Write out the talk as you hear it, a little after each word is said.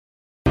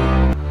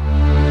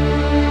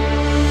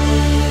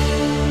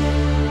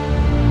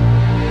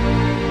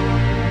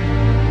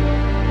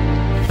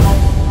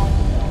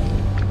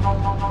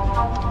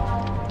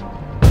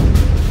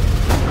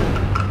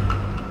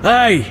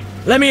Hey,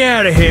 let me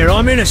out of here,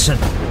 I'm innocent.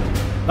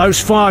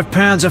 Those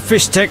 £5 of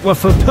Fistech were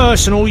for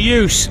personal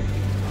use.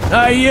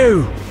 Hey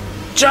you,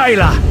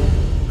 jailer,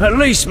 at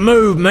least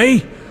move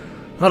me.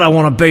 I don't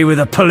want to be with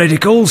the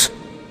politicals.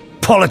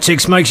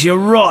 Politics makes you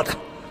rot.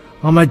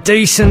 I'm a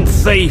decent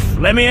thief,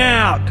 let me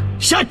out.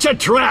 Shut your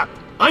trap!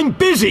 I'm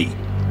busy!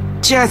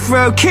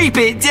 Jethro, keep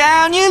it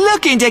down, you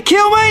looking to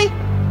kill me?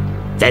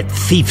 That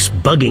thief's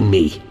bugging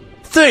me.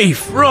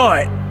 Thief,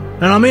 right.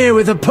 And I'm here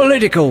with the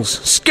politicals.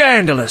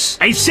 Scandalous.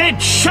 I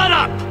said shut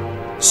up!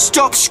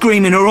 Stop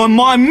screaming or on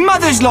my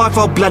mother's life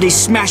I'll bloody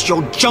smash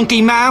your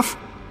junky mouth!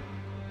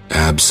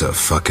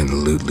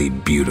 Abso-fucking-lutely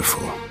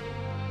beautiful.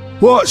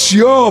 What's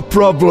your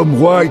problem,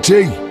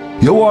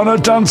 Whitey? You wanna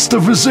dance to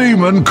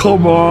Viziman?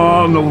 Come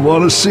on, I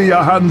wanna see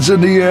your hands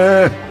in the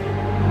air.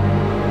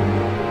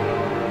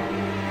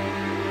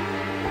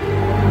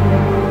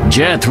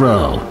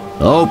 Jethro,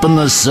 open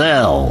the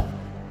cell.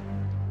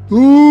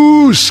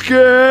 Ooh,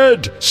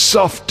 scared?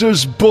 Soft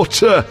as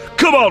butter.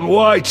 Come on,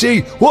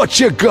 Whitey, what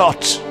you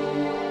got?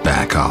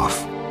 Back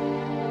off.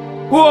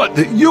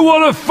 What, you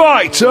wanna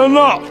fight or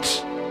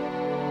not?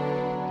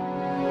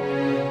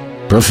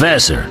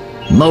 Professor,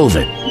 move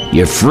it.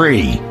 You're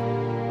free.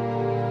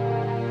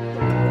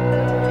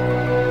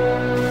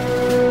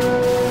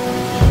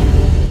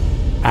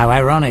 How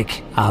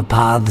ironic, our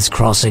paths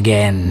cross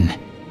again.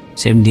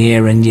 So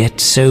near and yet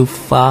so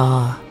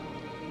far.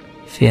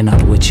 Fear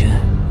not,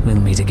 Witcher, we'll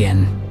meet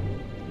again.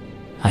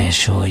 I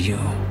assure you.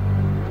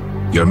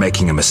 You're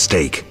making a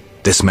mistake.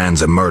 This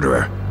man's a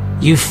murderer.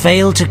 You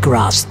fail to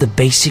grasp the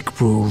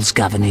basic rules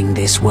governing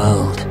this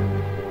world.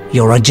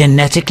 You're a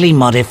genetically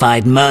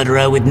modified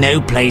murderer with no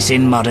place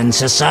in modern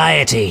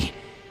society.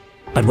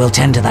 But we'll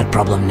tend to that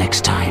problem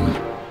next time.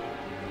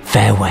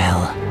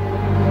 Farewell.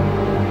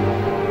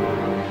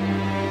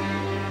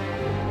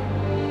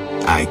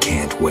 I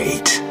can't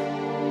wait.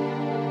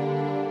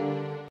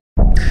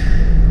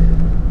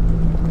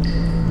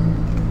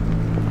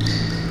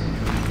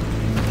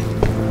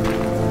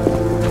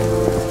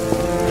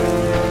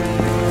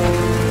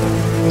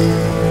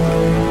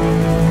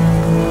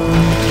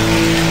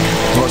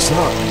 What's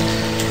that?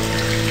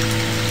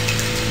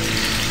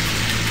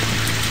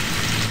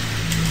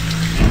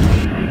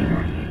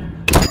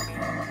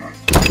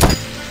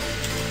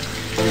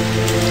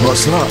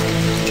 What's that?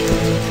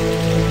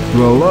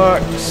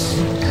 Relax.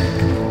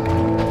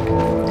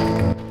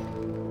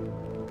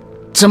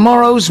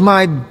 Tomorrow's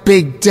my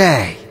big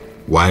day.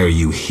 Why are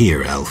you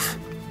here, Elf?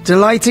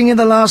 Delighting in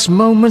the last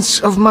moments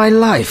of my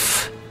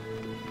life.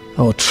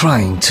 Or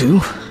trying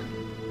to.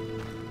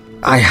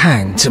 I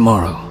hang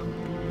tomorrow.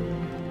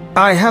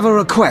 I have a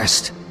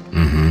request.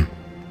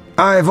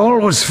 I've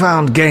always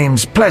found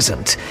games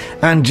pleasant,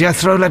 and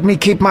Jethro let me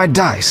keep my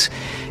dice.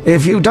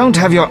 If you don't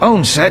have your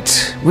own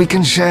set, we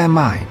can share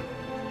mine.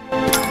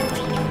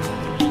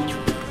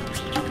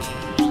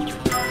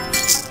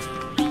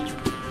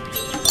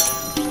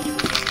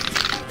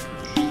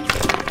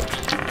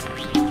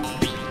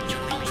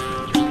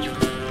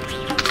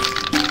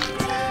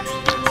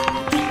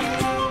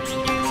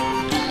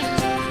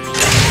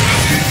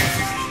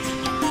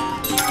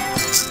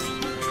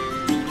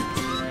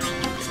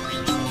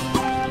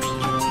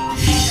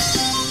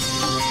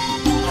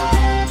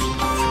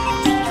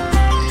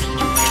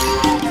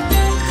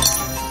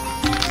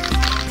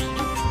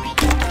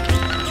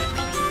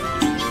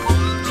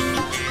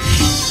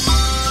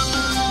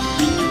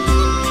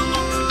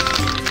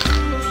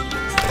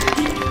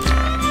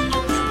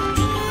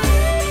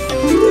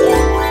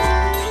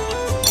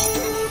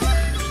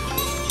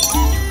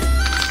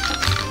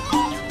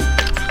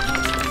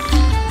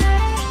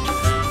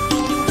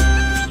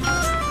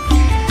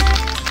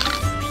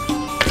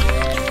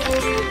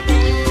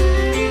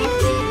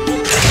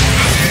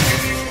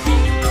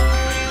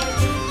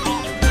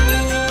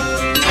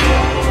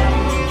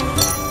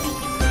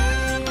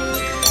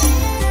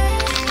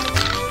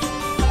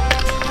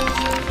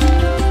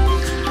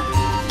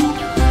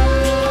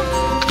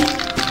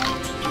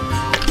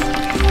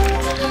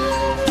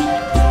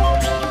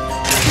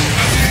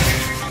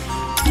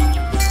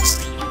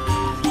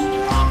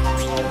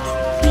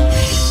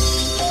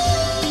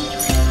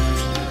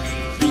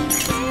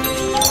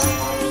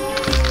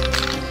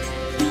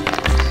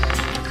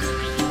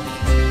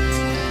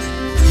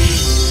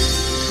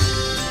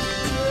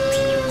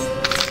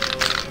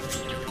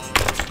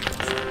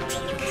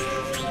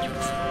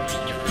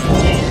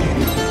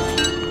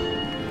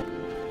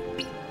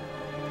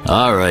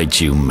 All right,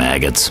 you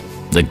maggots.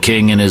 The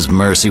king in his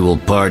mercy will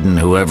pardon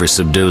whoever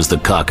subdues the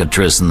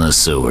cockatrice in the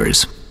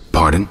sewers.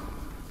 Pardon?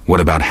 What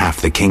about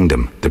half the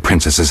kingdom, the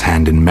princess's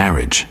hand in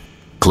marriage?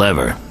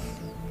 Clever.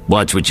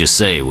 Watch what you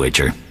say,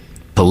 Witcher.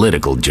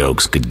 Political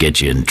jokes could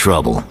get you in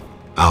trouble.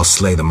 I'll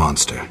slay the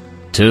monster.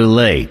 Too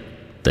late.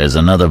 There's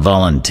another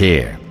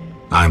volunteer.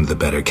 I'm the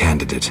better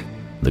candidate.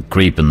 The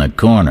creep in the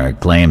corner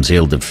claims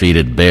he'll defeat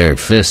it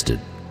bare-fisted.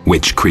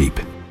 Which creep?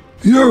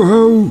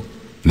 Yoo-hoo!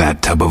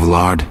 That tub of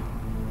lard?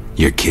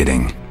 You're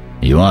kidding.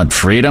 You want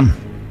freedom?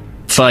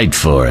 Fight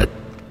for it.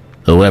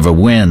 Whoever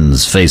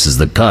wins faces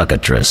the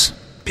cockatrice.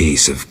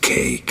 Piece of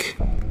cake.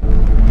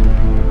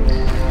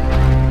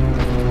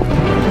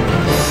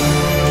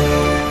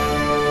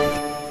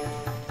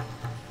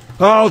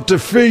 I'll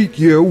defeat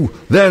you,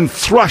 then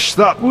thrash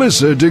that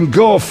lizard and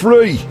go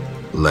free.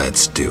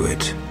 Let's do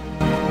it.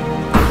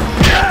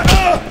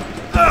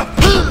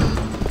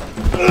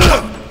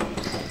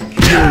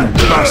 You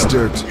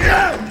bastard.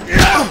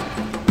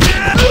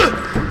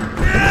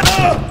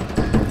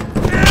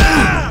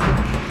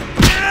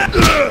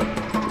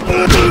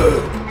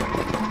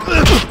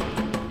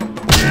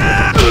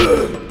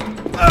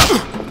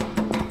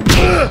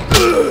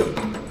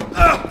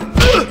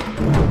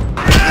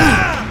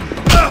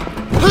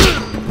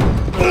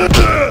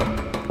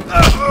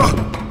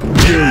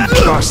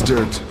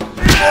 Bastard.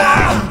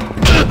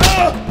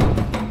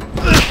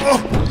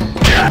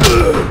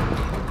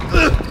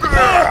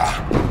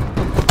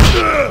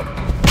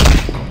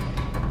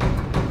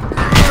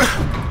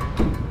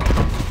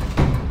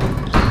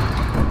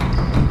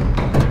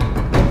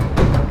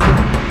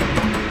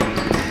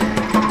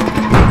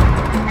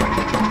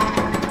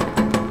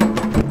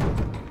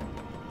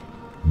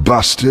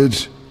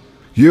 Bastard.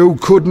 You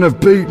couldn't have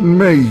beaten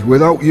me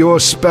without your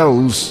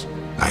spells.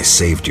 I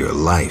saved your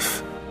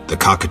life. The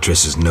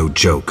cockatrice is no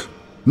joke.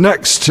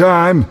 Next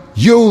time,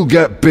 you'll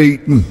get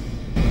beaten.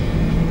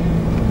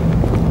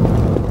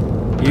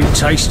 You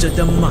tasted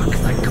the muck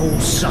they call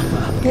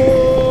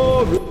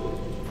supper.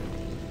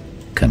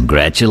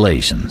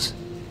 Congratulations.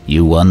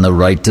 You won the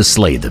right to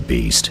slay the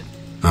beast.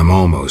 I'm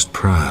almost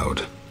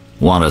proud.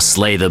 Want to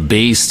slay the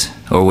beast,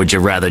 or would you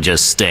rather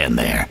just stand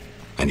there?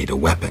 I need a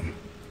weapon.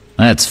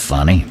 That's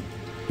funny.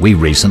 We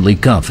recently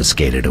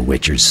confiscated a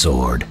Witcher's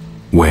sword.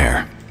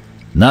 Where?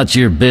 Not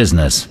your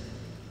business.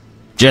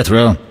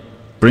 Jethro,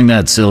 bring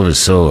that silver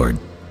sword.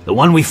 The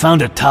one we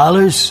found at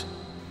Thaler's?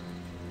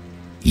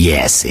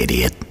 Yes,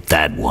 idiot.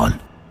 That one.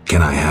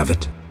 Can I have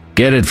it?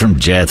 Get it from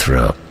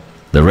Jethro.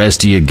 The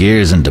rest of your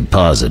gear's in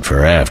deposit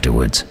for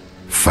afterwards.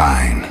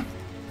 Fine.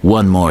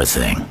 One more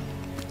thing.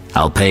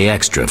 I'll pay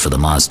extra for the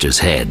monster's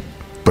head,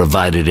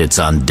 provided it's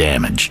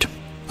undamaged.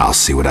 I'll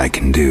see what I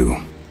can do.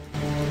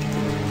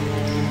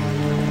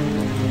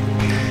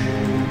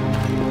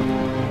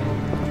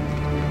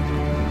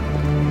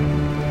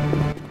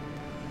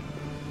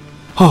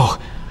 Oh,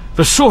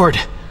 the sword.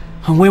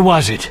 Where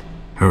was it?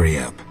 Hurry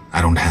up.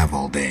 I don't have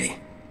all day.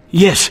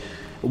 Yes,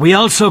 we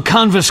also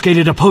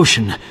confiscated a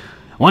potion.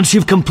 Once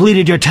you've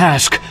completed your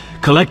task,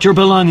 collect your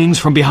belongings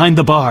from behind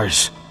the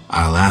bars.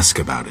 I'll ask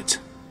about it.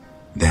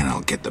 Then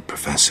I'll get the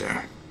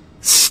professor.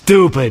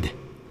 Stupid.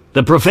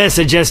 The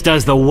professor just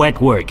does the wet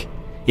work.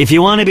 If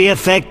you want to be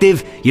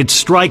effective, you'd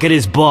strike at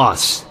his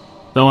boss.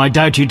 Though I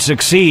doubt you'd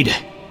succeed.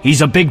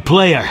 He's a big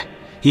player.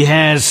 He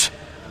has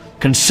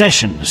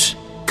concessions.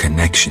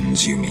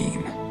 Connections, you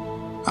mean?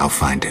 I'll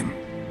find him.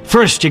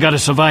 First, you gotta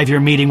survive your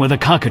meeting with the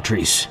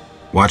cockatrice.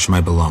 Watch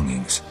my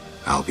belongings.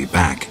 I'll be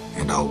back,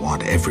 and I'll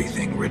want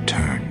everything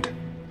returned.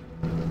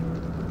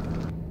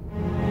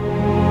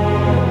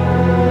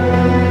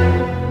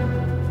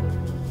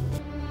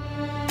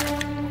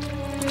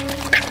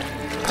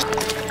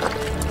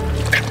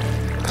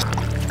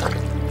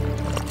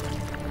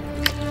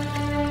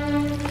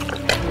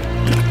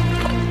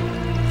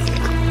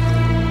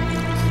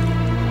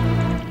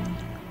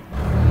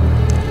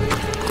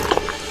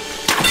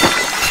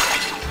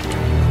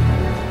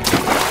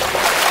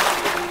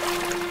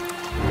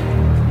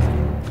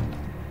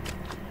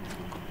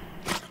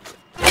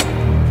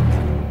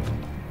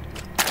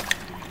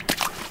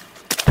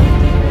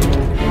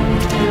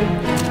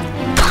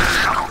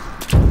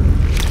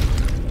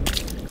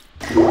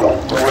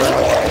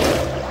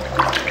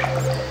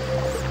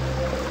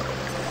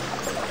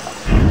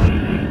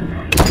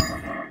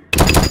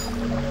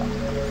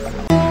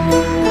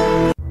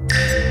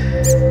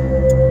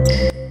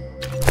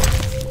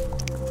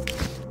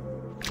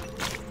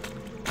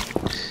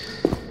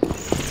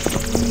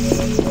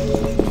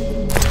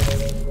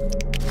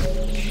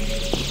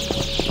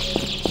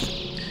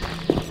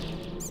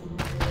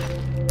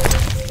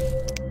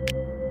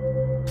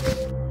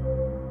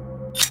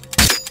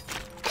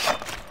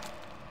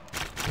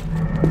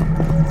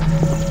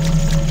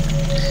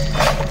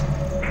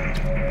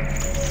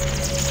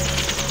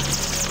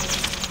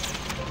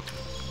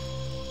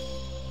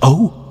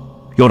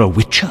 Oh, you're a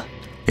Witcher?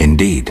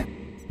 Indeed.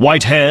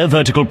 White hair,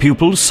 vertical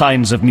pupils,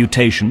 signs of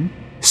mutation?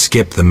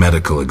 Skip the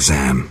medical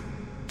exam.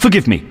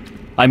 Forgive me.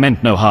 I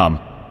meant no harm.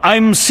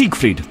 I'm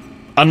Siegfried,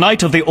 a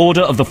knight of the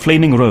Order of the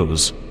Flaming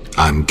Rose.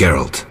 I'm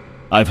Geralt.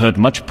 I've heard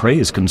much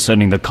praise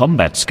concerning the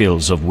combat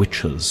skills of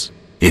Witchers.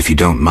 If you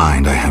don't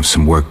mind, I have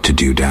some work to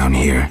do down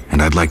here,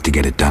 and I'd like to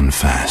get it done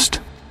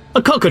fast.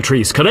 A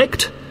cockatrice,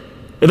 correct?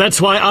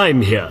 That's why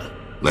I'm here.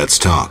 Let's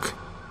talk.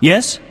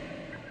 Yes?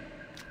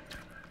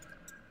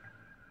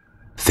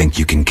 Think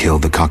you can kill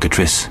the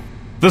cockatrice?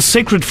 The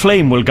sacred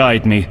flame will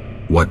guide me.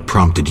 What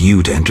prompted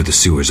you to enter the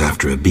sewers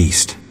after a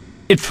beast?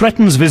 It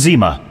threatens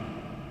Vizima.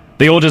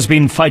 The Order's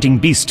been fighting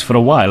beast for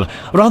a while,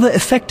 rather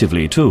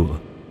effectively,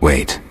 too.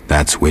 Wait,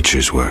 that's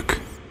Witcher's work.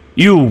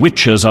 You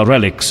Witchers are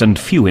relics and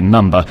few in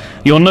number.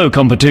 You're no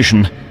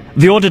competition.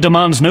 The Order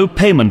demands no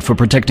payment for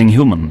protecting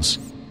humans.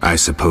 I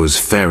suppose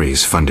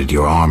fairies funded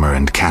your armor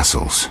and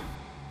castles.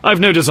 I've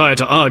no desire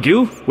to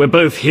argue. We're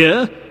both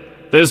here.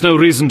 There's no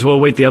reason to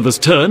await the other's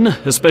turn,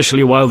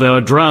 especially while there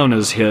are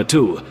drowners here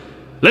too.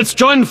 Let's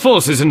join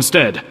forces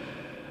instead.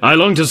 I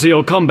long to see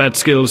your combat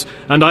skills,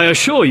 and I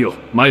assure you,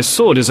 my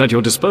sword is at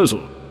your disposal.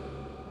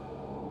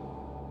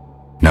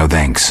 No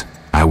thanks.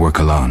 I work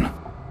alone.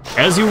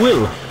 As you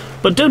will,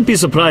 but don't be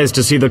surprised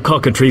to see the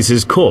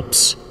cockatrice's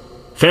corpse.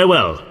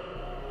 Farewell.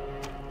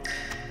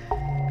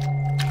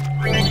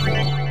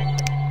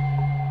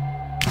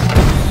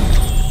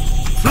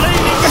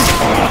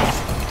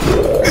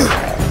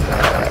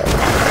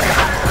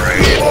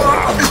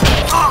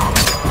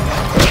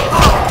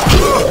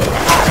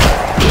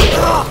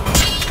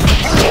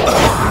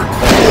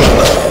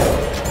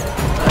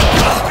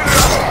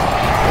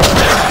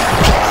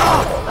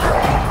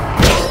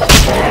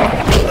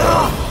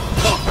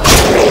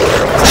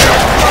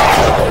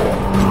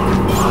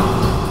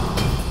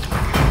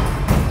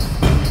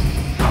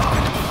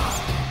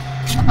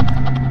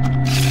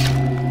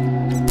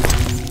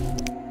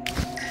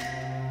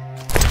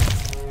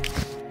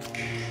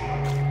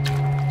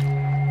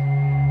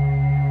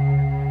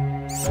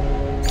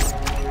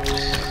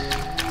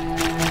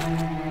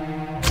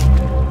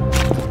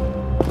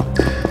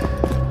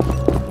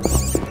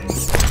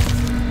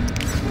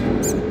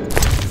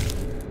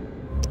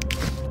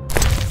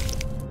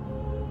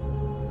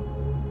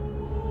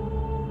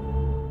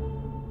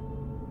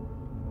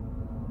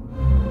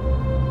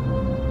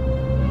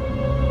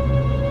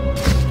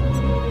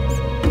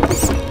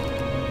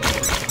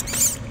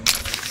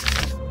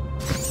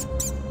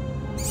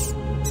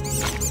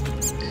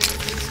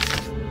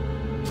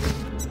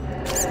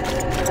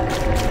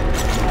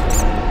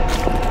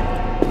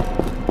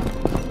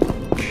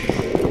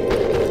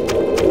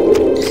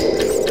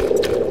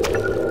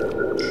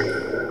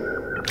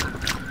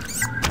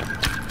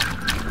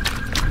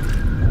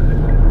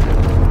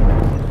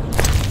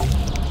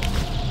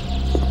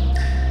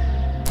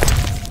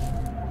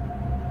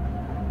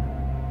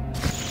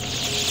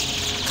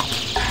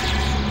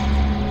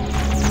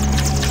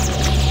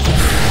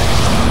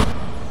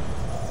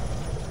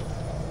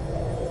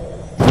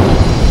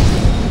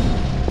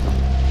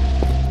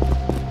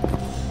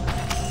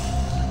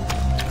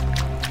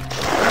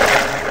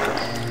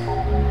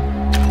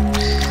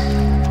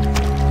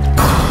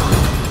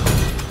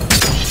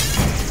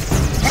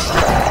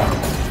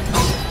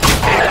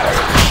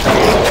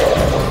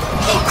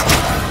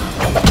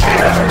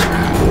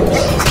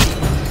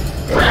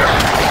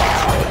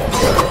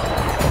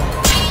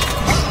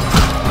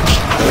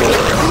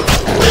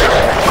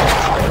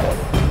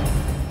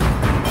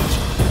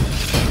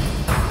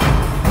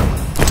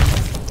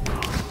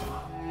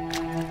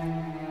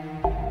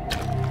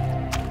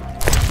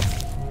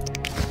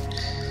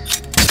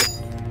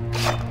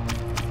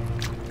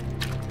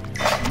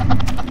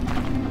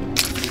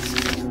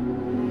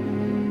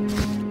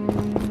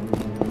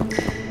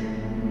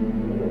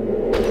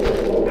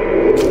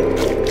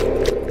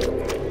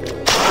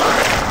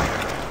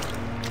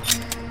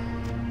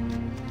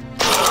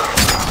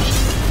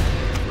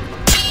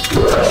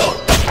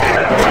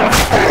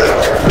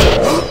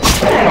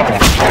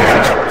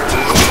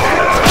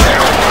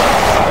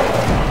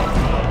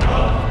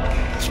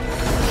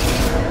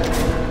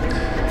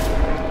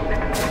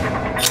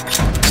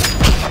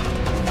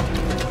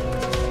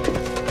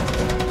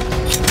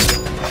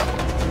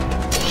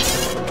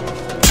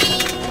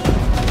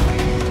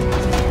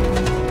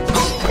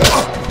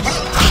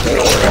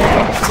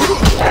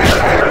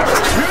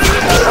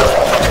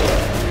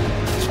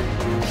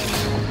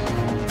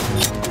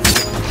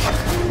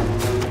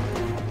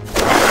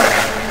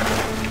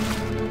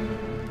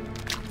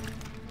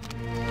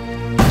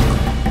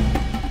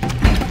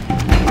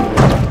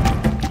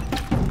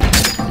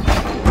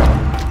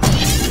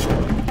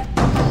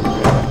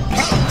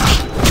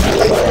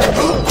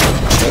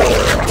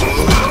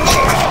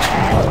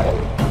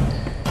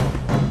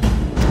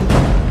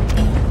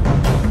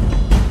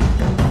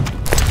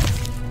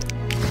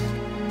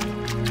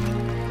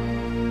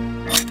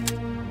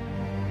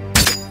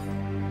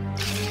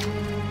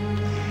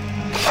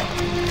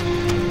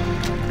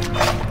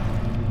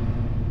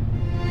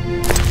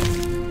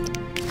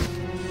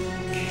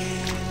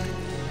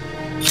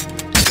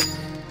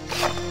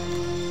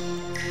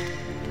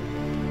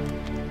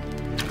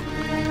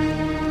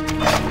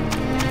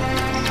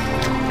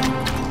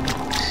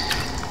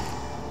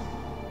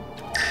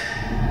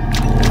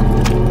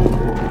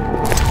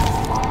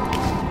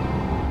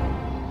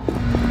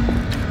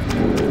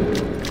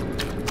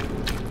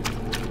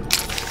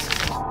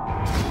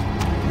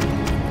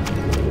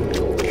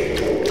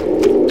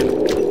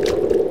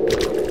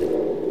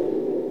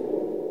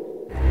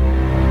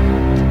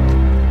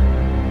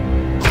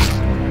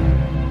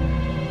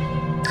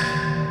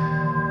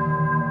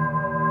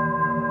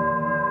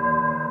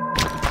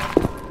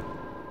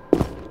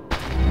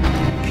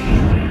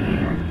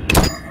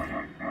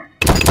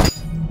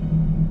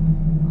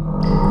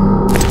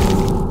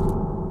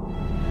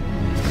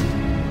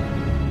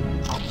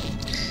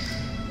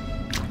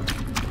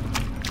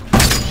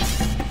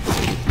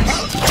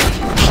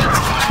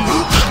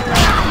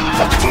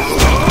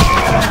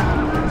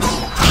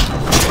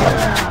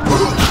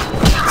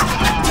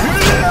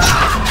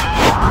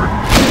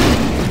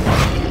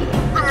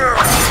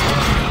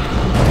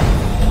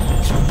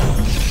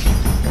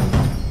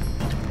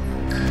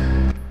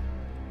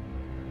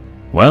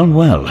 Well,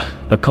 well,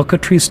 the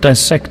cockatrice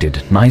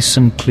dissected, nice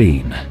and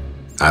clean.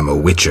 I'm a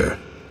witcher.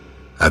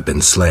 I've been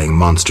slaying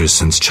monsters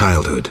since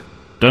childhood.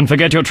 Don't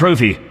forget your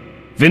trophy.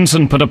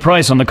 Vincent put a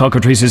price on the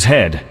cockatrice's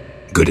head.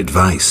 Good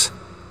advice.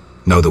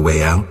 Know the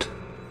way out?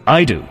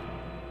 I do.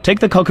 Take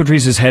the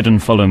cockatrice's head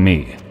and follow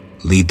me.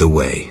 Lead the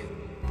way.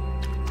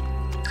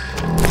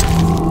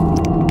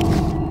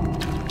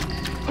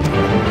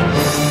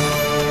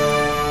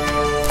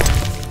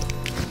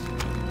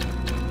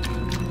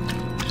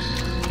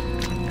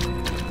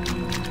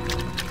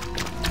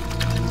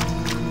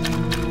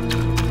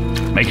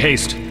 Make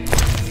haste.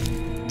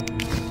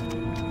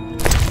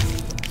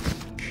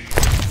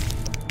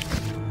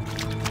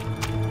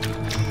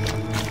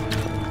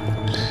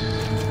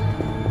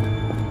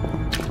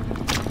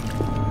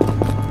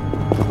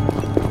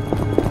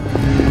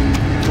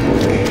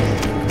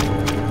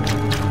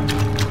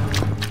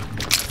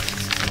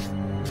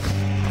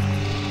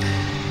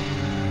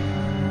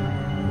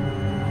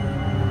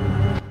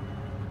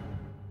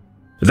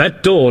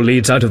 That door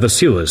leads out of the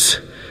sewers.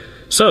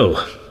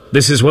 So,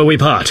 this is where we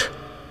part.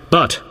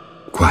 But...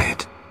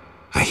 Quiet.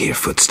 I hear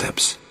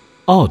footsteps.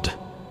 Odd.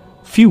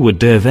 Few would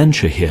dare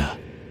venture here.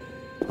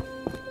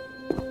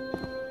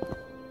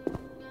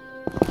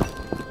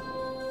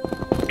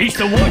 He's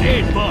the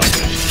one-head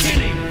boss.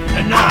 Kill him.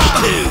 And now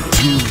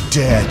two. You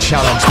dare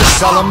challenge the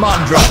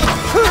Salamandra?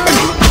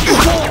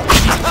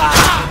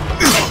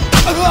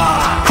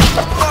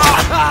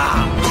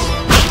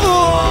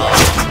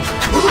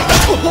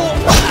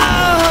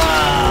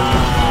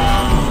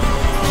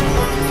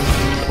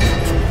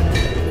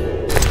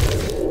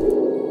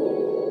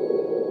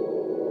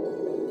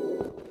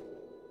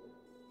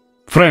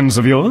 Friends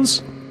of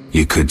yours?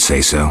 You could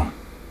say so.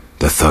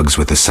 The thugs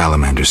with the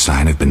salamander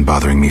sign have been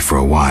bothering me for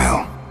a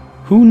while.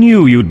 Who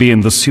knew you'd be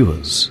in the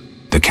sewers?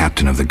 The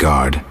captain of the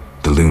guard,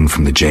 the loon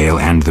from the jail,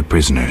 and the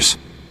prisoners.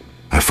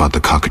 I fought the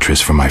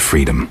cockatrice for my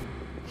freedom.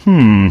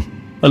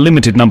 A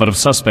limited number of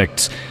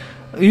suspects.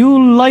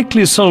 You'll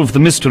likely solve the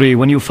mystery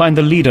when you find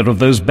the leader of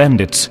those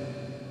bandits.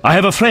 I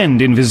have a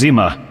friend in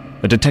Vizima,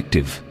 a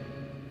detective.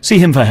 See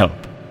him for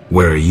help.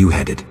 Where are you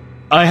headed?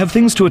 I have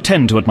things to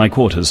attend to at my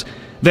quarters.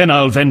 Then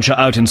I'll venture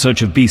out in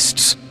search of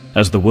beasts,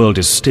 as the world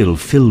is still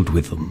filled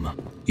with them.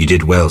 You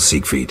did well,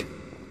 Siegfried.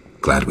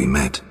 Glad we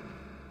met.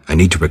 I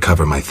need to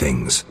recover my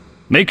things.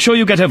 Make sure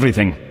you get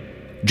everything.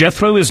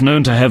 Jethro is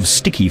known to have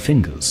sticky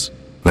fingers.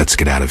 Let's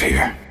get out of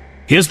here.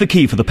 Here's the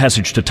key for the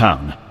passage to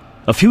town.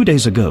 A few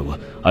days ago,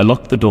 I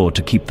locked the door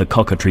to keep the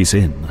cockatrice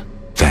in.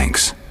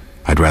 Thanks.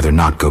 I'd rather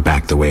not go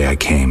back the way I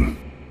came.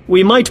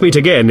 We might meet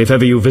again if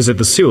ever you visit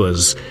the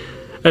sewers.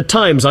 At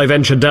times I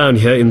venture down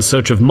here in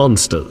search of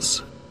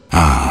monsters.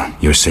 Ah,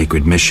 your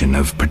sacred mission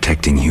of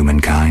protecting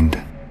humankind?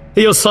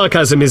 Your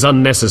sarcasm is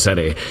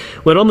unnecessary.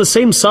 We're on the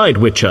same side,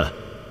 Witcher.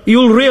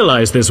 You'll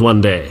realize this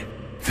one day.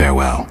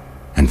 Farewell,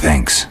 and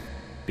thanks.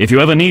 If you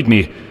ever need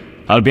me,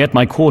 I'll be at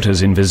my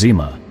quarters in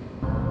Vizima.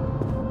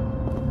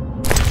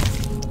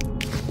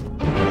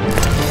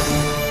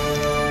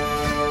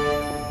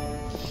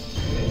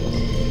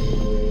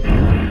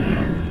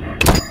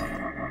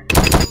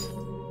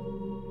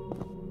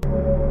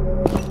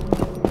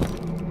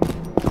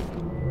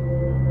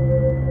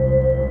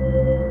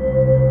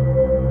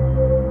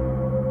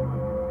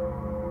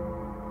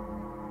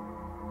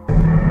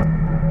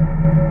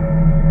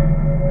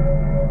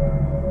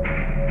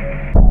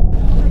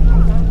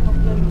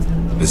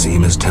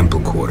 Vizima's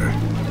temple quarter.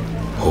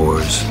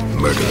 Whores,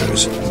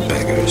 murderers,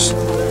 beggars.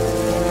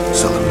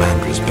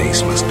 Salamandra's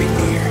base must be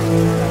near.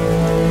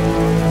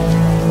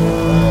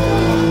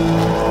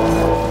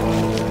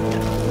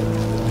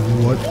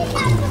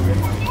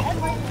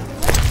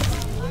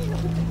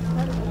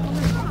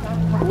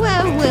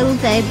 Where will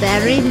they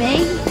bury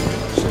me?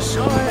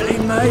 Society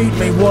made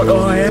me what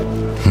I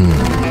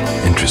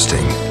am.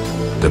 Interesting.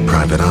 The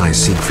private eye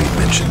Siegfried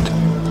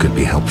mentioned could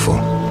be helpful.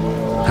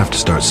 Have to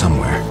start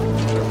somewhere.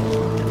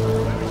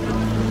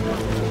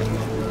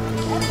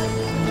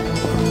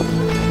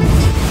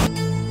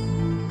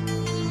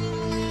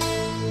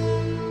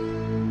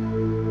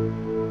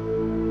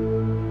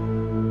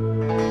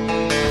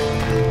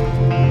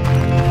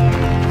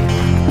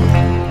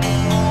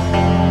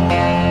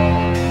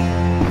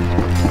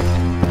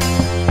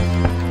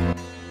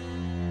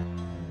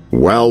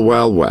 Well,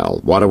 well, well,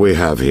 what do we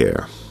have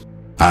here?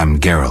 I'm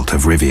Geralt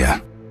of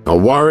Rivia. A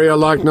warrior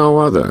like no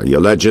other.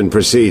 Your legend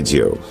precedes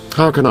you.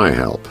 How can I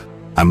help?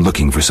 I'm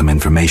looking for some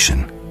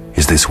information.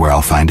 Is this where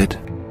I'll find it?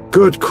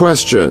 Good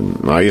question.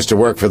 I used to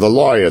work for the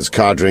lawyers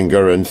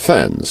Codringer and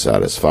Fenn.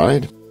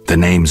 Satisfied? The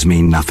names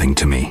mean nothing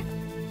to me,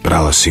 but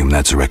I'll assume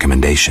that's a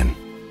recommendation.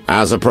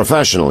 As a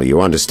professional,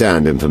 you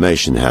understand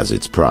information has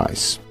its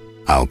price.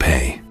 I'll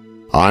pay.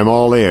 I'm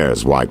all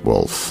ears, White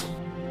Wolf.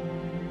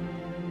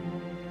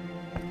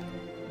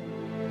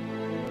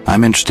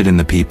 I'm interested in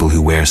the people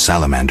who wear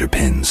salamander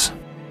pins.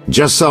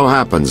 Just so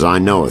happens I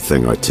know a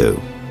thing or two.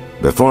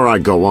 Before I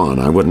go on,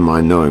 I wouldn't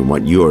mind knowing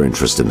what your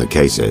interest in the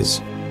case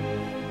is.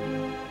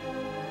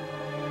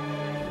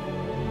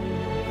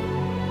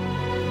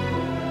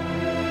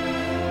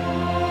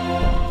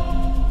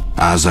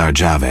 Azar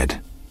Javed,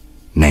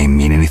 Name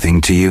mean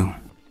anything to you?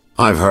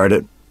 I've heard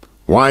it.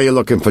 Why are you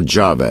looking for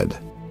Javed?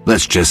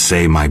 Let's just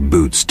say my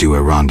boots do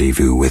a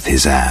rendezvous with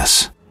his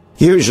ass.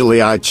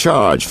 Usually I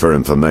charge for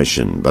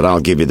information, but I'll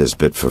give you this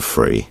bit for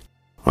free.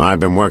 I've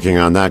been working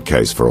on that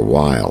case for a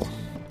while.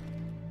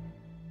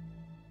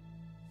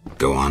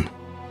 Go on.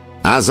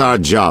 Azar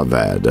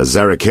Javed, a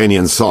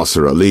Zerrikanian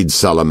sorcerer, leads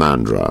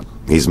Salamandra.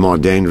 He's more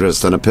dangerous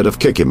than a pit of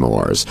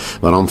Kikimors,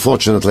 but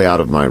unfortunately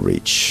out of my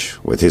reach.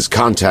 With his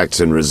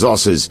contacts and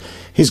resources,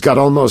 he's got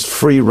almost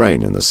free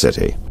reign in the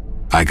city.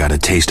 I got a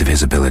taste of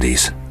his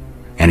abilities.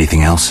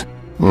 Anything else?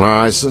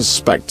 I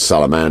suspect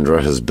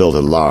Salamandra has built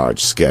a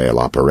large-scale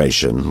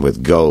operation,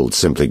 with gold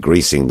simply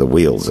greasing the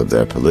wheels of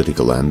their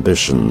political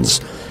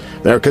ambitions.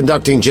 They're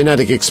conducting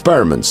genetic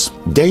experiments,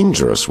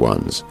 dangerous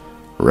ones.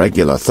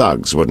 Regular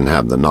thugs wouldn't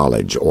have the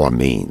knowledge or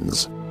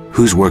means.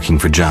 Who's working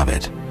for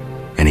Javed?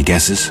 Any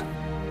guesses?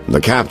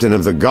 The captain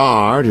of the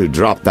guard who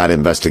dropped that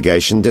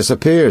investigation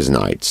disappears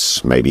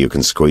nights. Maybe you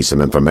can squeeze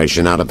some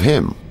information out of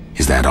him.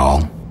 Is that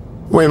all?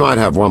 We might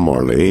have one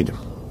more lead.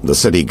 The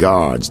city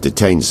guards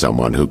detained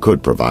someone who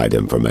could provide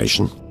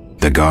information.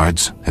 The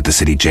guards at the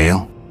city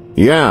jail?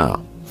 Yeah.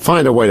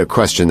 Find a way to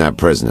question that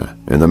prisoner.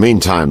 In the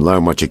meantime,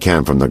 learn what you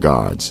can from the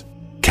guards.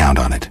 Count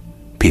on it.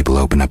 People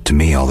open up to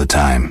me all the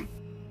time.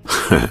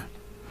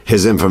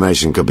 His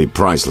information could be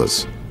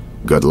priceless.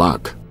 Good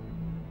luck.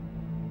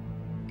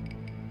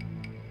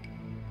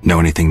 Know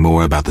anything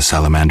more about the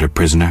Salamander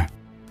prisoner?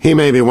 He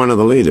may be one of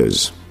the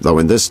leaders, though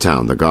in this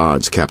town the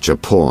guards capture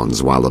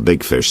pawns while the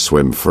big fish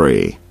swim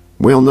free.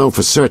 We'll know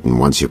for certain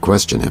once you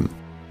question him.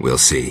 We'll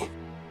see.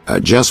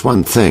 Just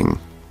one thing.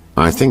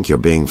 I think you're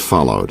being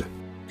followed.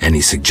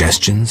 Any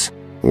suggestions?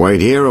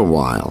 Wait here a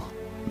while.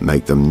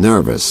 Make them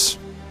nervous.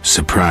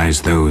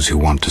 Surprise those who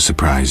want to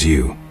surprise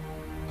you.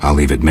 I'll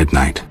leave at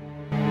midnight.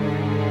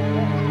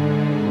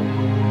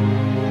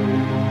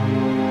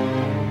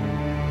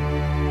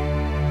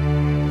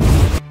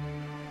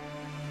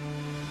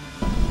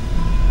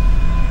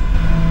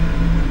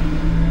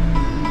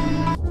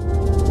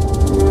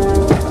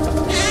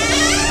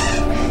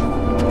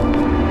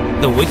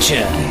 The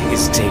Witcher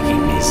is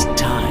taking his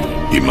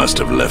time. He must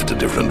have left a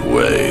different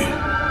way.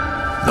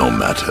 No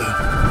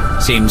matter.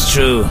 Seems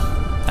true.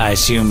 I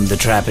assume the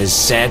trap is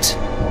set?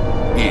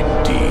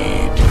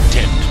 Indeed.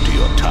 Tend to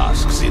your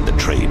tasks in the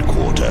trade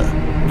quarter.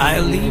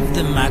 I'll leave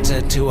the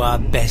matter to our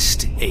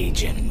best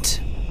agent.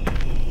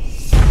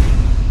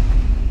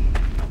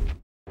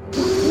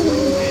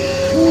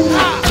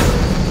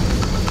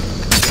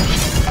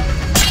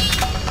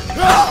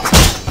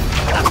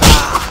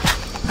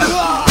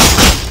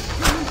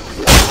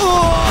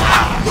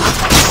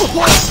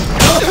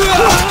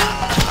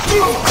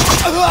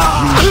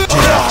 You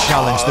dare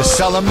challenge the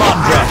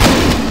Salamandra!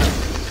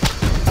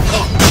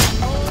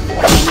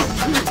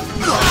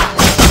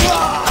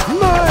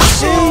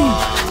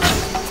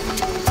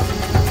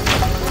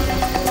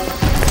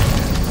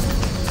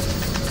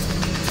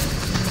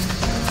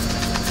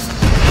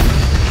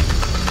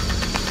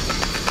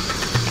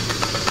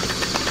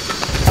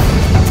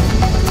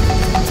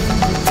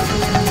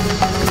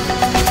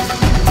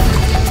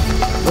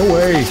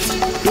 Away!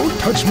 Don't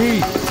touch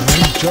me!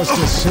 I'm just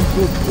a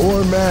simple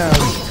poor man.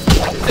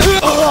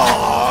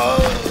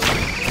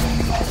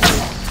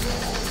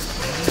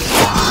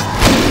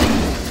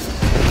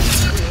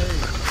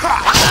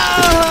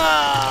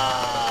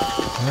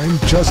 I'm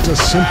just a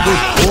simple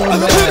poor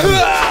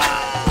man.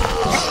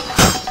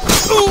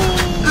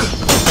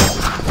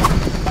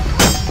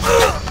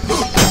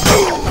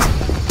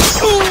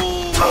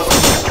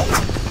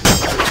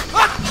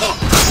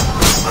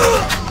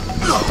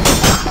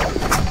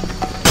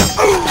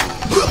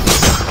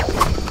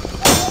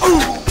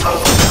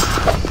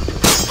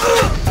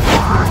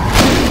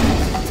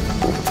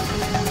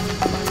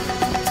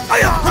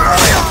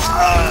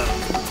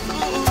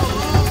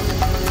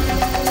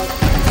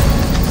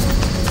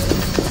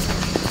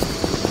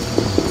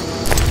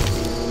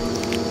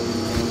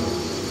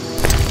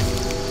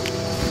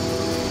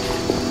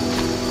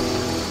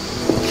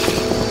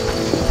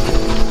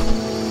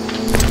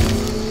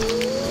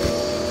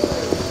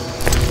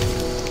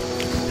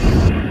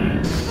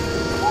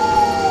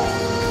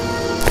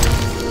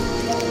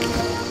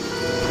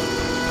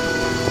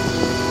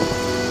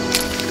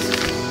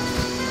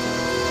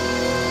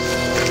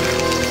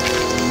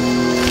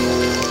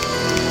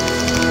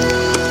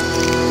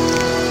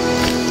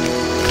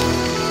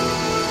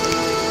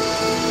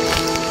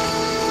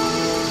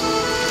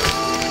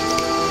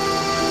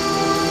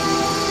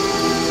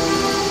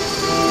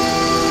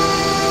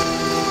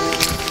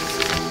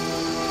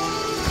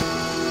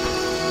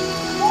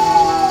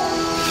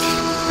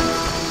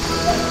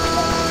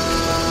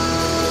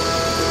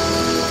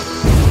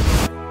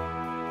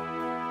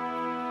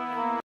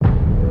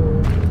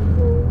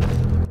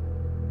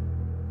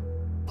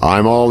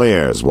 I'm all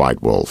ears,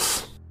 White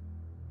Wolf.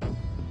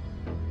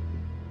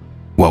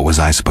 What was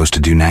I supposed to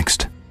do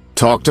next?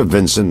 Talk to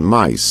Vincent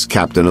Mice,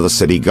 captain of the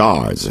city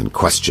guards, and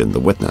question the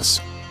witness.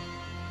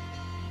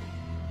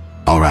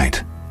 All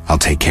right, I'll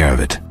take care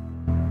of it.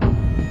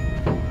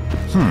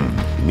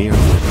 Merely.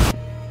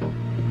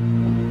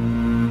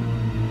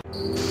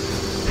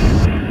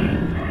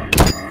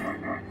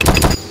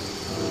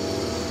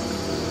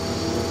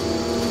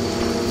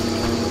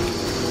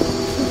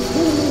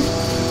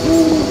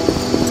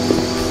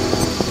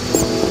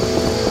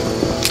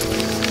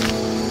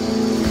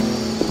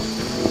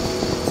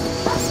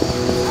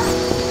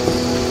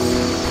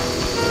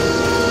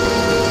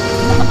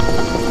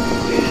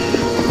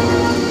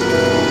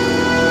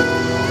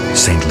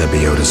 St.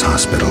 Lebioda's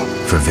hospital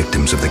for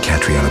victims of the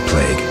Catriona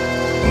plague.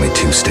 Only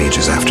 2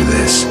 stages after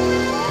this.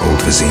 Old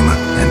Vizima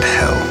and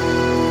hell.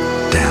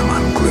 Damn,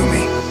 I'm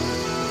gloomy.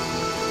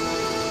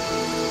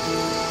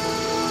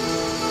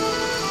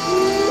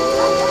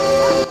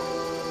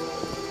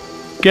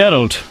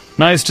 Geralt,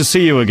 nice to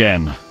see you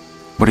again.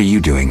 What are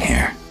you doing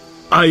here?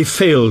 I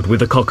failed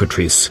with the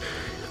cockatrice.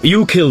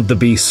 You killed the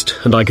beast,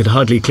 and I could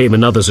hardly claim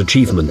another's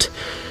achievement.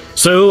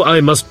 So I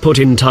must put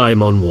in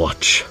time on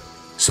watch.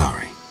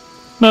 Sorry.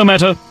 No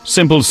matter.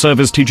 Simple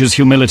service teaches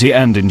humility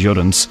and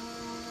endurance.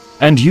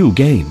 And you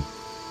gain.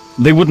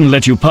 They wouldn't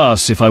let you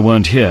pass if I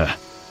weren't here,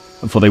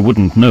 for they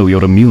wouldn't know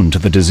you're immune to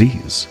the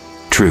disease.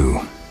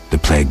 True. The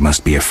plague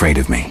must be afraid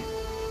of me.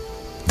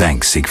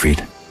 Thanks,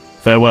 Siegfried.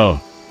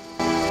 Farewell.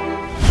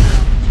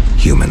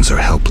 Humans are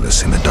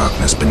helpless in the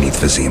darkness beneath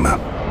Vizima.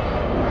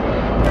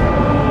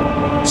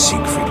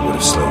 Siegfried would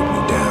have slowed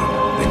me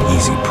down, an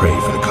easy prey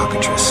for the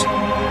cockatrice.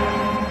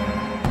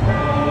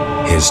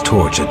 His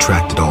torch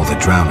attracted all the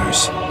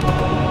drowners,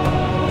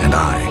 and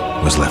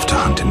I was left to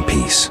hunt in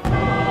peace.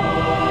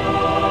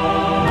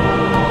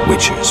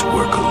 Witchers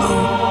work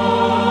alone.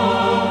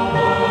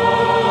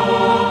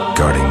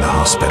 Guarding the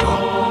hospital,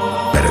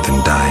 better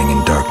than dying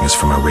in darkness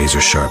from a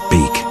razor-sharp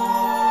beak.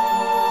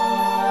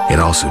 It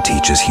also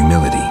teaches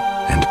humility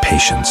and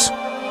patience.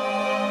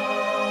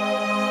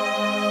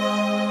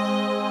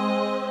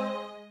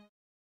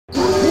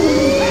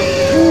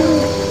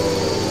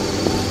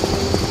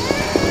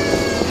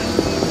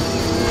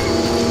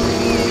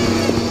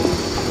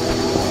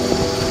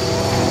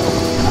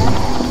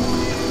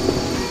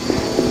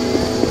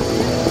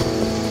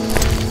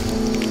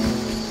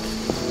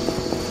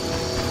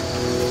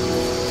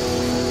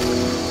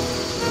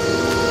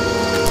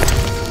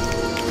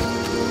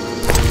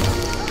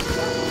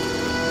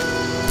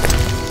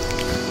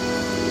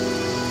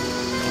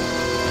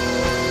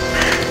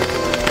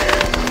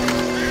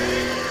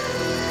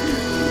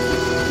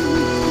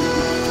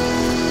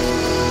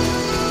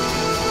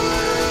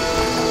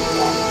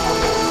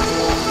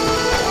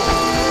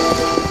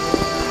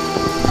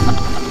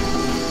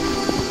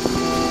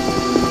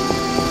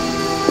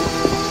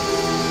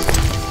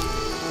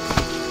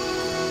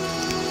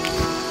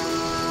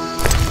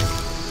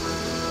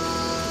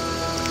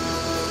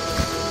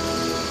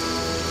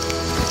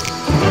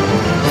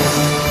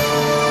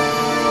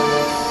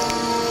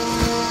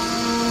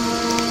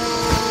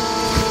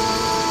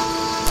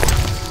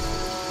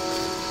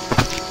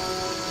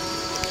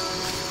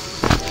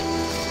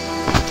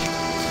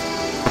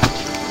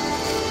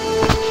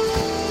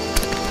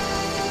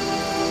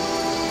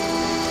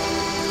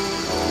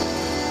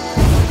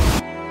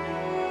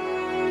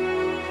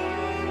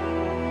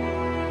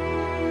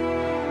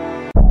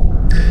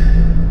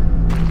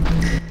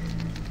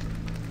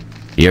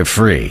 You're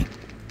free,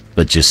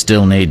 but you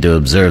still need to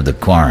observe the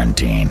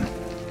quarantine.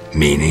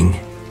 Meaning?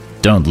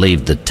 Don't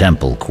leave the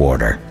temple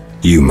quarter.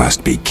 You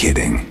must be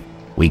kidding.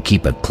 We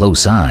keep a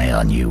close eye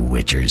on you,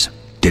 Witchers.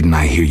 Didn't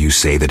I hear you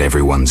say that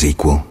everyone's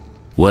equal?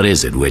 What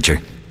is it,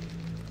 Witcher?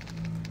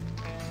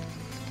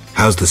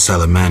 How's the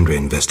Salamandra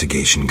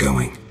investigation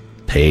going?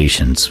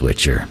 Patience,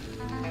 Witcher.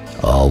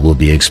 All will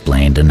be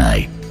explained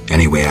tonight.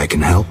 Any way I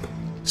can help?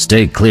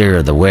 Stay clear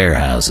of the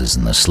warehouses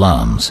and the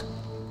slums.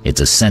 It's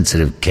a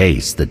sensitive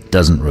case that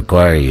doesn't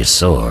require your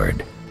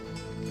sword.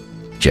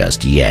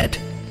 Just yet.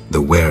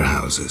 The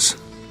warehouses.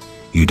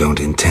 You don't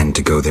intend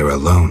to go there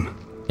alone?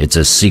 It's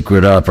a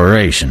secret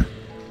operation.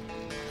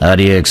 How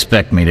do you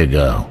expect me to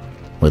go?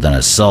 With an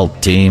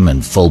assault team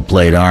and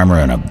full-plate armor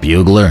and a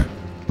bugler?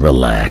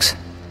 Relax.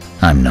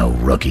 I'm no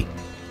rookie.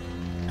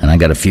 And I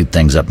got a few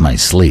things up my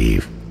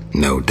sleeve.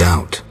 No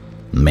doubt.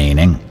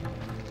 Meaning?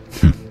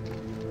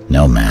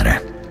 No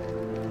matter.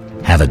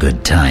 Have a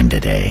good time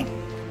today.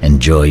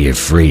 Enjoy your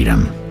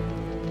freedom.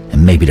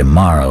 And maybe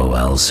tomorrow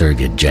I'll serve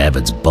you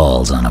Javed's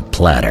balls on a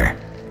platter.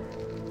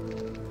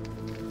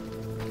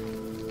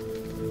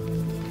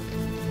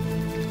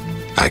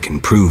 I can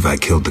prove I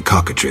killed the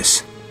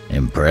cockatrice.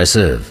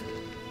 Impressive.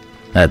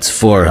 That's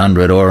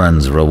 400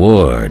 Oren's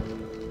reward.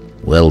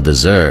 Well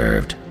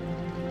deserved.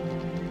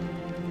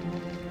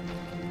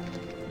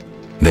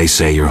 They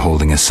say you're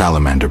holding a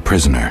salamander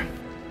prisoner.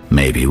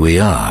 Maybe we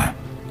are.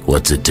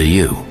 What's it to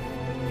you?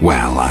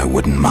 Well, I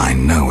wouldn't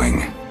mind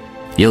knowing.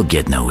 You'll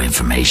get no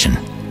information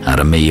out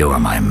of me or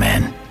my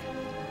men.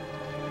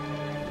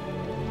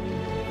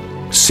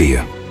 See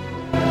ya.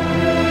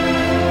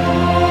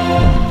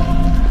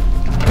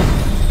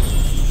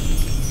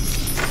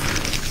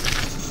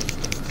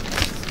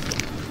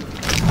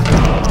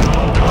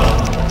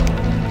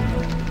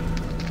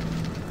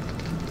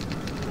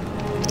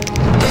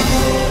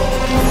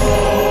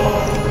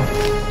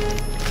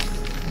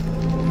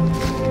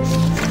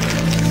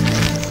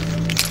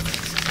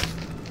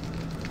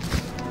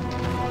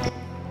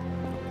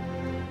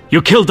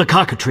 You killed the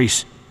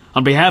cockatrice.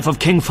 On behalf of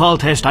King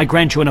Foltest, I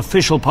grant you an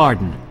official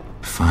pardon.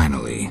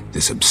 Finally,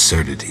 this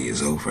absurdity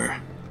is over.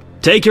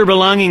 Take your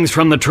belongings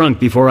from the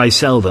trunk before I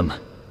sell them.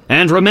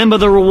 And remember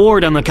the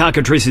reward on the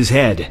cockatrice's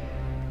head.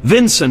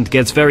 Vincent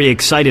gets very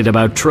excited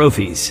about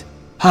trophies.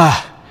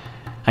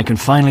 I I can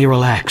finally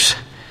relax.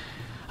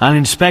 I'll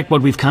inspect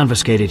what we've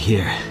confiscated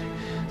here.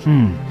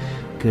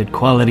 Good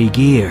quality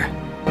gear.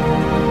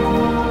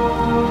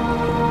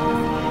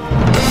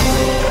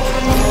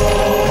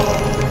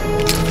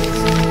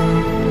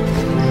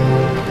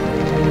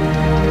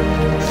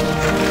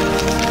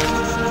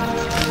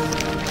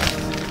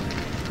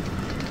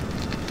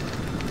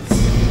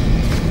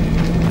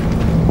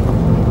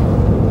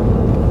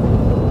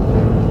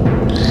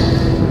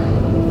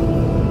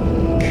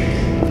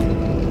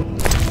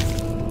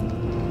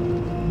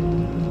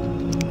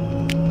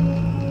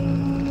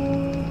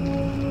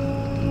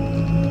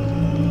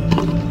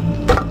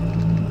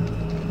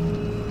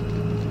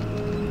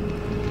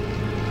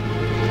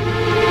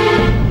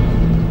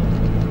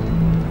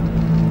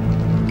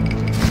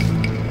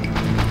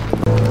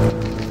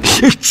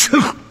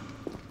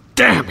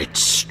 Damn, it's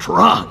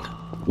strong.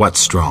 What's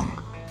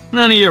strong?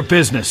 None of your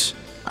business.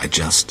 I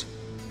just...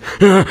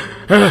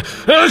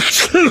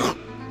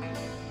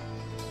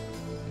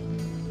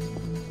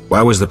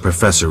 Why was the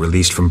professor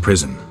released from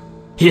prison?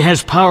 He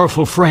has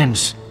powerful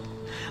friends.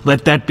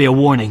 Let that be a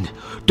warning.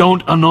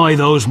 Don't annoy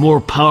those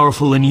more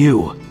powerful than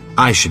you.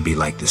 I should be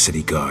like the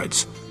city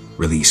guards.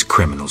 Release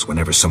criminals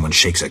whenever someone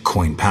shakes a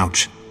coin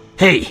pouch.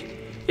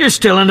 Hey, you're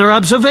still under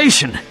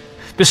observation.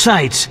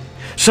 Besides,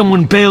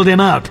 someone bailed him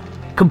out.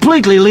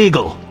 Completely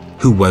legal.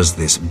 Who was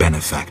this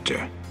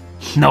benefactor?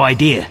 No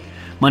idea.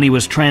 Money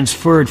was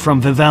transferred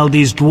from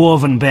Vivaldi's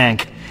Dwarven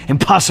Bank.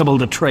 Impossible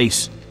to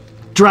trace.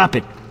 Drop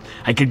it.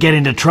 I could get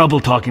into trouble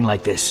talking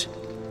like this.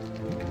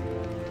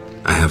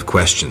 I have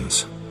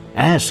questions.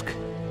 Ask.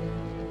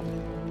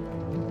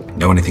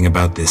 Know anything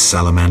about this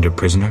salamander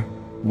prisoner?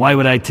 Why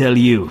would I tell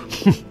you?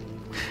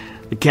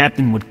 The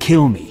captain would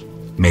kill me.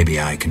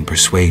 Maybe I can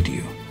persuade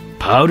you.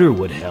 Powder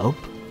would help.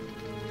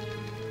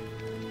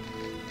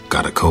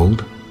 Got a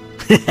cold?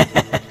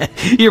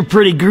 You're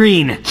pretty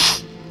green.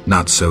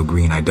 Not so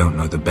green I don't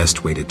know the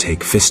best way to take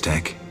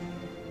Fistek.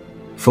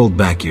 Fold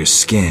back your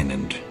skin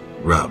and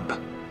rub.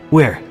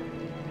 Where?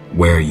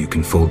 Where you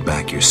can fold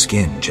back your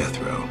skin,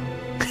 Jethro.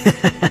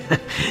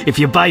 If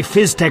you buy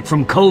Fistek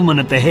from Coleman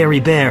at the Hairy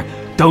Bear,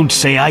 don't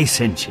say I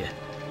sent you.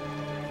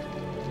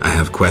 I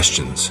have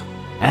questions.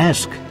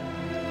 Ask.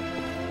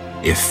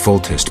 If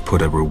Foltest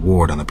put a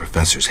reward on the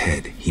professor's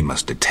head, he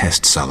must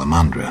detest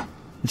Salamandra.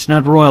 It's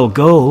not royal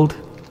gold.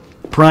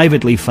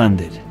 Privately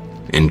funded.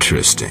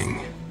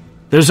 Interesting.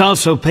 There's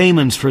also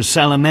payments for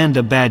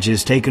Salamander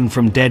badges taken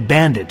from dead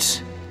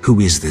bandits. Who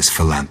is this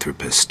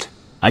philanthropist?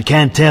 I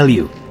can't tell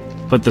you,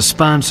 but the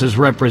sponsor's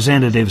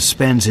representative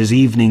spends his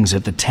evenings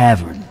at the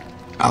tavern.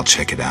 I'll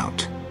check it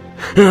out.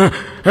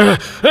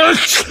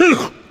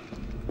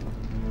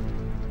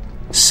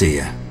 See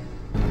ya.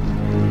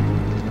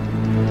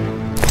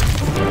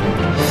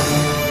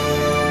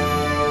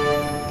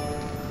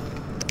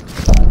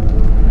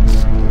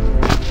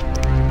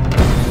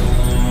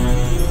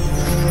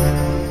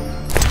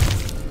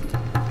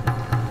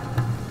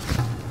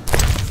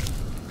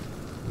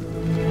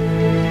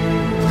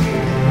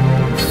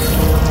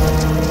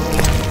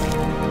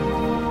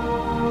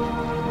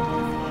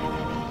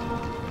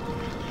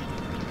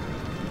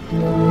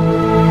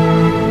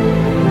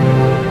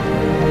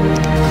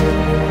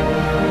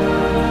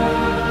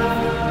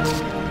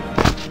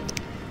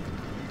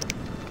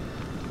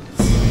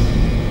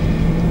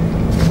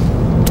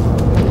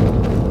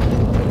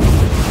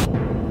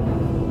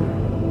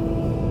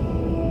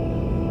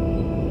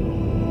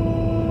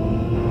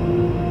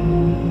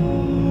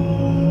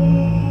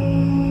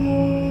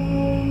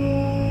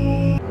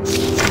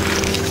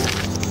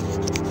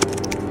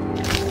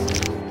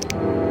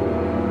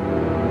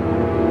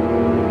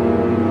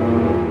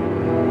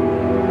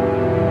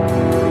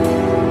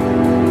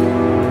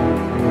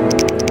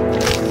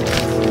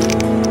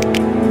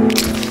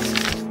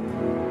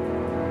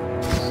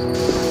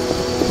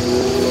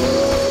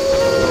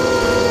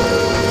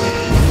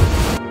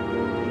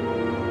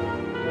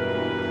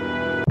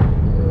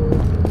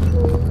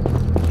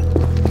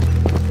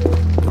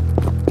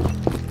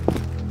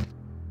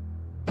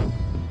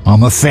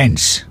 I'm a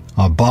fence.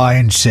 I buy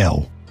and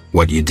sell.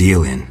 What you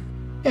deal in?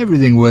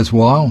 Everything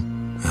worthwhile.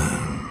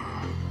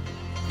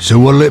 So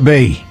what'll it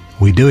be?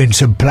 We doing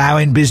some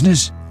ploughing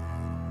business?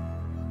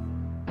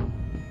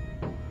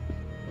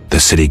 The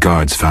city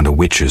guards found a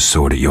witcher's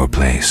sword at your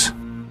place.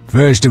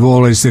 First of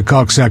all, it's the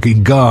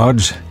cocksucking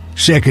guards.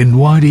 Second,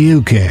 why do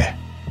you care?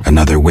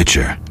 Another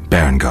witcher,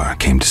 Berengar,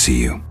 came to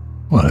see you.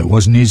 Well, it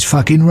wasn't his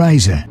fucking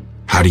razor.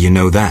 How do you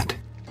know that?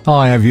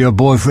 I have your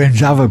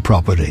boyfriend's other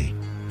property.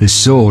 The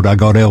sword I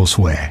got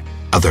elsewhere.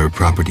 Other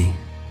property?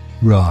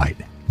 Right.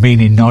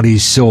 Meaning not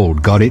his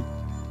sword, got it?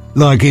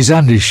 Like his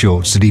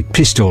undershorts that he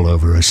pissed all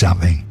over or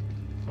something.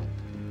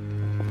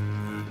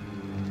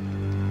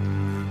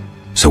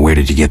 So where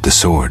did you get the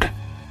sword?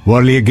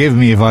 What'll you give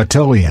me if I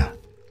tell you?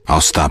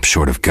 I'll stop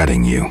short of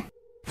gutting you.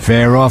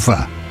 Fair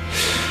offer.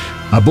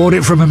 I bought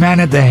it from a man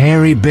at the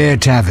Hairy Bear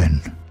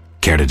Tavern.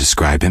 Care to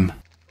describe him?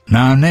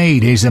 No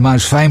need, he's the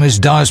most famous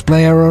dice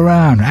player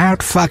around.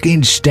 Out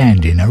fucking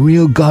standing, a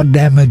real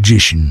goddamn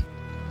magician.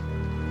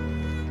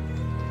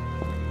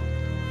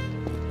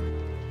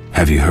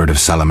 Have you heard of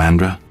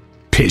Salamandra?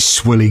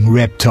 Piss-swilling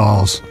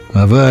reptiles.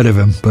 I've heard of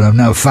them, but I've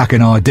no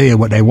fucking idea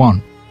what they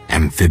want.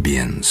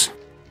 Amphibians.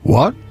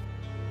 What?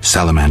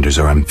 Salamanders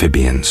are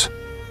amphibians.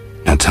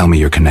 Now tell me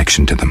your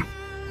connection to them.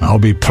 I'll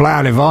be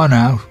proud if I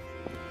know.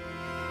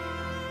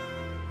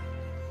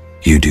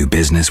 You do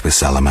business with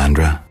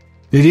Salamandra?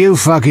 Did you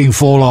fucking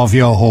fall off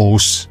your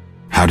horse?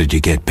 How did you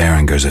get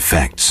Berengar's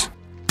effects?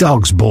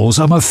 Dog's balls,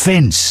 I'm a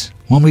fence.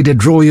 Want me to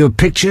draw you a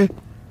picture?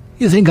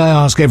 You think I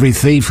ask every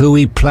thief who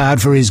he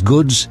ploughed for his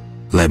goods?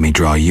 Let me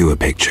draw you a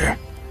picture.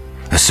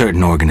 A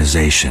certain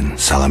organization,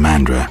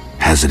 Salamandra,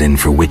 has it in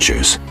for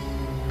witchers.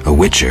 A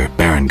witcher,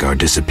 Berengar,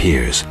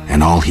 disappears,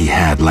 and all he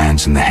had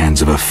lands in the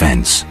hands of a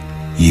fence.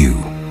 You.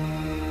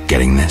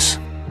 Getting this?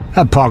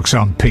 A pox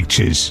on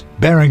pictures.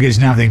 Berengar's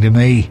nothing to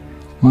me.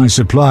 My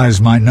suppliers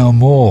might know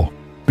more.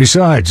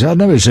 Besides, I'd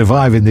never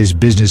survive in this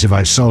business if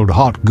I sold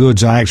hot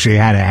goods I actually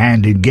had a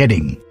hand in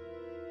getting.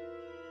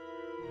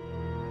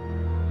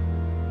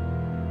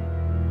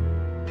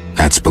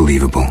 That's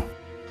believable.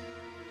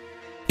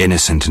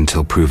 Innocent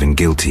until proven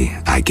guilty,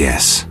 I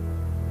guess.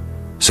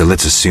 So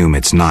let's assume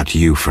it's not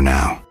you for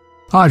now.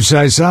 I'd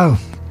say so.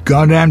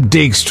 Goddamn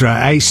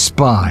Dijkstra, ace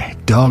spy.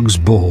 Dog's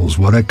balls,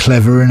 what a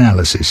clever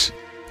analysis.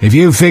 If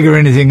you figure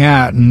anything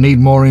out and need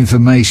more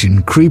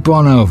information, creep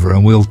on over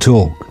and we'll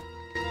talk.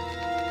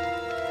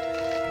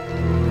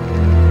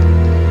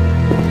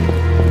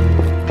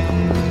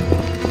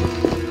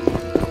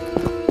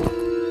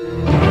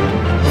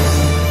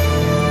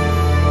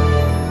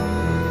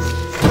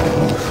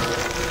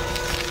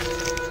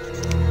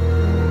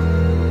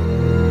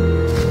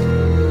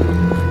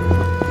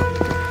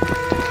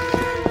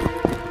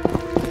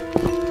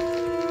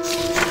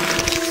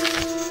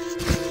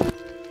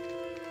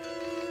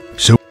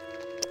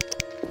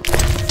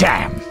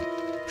 Damn!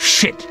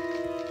 Shit!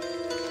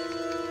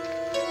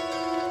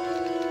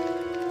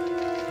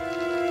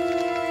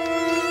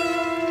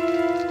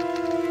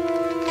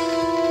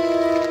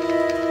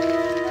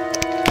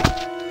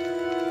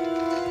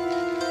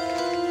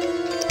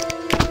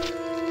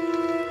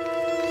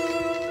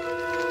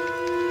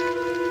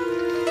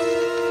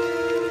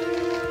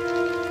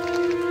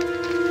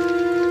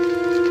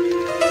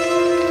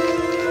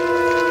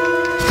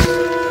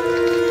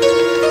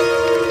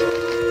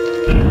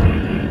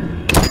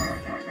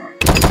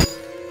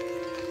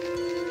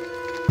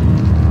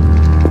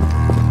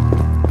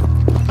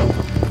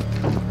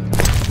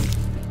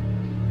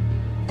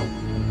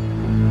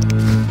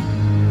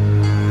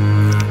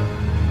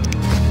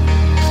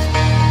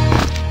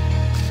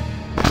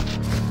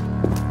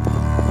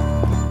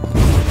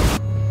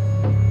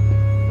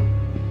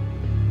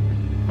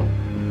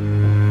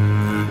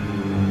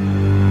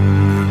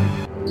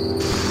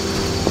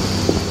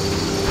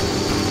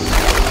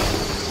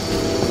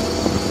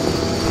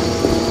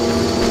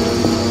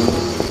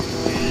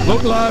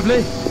 Look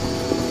lively.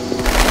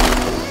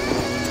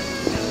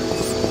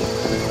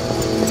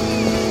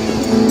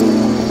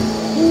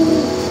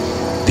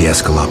 The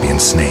Escalopian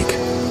snake.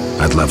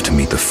 I'd love to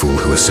meet the fool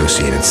who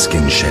associated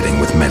skin shedding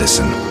with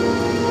medicine.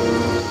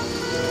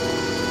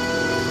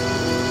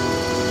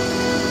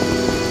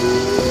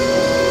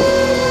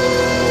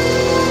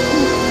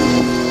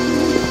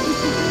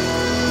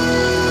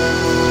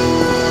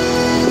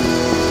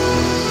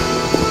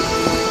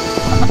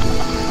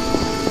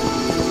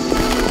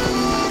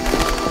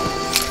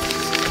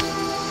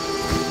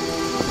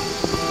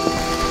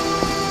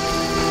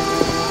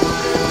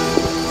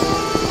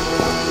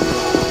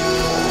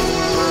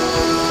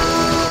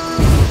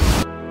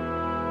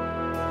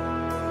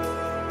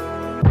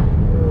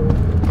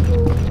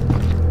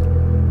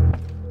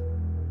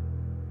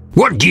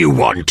 What do you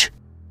want?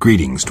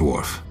 Greetings,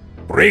 dwarf.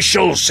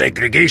 Racial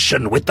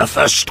segregation with the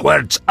first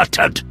words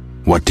uttered.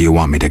 What do you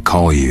want me to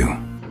call you?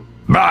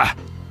 Bah!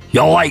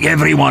 You're like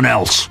everyone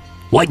else.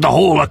 Like the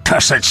whole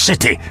accursed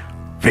city.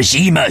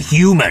 Vizima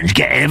humans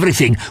get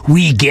everything,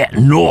 we get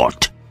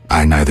naught.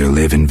 I neither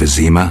live in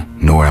Vizima,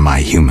 nor am I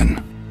human.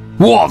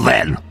 What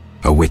then?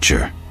 A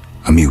witcher.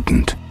 A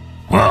mutant.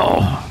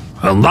 Well,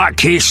 in that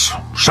case,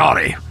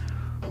 sorry.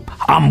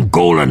 I'm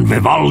Golan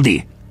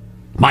Vivaldi.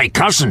 My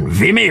cousin,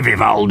 Vimy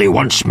Vivaldi,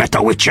 once met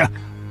a witcher.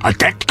 A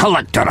debt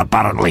collector,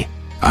 apparently.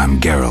 I'm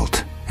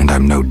Geralt, and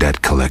I'm no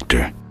debt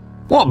collector.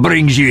 What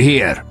brings you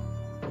here?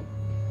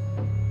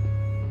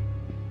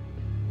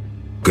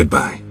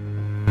 Goodbye.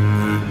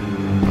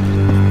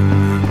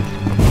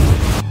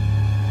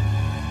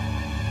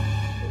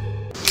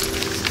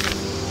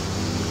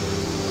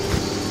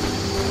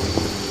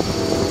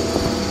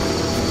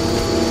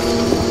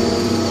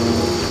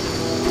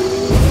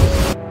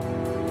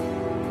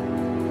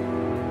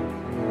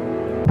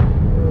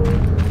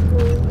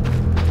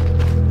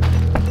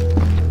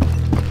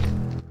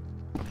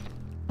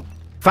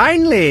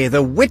 Finally,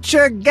 the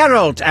Witcher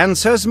Geralt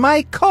answers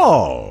my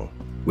call.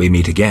 We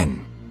meet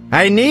again.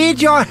 I need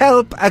your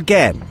help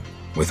again.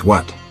 With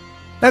what?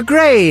 A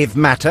grave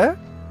matter.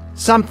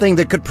 Something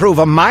that could prove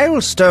a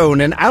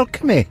milestone in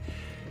alchemy.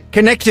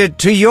 Connected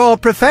to your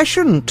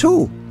profession,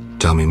 too.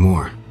 Tell me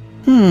more.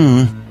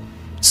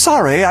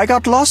 Sorry, I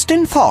got lost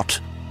in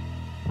thought.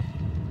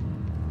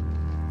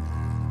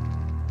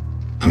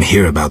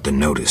 hear about the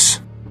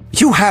notice.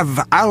 You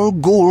have Al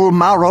Ghul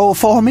marrow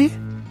for me?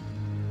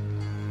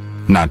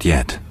 Not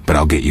yet, but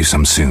I'll get you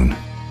some soon.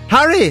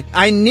 Hurry!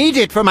 I need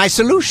it for my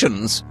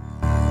solutions.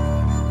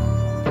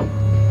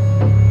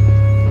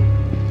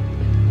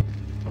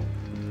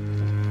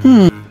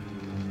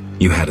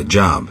 You had a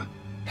job.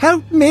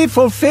 Help me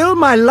fulfill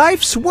my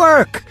life's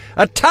work.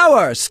 A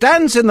tower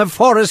stands in the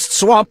forest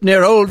swamp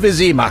near Old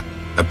Vizima.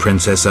 A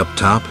princess up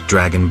top,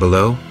 dragon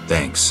below?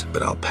 Thanks,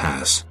 but I'll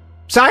pass.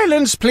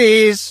 Silence,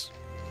 please.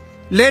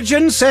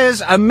 Legend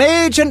says a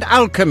mage and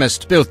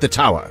alchemist built the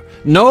tower.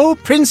 No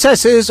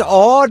princesses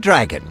or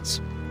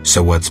dragons.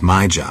 So what's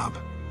my job?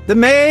 The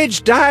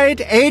mage died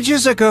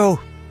ages ago,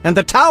 and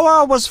the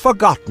tower was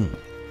forgotten.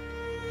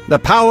 The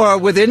power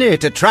within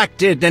it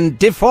attracted and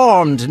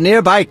deformed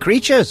nearby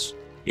creatures.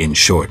 In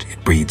short,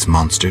 it breeds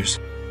monsters?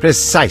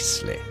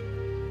 Precisely.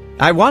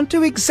 I want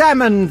to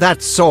examine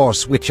that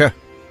source, Witcher,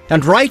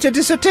 and write a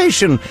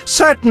dissertation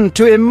certain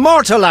to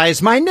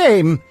immortalize my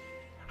name.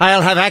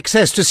 I'll have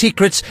access to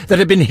secrets that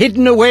have been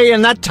hidden away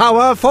in that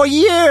tower for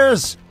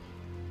years.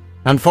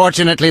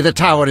 Unfortunately, the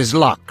tower is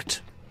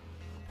locked.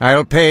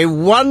 I'll pay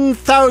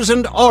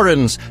 1,000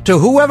 orens to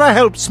whoever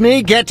helps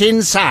me get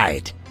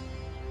inside.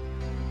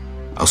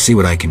 I'll see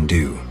what I can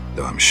do,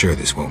 though I'm sure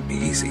this won't be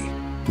easy.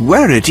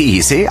 Were it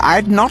easy,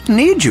 I'd not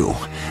need you.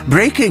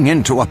 Breaking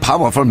into a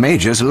powerful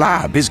mage's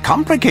lab is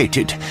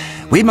complicated.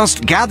 We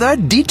must gather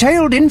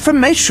detailed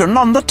information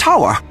on the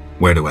tower.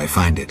 Where do I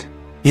find it?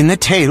 In the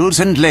tales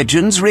and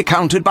legends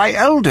recounted by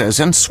elders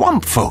and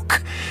swamp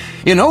folk.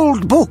 In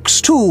old books,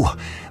 too.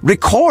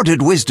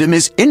 Recorded wisdom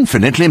is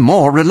infinitely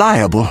more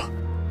reliable.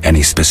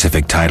 Any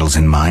specific titles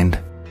in mind?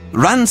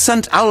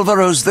 Ransant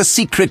Alvaro's The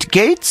Secret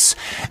Gates,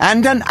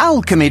 and an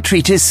alchemy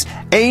treatise,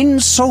 Ain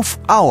Soph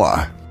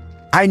Hour.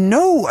 I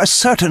know a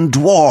certain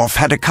dwarf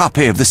had a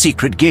copy of The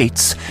Secret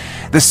Gates.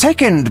 The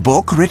second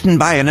book, written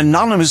by an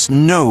anonymous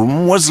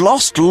gnome, was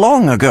lost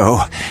long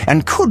ago,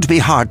 and could be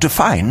hard to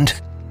find.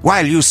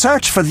 While you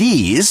search for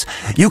these,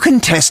 you can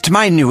test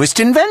my newest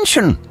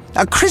invention,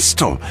 a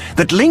crystal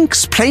that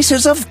links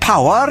places of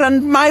power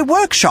and my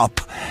workshop.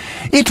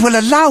 It will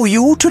allow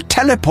you to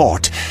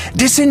teleport,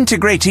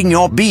 disintegrating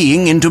your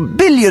being into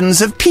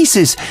billions of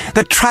pieces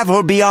that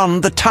travel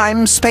beyond the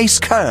time-space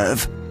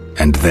curve.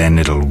 And then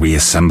it'll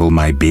reassemble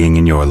my being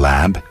in your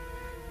lab?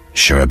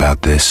 Sure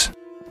about this?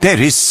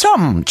 There is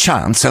some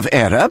chance of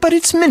error, but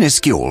it's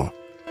minuscule.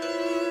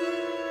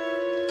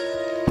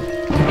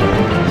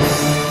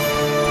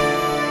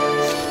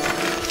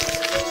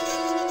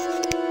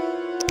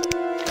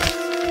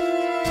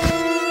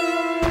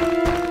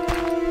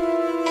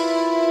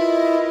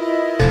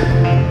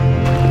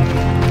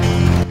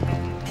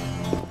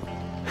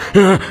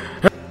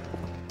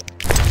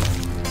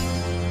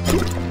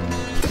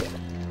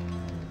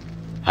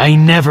 I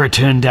never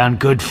turn down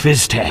good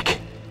Fizztech.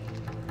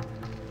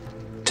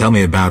 Tell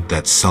me about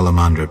that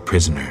Salamandra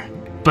prisoner.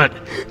 But...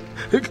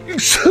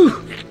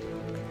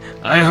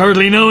 I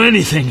hardly know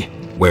anything.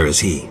 Where is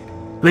he?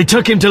 They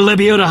took him to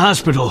Lebioda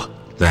Hospital.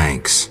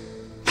 Thanks.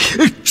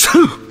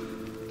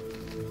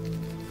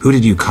 Who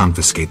did you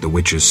confiscate the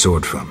Witcher's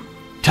sword from?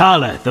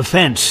 Tala, the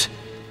fence.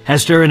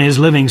 Has to earn his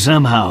living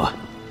somehow.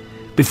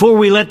 Before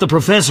we let the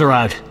professor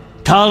out,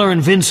 Tala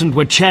and Vincent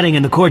were chatting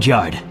in the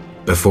courtyard.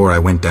 Before I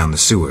went down the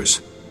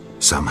sewers.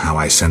 Somehow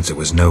I sense it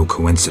was no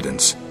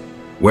coincidence.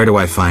 Where do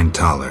I find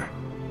Thaler?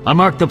 I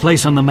marked the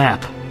place on the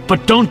map,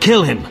 but don't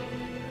kill him.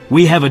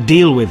 We have a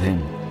deal with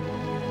him.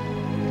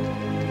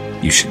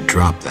 You should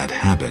drop that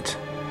habit.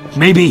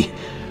 Maybe,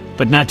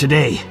 but not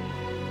today.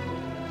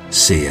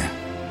 See ya.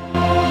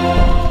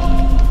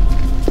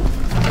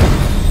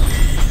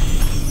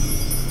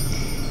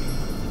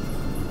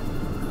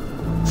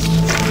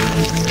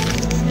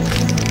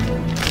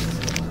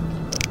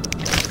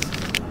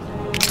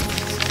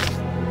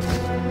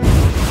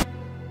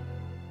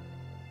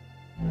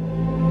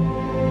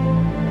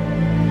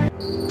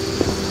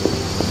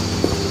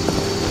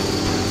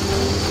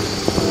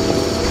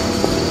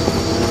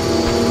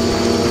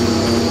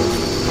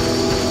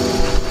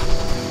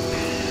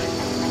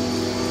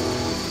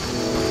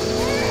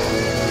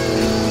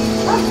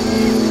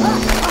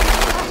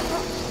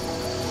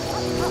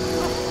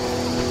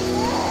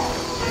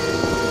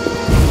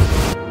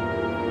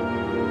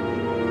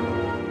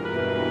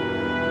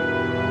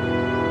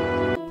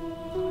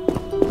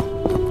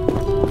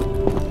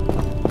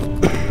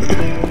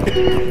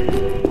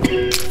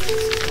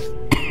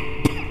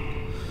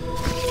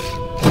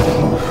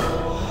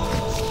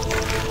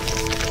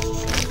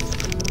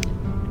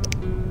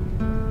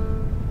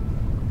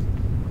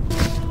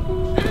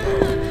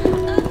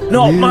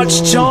 Not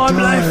much time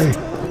left.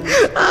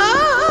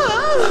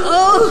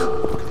 Oh!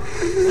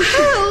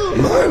 Help!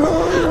 My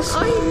lies. I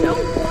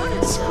don't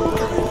want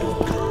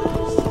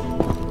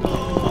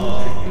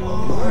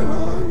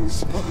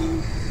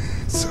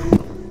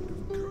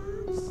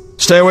to.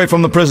 Stay away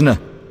from the prisoner.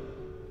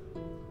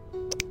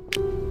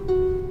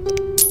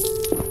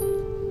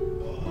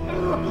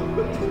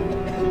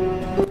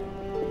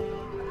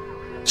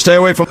 Stay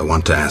away from... I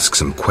want to ask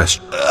some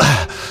questions.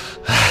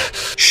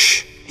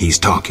 Shh, he's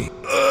talking.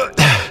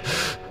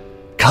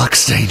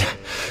 Kalkstein.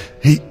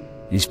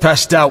 He's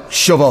passed out.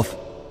 Shove off.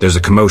 There's a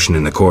commotion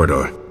in the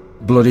corridor.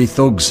 Bloody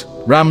thugs.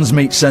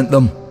 Ramsmeat sent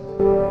them.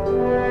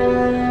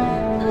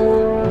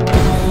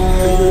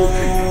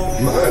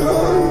 My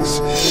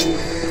lungs.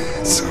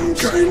 Some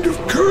kind of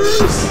curse.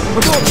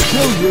 We're going to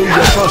kill you, you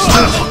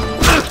bastard.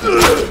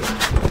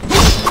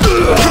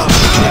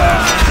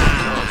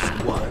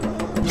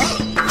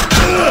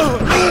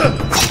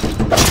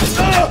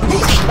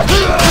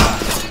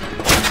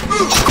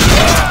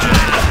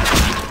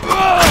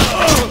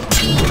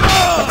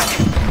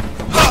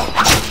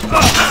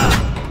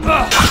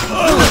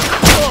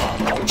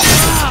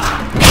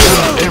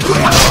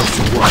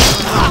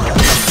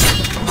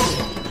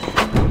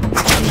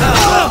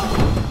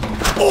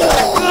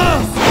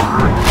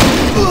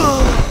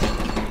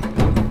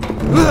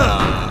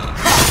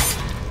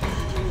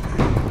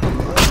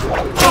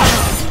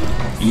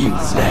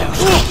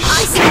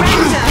 I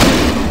surrender!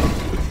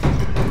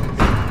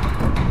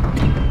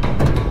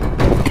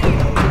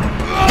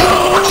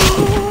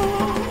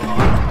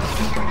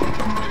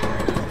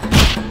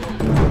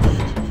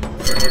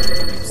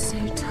 I'm so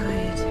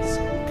tired.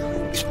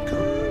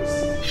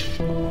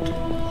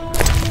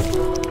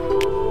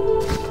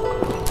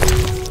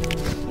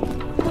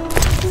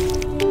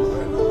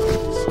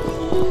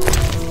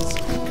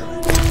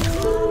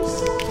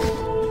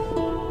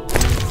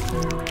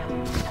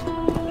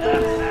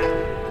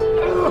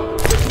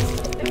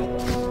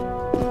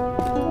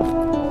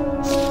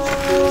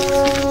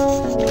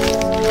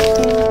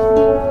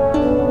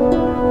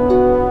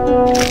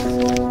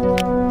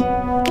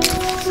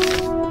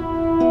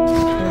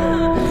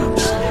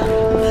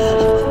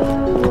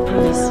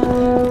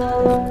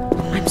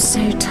 I'm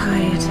so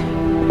tired.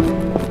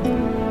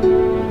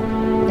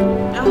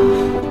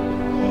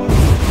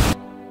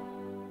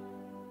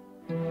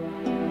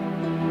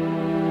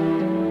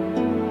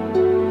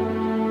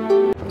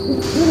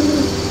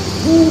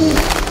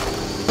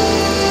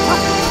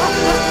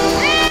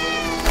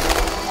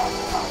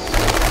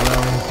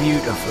 Flowing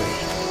beautifully.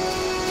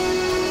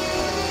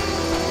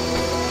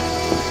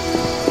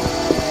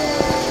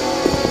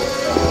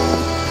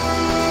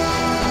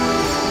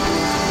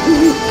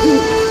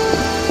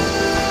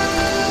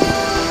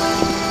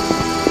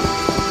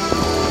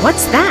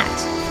 What's that?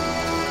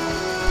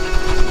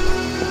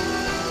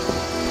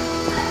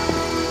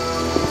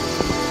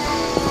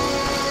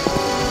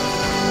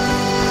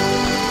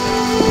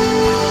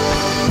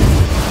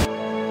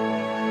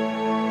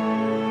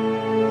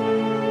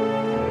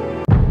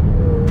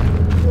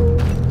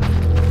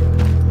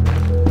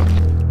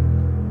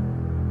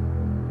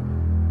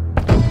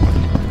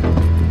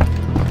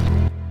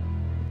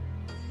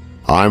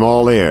 I'm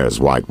all ears,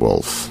 White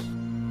Wolf.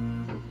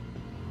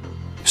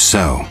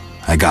 So,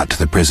 I got to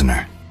the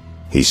prisoner.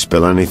 He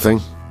spill anything?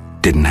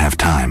 Didn't have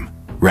time.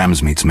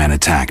 Ramsmeat's men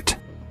attacked.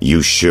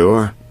 You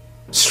sure?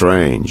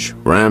 Strange.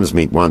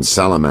 Ramsmeat wants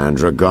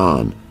Salamandra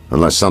gone,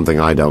 unless something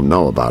I don't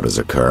know about has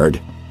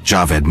occurred.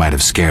 Javed might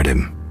have scared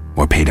him,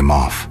 or paid him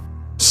off.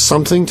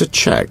 Something to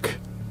check.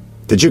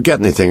 Did you get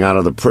anything out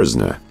of the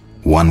prisoner?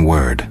 One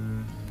word.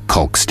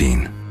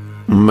 Kalkstein.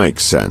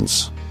 Makes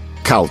sense.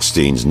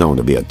 Kalkstein's known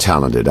to be a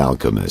talented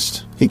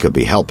alchemist. He could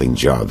be helping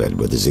Javed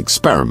with his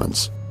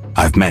experiments.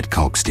 I've met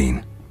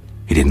Kalkstein.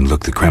 He didn't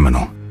look the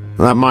criminal.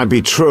 That might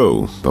be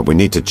true, but we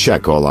need to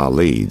check all our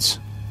leads.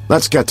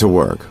 Let's get to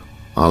work.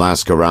 I'll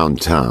ask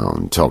around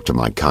town, talk to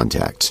my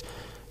contacts.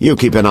 You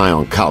keep an eye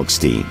on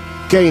Kalkstein.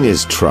 Gain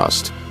his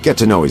trust. Get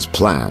to know his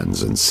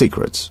plans and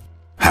secrets.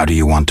 How do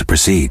you want to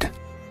proceed?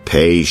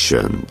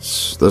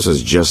 Patience. This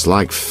is just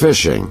like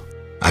fishing.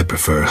 I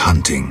prefer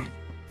hunting.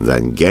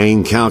 Then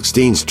gain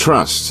Kalkstein's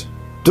trust.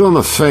 Do him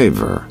a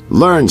favor.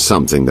 Learn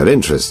something that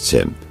interests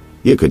him.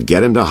 You could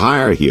get him to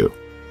hire you.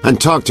 And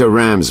talk to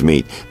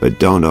Ramsmeat, but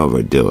don't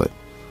overdo it.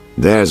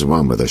 There's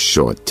one with a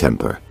short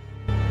temper.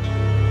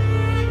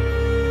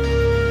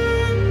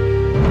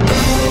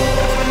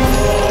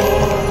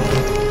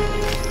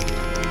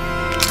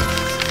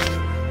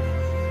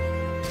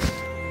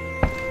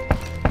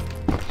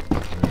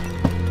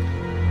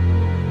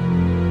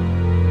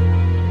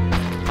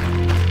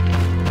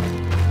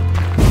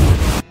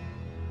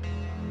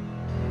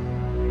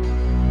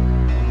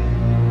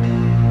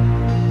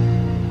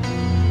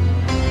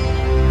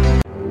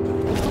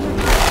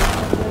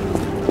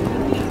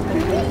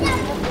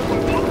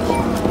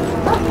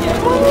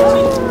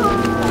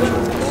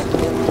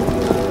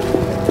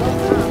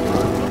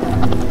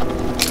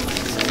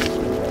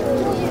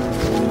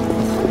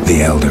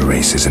 The elder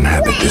races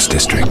inhabit this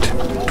district.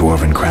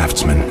 Dwarven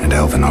craftsmen and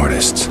elven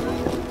artists.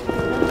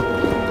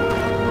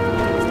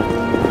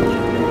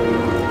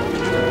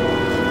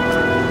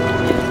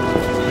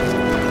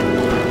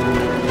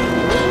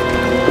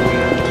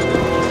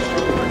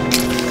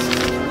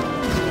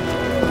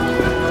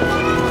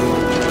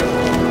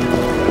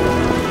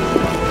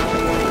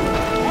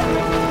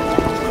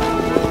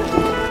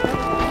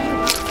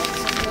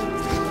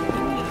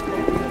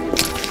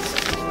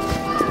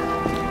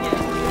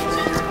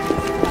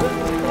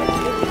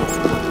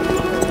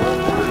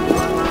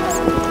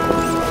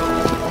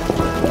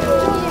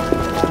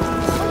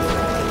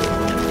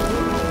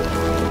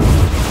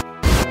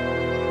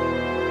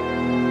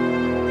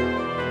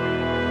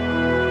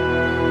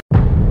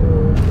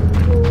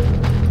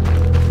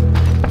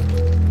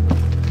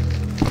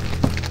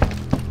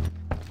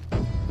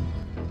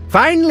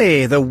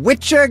 Finally, the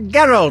Witcher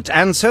Geralt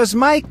answers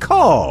my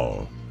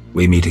call.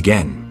 We meet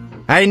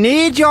again. I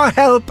need your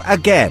help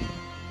again.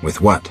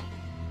 With what?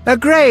 A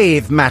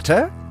grave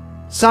matter.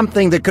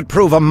 Something that could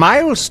prove a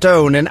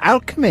milestone in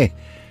alchemy.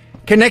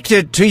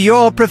 Connected to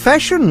your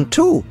profession,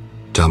 too.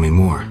 Tell me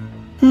more.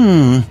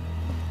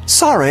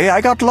 Sorry,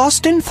 I got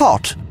lost in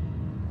thought.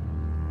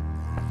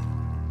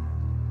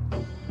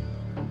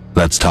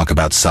 Let's talk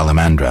about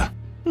Salamandra.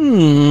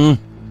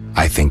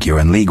 I think you're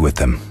in league with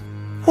them.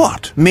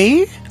 What,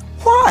 me?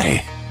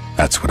 Why?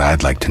 That's what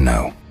I'd like to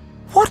know.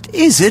 What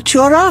is it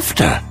you're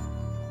after?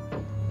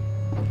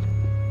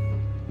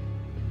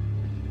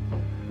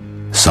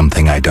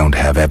 Something I don't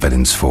have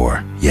evidence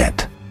for,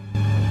 yet.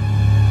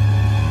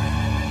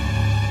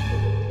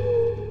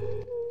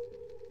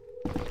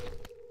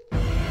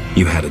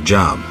 You had a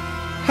job.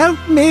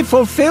 Help me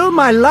fulfill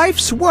my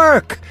life's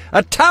work.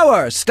 A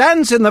tower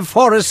stands in the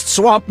forest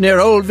swamp near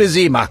Old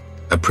Vizima.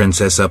 A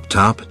princess up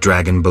top,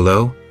 dragon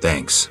below?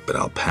 Thanks, but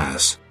I'll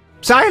pass.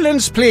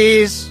 Silence,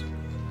 please.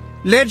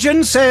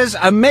 Legend says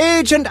a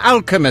mage and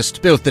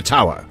alchemist built the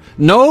tower.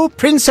 No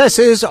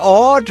princesses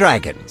or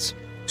dragons.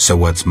 So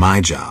what's my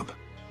job?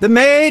 The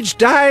mage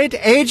died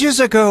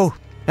ages ago,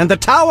 and the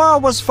tower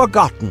was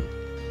forgotten.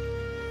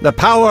 The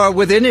power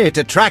within it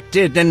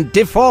attracted and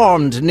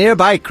deformed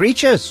nearby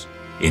creatures.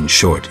 In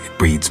short, it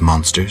breeds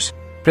monsters?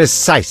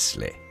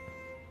 Precisely.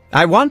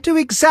 I want to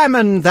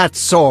examine that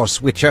source,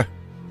 Witcher,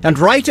 and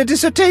write a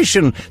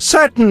dissertation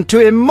certain to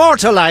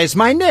immortalize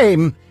my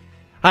name.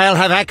 I'll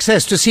have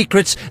access to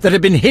secrets that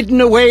have been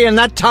hidden away in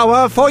that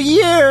tower for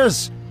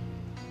years.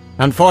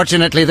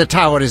 Unfortunately, the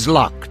tower is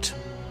locked.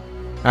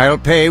 I'll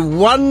pay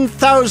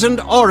 1,000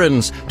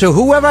 orens to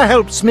whoever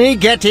helps me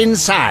get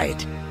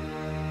inside.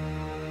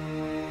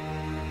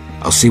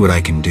 I'll see what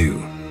I can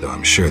do, though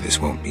I'm sure this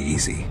won't be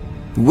easy.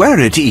 Were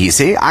it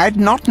easy, I'd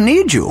not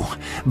need you.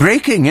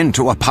 Breaking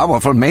into a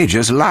powerful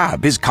mage's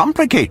lab is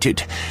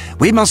complicated.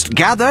 We must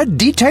gather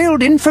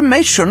detailed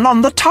information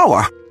on the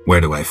tower.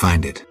 Where do I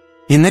find it?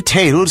 In the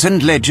tales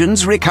and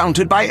legends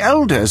recounted by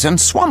elders and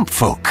swamp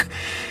folk.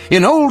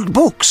 In old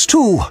books,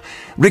 too.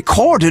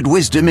 Recorded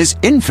wisdom is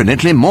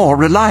infinitely more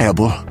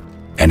reliable.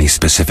 Any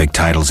specific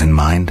titles in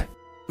mind?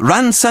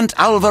 Ransant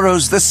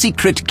Alvaro's The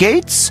Secret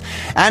Gates,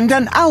 and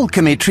an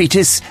alchemy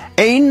treatise,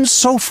 Ain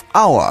Soph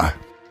Hour.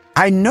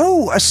 I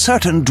know a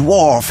certain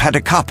dwarf had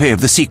a copy of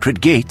The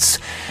Secret Gates.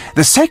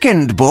 The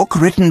second book,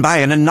 written by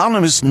an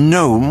anonymous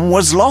gnome,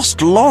 was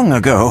lost long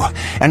ago,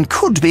 and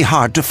could be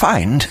hard to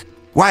find.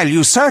 While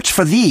you search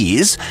for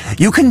these,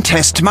 you can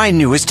test my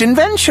newest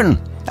invention,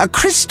 a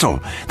crystal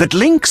that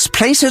links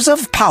places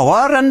of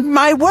power and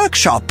my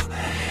workshop.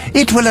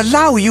 It will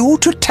allow you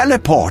to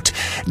teleport,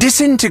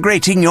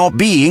 disintegrating your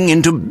being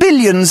into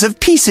billions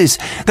of pieces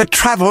that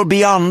travel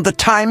beyond the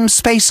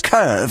time-space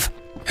curve.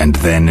 And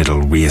then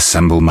it'll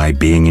reassemble my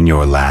being in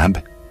your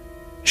lab?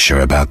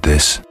 Sure about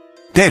this?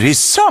 There is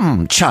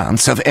some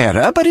chance of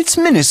error, but it's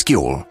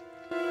minuscule.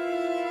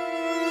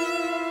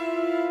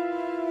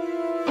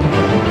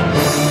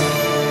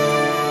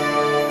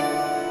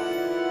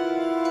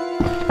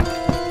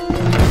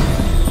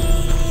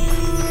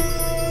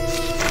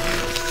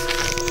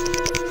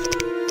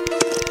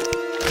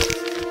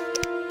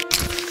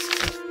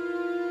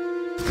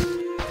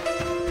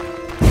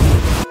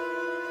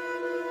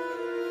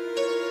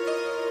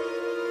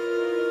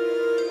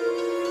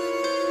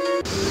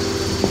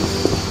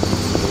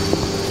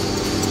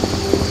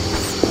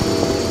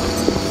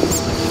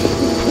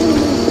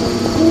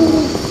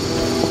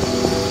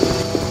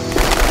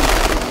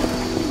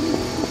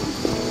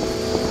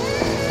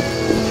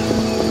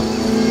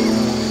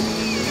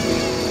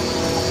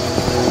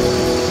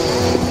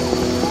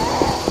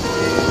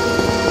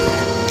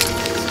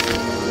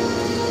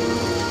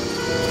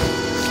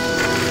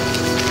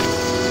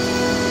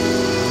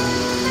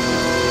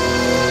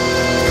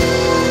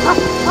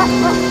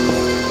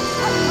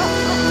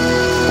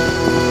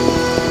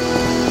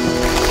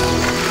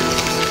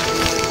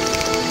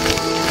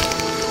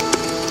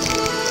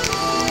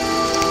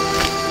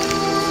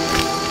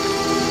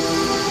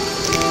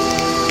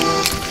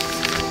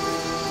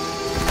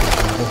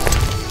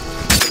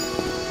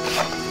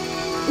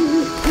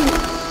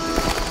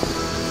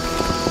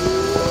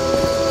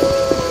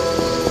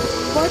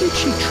 Why did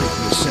she treat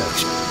me so?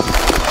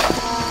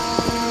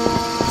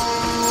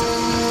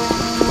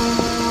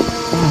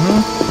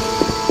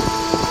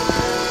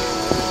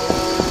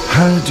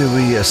 How do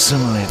we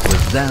assimilate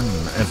with them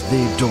if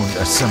they don't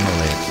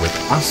assimilate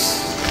with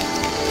us?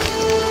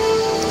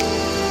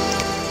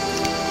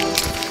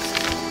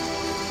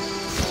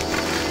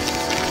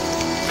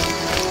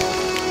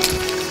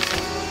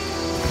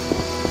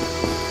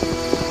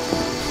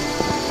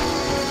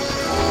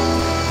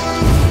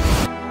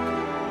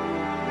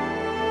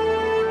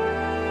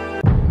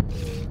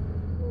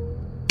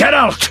 Get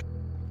out!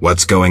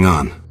 What's going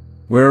on?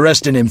 We're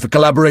arresting him for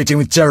collaborating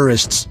with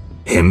terrorists.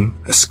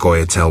 Him? A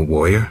Scoia'tael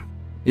warrior?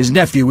 His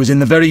nephew was in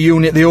the very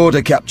unit the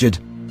Order captured.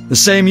 The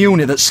same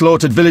unit that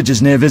slaughtered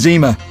villagers near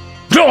Vizima.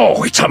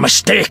 No, it's a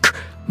mistake.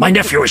 My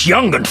nephew is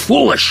young and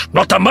foolish,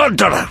 not a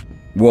murderer.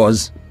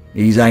 Was.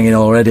 He's hanging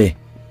already.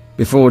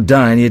 Before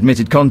dying, he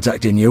admitted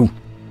contacting you.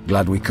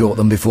 Glad we caught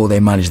them before they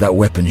managed that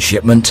weapons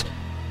shipment.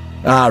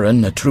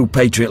 Aaron, a true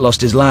patriot,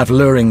 lost his life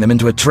luring them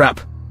into a trap.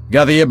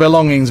 Gather your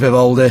belongings,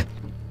 Vivaldi.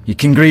 You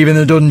can grieve in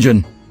the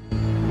dungeon.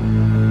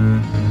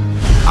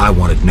 I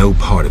wanted no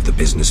part of the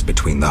business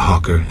between the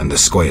Hawker and the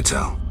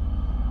Scoia'tael.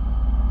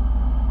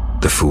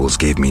 The fools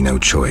gave me no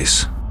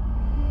choice.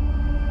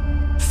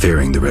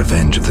 Fearing the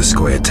revenge of the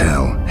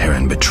Scoia'tael,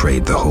 Heron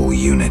betrayed the whole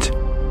unit.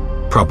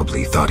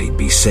 Probably thought he'd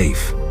be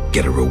safe,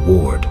 get a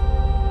reward.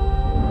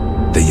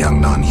 The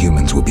young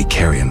non-humans will be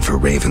carrion for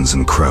ravens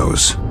and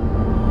crows.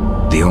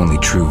 The only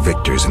true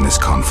victors in this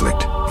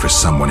conflict, for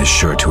someone is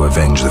sure to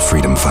avenge the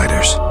freedom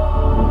fighters.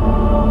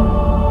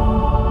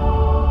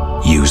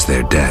 Use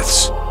their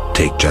deaths,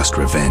 take just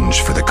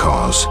revenge for the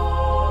cause.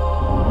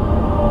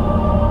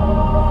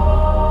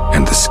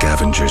 And the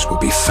scavengers will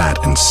be fat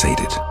and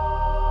sated.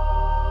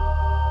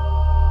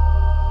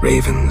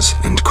 Ravens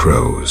and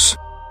crows.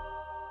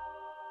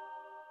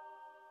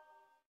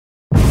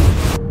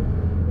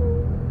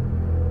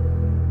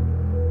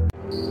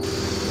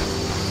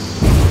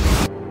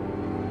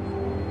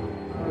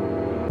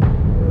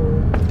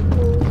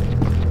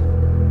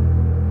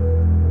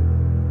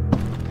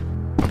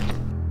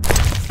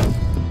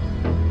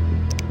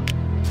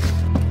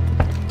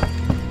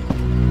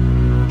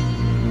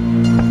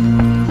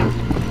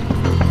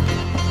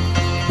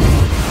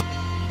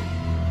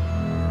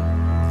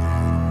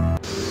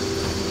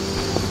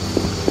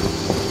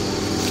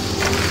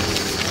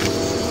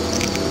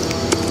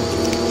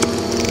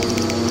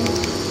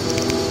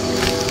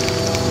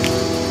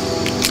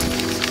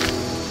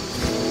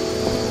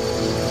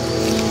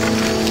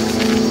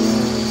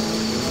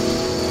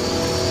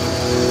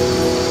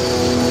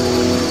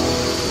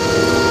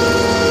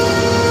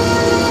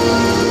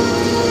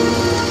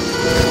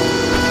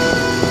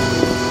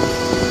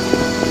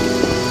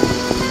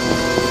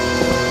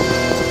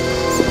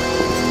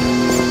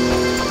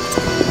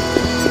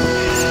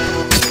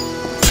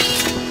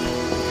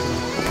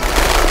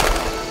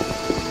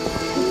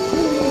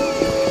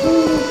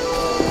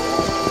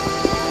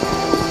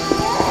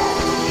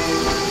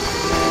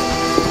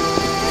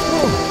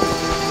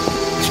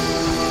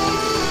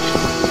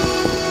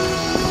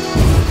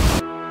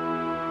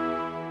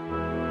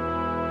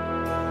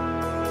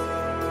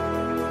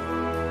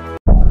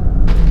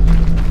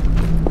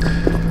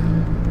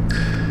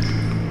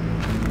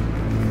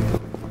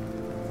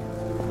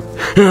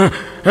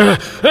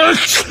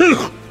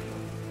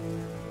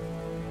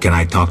 Can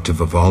I talk to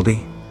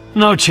Vivaldi?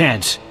 No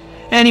chance.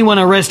 Anyone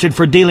arrested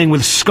for dealing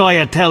with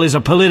Scoia'tael is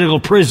a political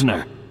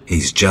prisoner.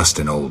 He's just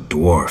an old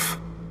dwarf.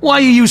 Why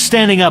are you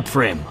standing up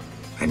for him?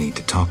 I need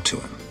to talk to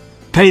him.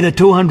 Pay the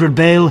 200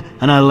 bail,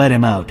 and I'll let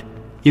him out.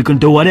 You can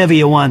do whatever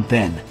you want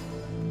then.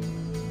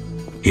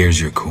 Here's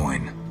your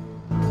coin.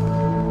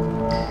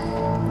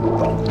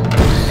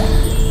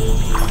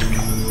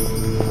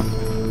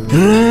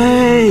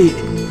 Hey!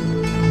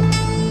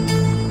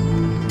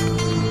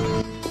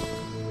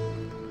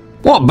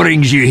 What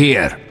brings you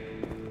here?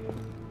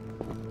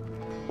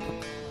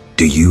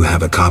 Do you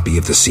have a copy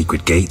of the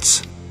Secret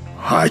Gates?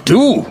 I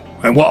do,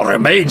 and what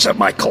remains of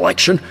my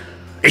collection.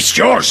 It's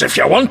yours if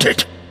you want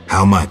it.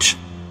 How much?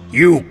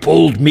 You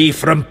pulled me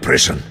from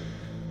prison.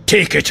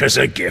 Take it as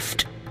a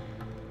gift.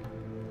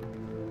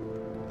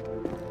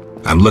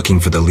 I'm looking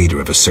for the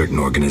leader of a certain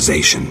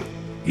organization.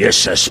 You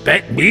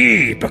suspect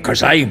me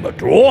because I'm a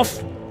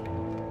dwarf?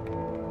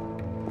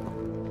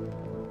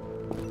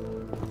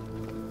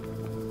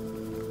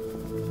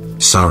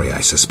 Sorry I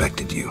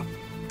suspected you.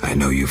 I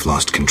know you've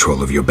lost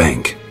control of your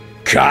bank.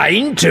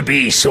 Kind to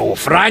be so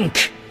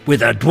frank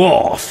with a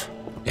dwarf.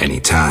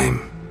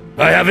 Anytime.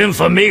 I have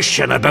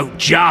information about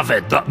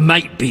Javid that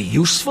might be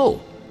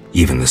useful.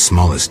 Even the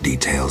smallest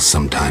details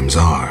sometimes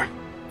are.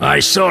 I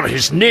saw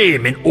his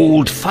name in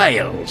old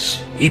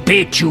files. He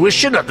paid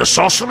tuition at the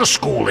Sorcerer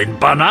School in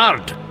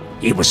Barnard.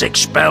 He was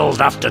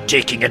expelled after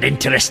taking an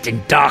interest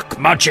in dark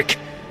magic.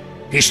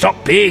 He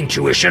stopped paying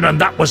tuition, and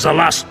that was the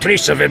last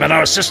trace of him in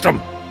our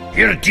system.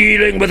 You're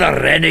dealing with a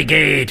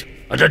renegade,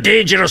 and a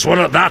dangerous one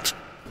at that.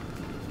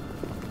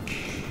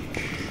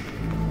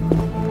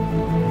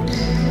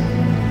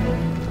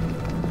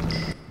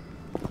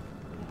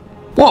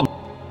 What?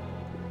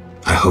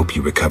 I hope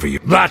you recover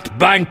your... That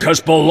bank has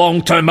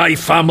belonged to my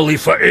family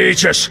for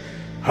ages,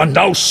 and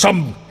now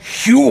some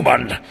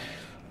human.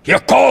 You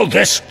call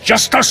this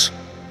justice?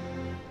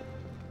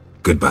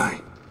 Goodbye.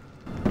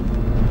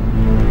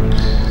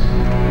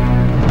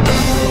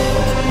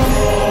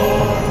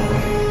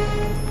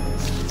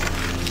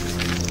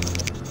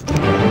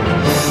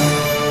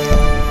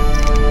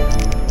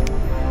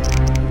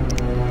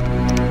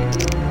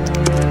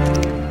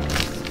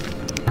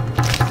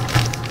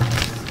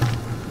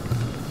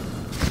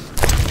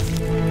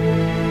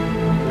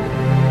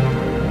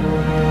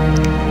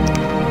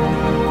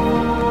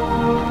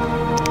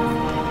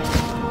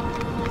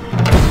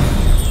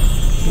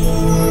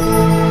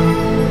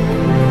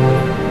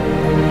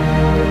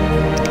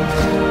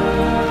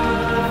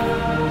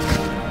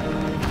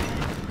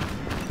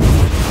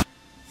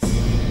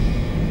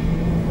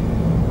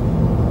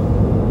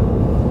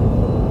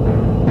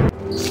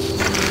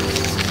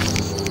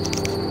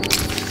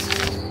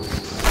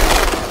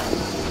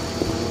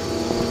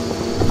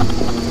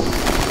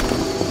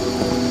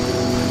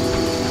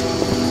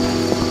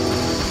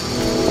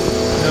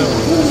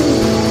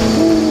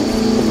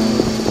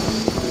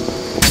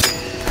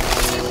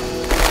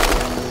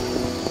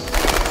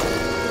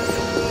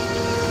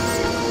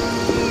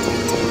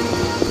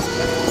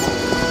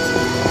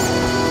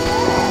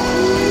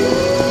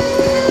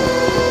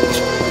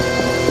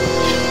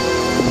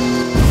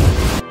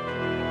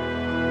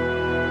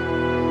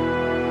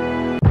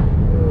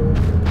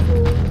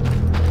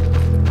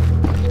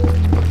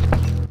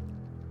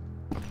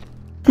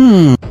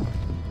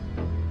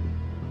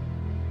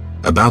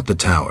 About the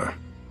tower.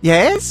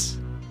 Yes?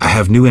 I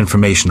have new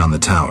information on the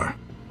tower.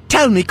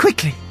 Tell me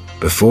quickly.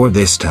 Before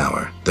this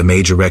tower, the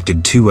mage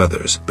erected 2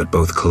 others, but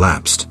both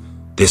collapsed.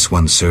 This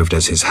one served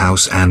as his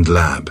house and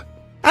lab.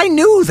 I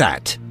knew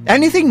that.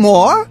 Anything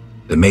more?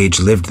 The mage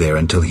lived there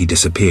until he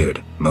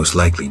disappeared, most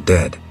likely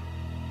dead.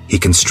 He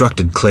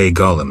constructed clay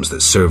golems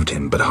that served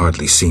him but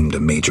hardly seemed a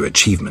major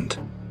achievement.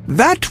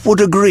 That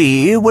would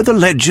agree with the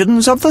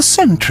legends of the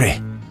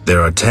Sentry.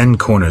 There are 10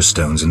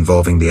 cornerstones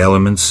involving the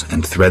elements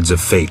and threads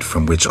of fate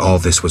from which all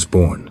this was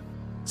born.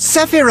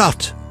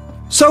 Sephiroth!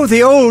 So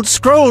the old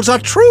scrolls are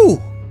true!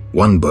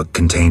 One book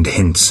contained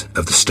hints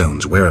of the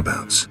stone's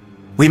whereabouts.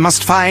 We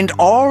must find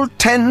all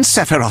 10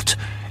 Sephiroth.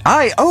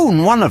 I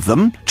own one of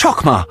them,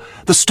 Chokmah,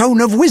 the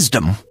Stone of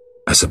Wisdom.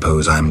 I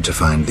suppose I'm to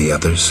find the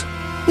others?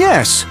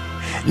 Yes.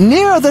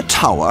 Near the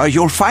tower,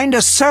 you'll find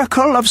a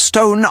circle of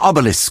stone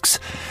obelisks.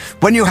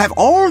 When you have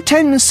all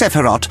 10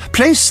 Sephiroth,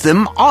 place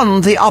them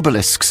on the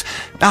obelisks.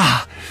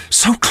 Ah,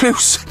 so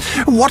close.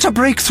 What a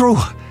breakthrough.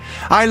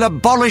 I'll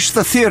abolish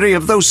the theory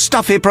of those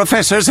stuffy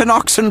professors in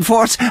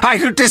Oxenfort.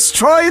 I'll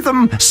destroy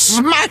them,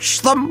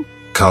 smash them.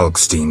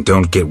 Kalkstein,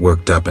 don't get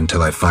worked up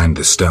until I find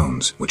the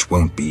stones, which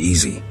won't be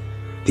easy.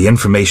 The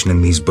information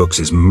in these books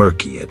is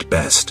murky at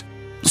best.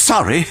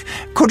 Sorry,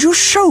 could you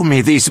show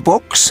me these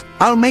books?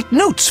 I'll make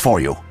notes for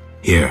you.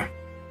 Here.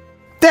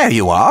 There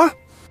you are.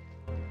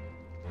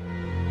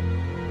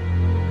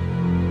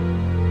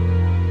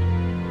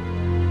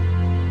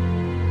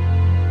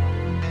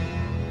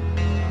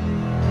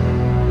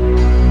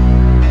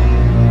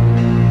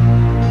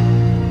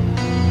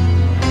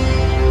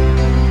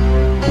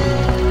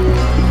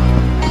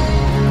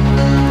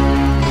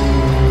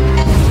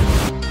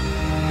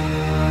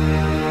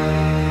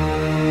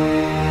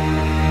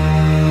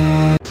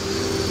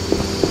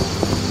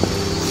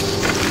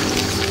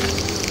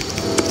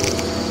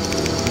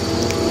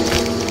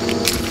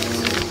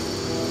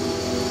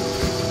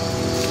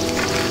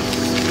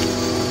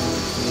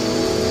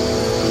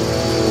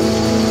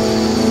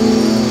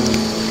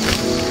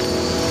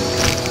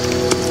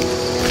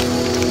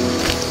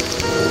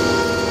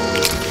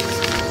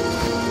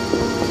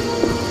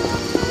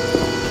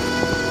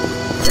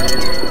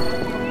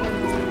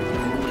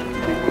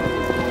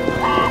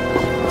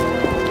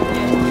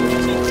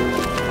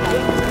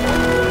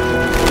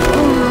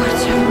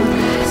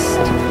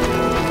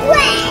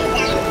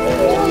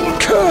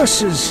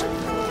 Curses!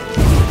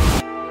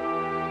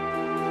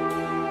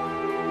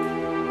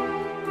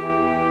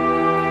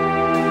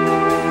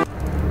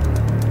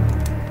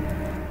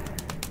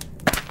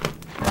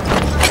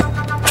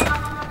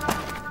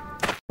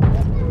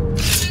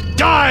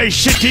 Die,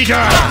 shit-eater!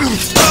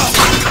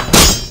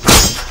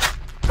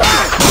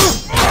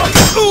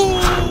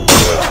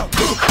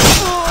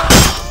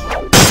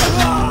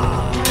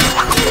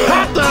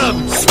 Have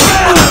them!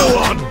 Spare no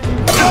one!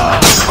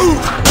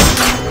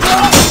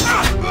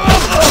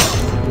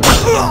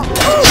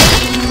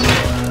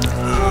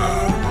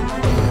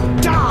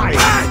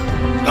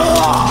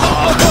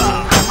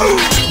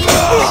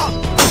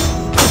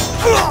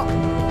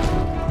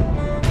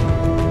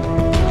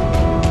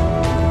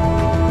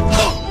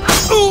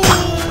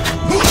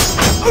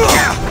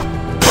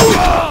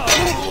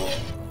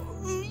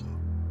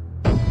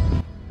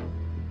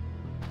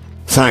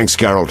 Thanks,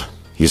 Geralt.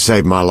 You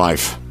saved my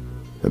life.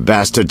 The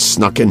bastards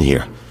snuck in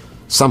here.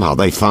 Somehow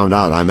they found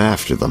out I'm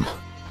after them.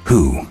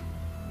 Who?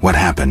 What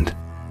happened?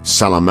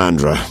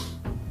 Salamandra.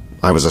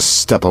 I was a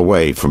step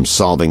away from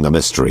solving the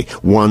mystery.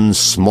 One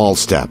small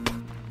step.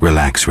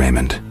 Relax,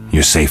 Raymond.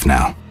 You're safe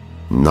now.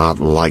 Not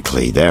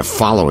likely. They're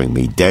following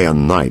me day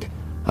and night.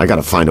 I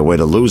gotta find a way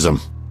to lose them.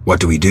 What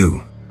do we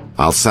do?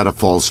 I'll set a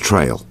false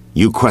trail.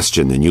 You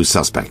question the new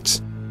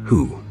suspects.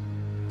 Who?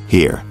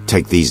 Here,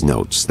 take these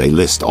notes. They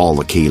list all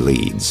the key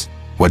leads.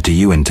 What do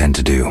you intend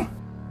to do?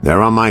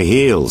 They're on my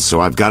heels, so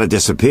I've got to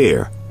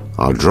disappear.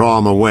 I'll draw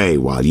them away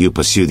while you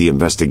pursue the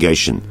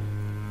investigation.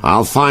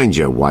 I'll find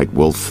you, White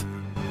Wolf.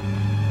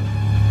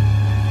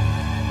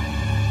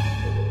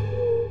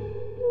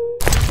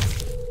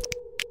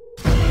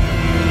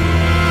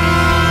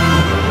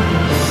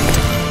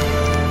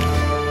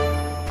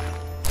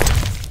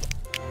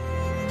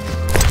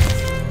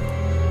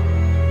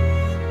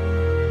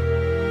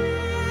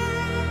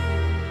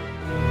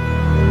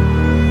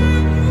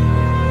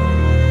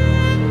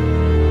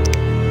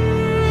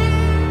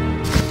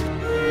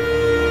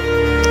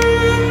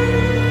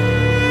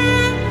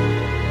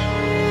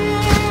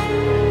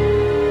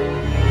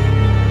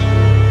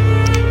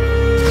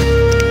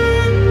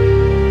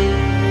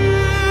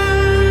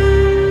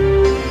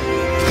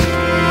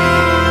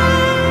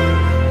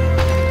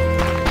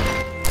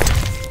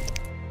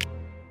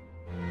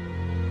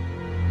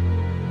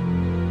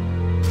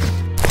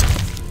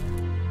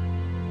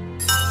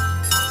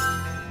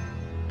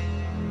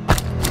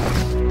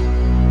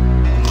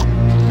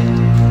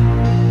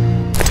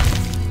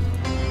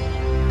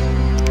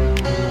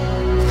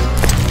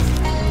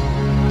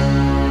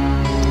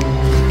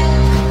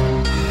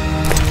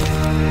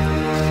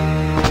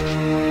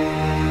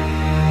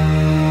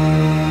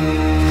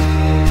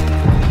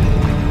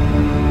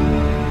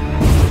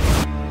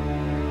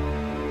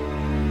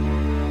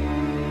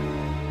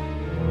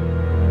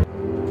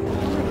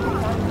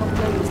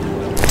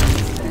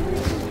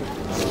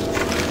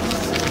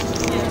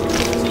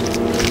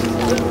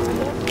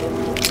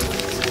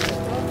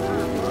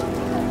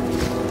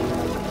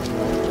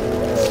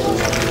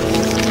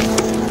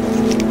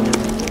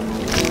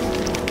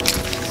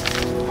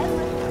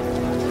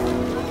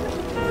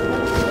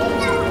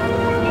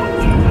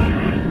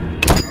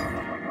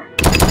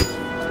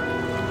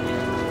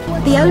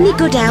 only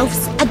good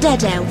elf's a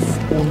dead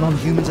elf. All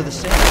non-humans are the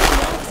same.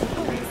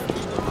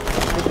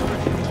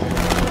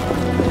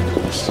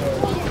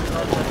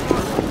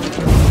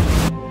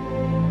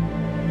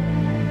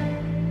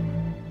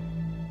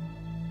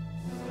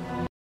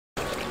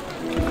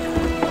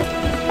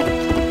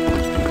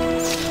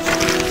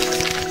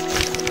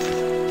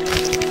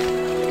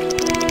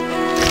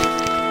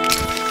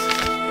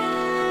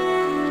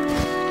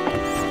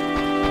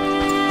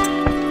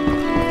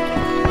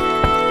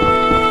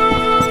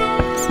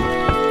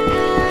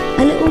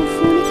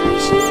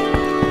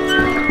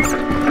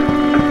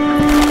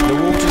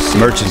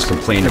 Merchants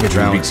complained of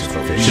 2 weeks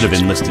ago. Should have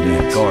enlisted in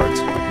the guards.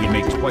 We'd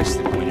make twice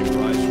the coin in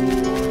prize.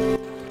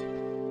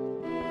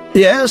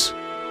 Yes?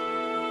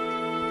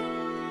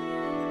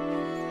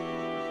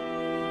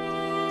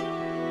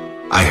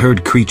 I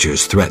heard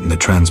creatures threaten the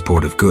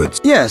transport of goods.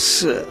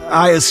 Yes,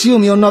 I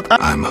assume you're not...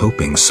 I'm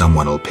hoping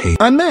someone will pay.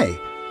 I may.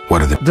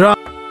 What are the...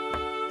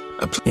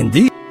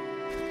 Indeed.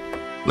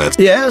 Let's...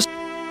 Yes?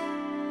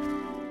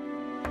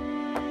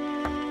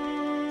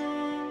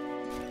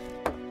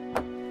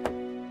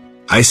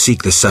 I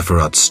seek the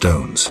Sephiroth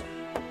stones.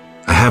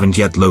 I haven't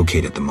yet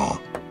located them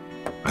all.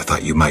 I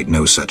thought you might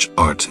know such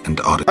art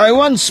and oddity. I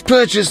once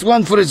purchased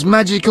one for its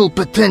magical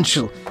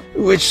potential,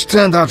 which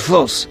turned out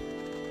false.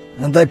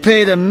 And I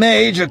paid a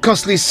mage a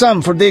costly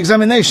sum for the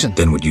examination.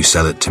 Then would you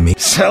sell it to me?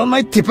 Sell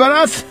my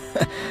Tipparath?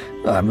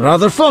 I'm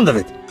rather fond of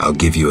it. I'll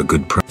give you a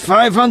good price.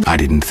 500. I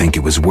didn't think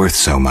it was worth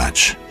so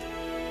much.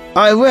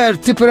 I wear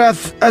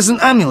Tipparath as an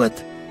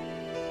amulet.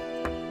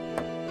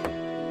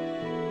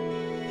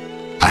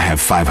 I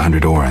have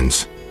 500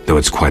 orens, though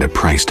it's quite a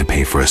price to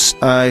pay for a...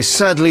 I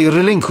sadly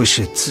relinquish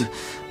it,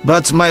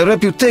 but my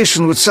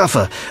reputation would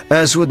suffer,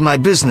 as would my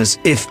business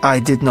if I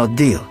did not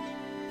deal.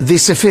 The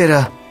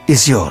Sephira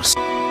is yours.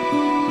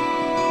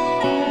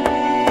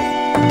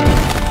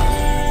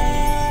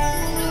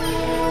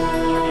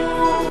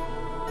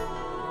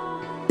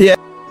 Yeah.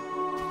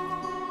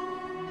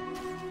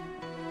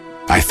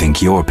 I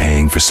think you're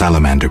paying for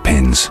salamander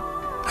pins.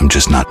 I'm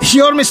just not...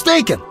 You're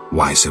mistaken!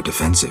 Why so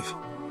defensive?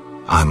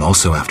 I'm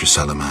also after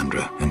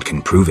Salamandra, and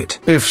can prove it.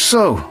 If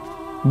so,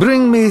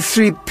 bring me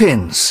 3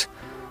 pins.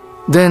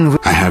 Then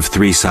I have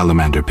 3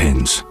 salamander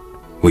pins.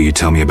 Will you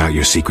tell me about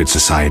your secret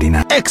society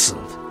now?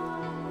 Excellent.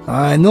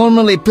 I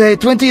normally pay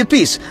 20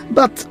 apiece,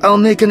 but I'll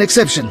make an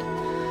exception.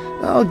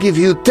 I'll give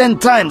you 10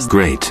 times.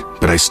 Great,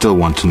 but I still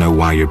want to know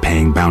why you're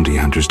paying bounty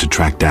hunters to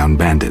track down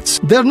bandits.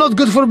 They're not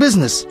good for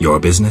business. Your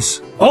business?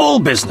 All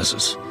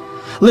businesses.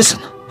 Listen,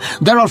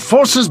 there are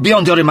forces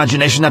beyond your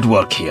imagination at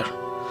work here.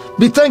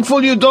 Be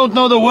thankful you don't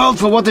know the world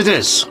for what it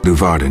is.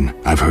 Luvarden,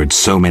 I've heard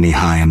so many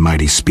high and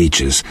mighty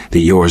speeches that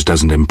yours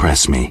doesn't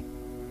impress me.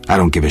 I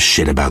don't give a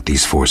shit about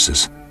these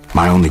forces.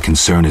 My only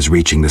concern is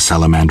reaching the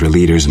Salamandra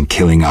leaders and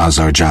killing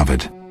Azar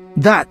Javed.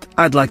 That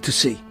I'd like to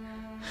see.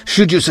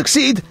 Should you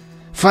succeed,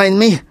 find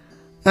me,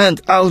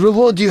 and I'll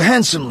reward you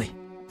handsomely.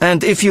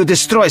 And if you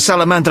destroy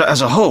Salamandra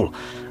as a whole,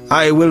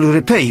 I will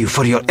repay you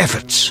for your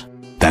efforts.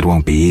 That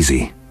won't be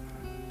easy.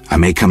 I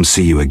may come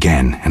see you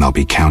again, and I'll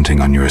be counting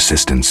on your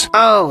assistance.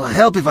 I'll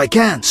help if I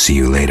can. See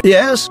you later.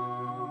 Yes?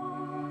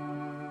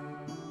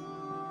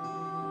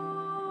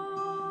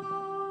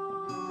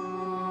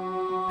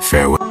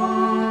 Farewell.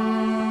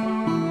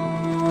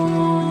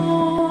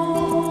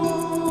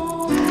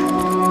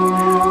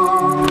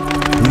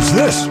 Who's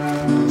this?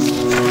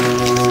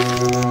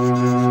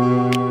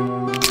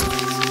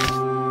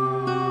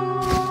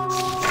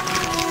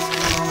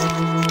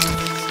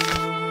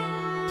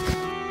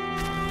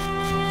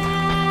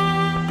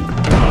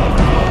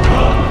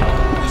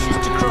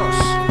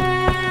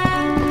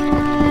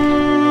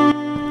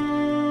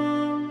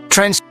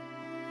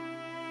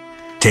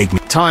 Take me.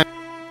 Time.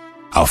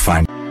 I'll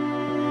find.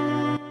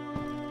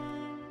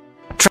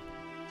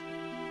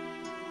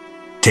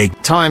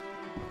 Take time.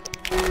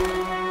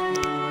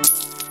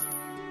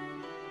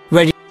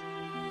 Ready.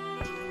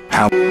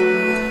 How?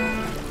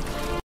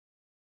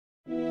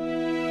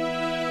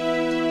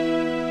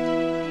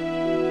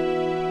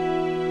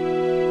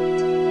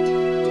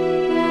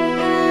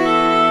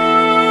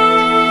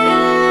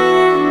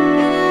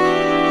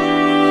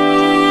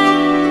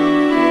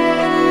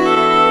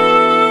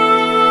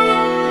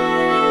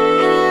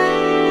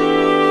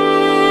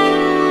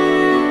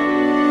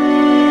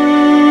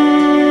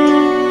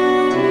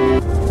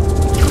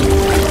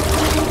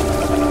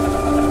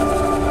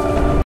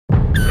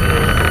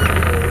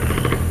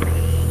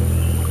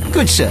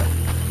 Good sir.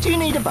 Do you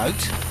need a boat?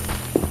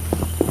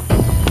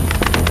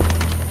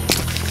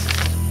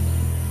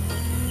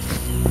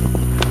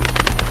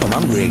 I'm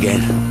hungry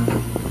again.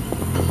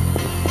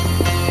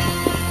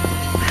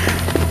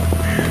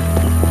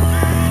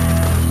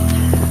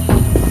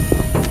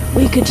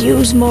 We could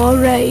use more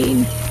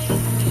rain.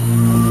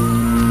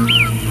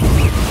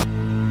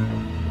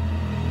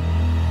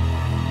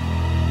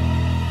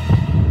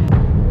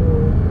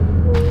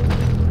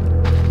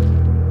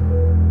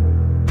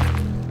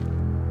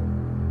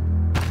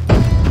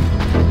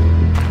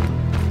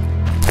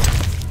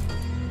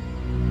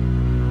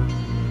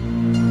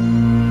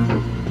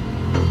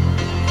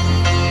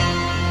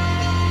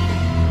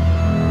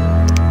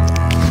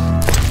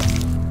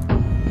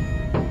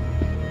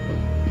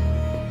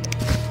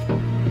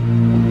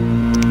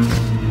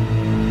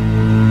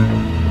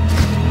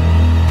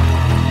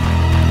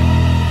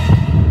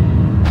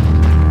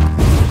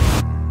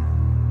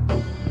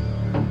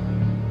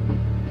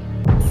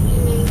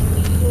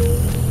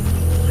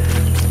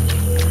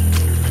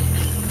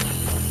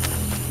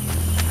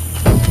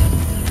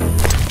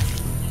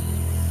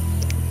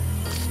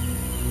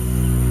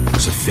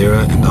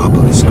 Thera and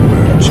Obelisk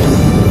merged.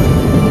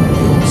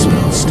 The old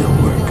spells still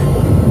work.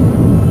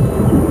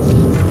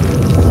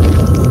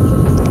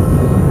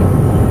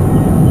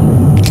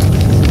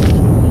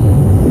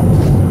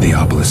 The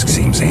obelisk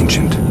seems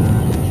ancient.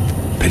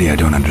 Pity I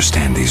don't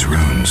understand these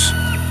runes.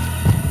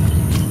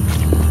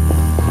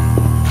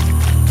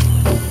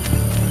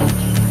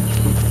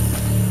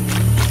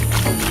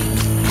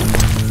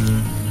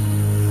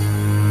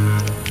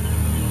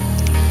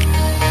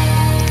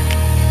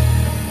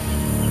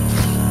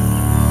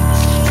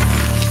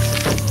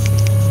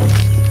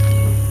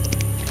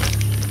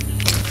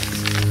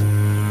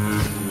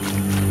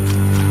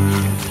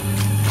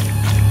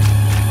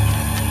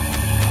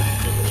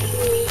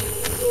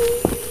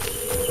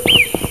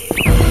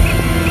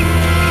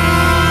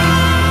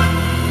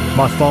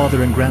 My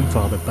father and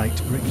grandfather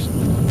baked bricks.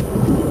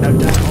 No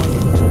doubt I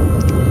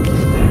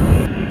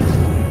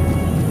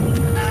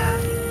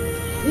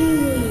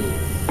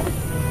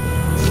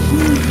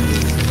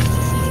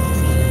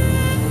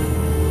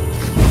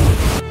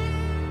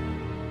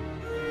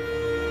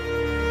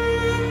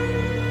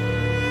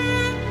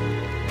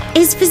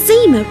Is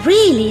Vizima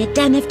really a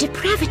den of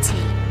depravity?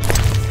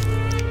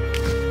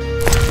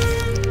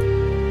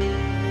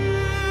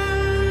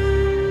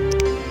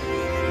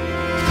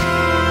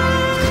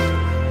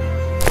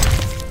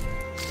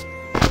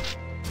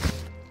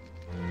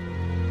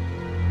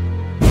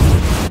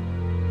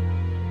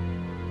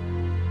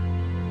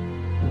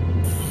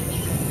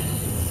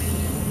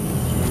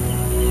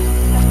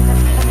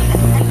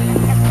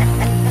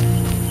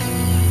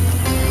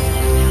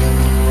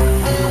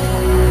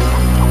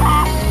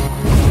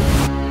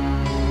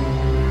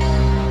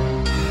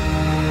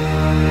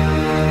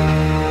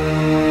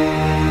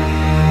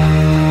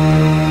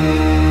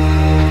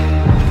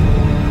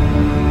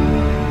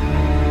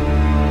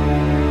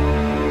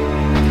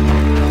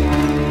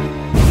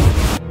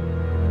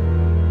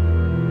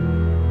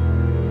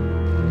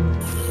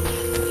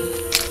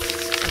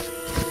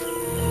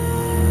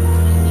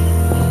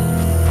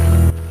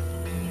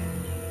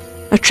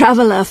 A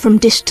traveller from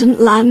distant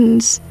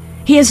lands.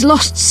 He has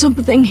lost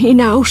something he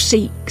now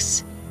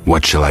seeks.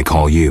 What shall I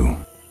call you?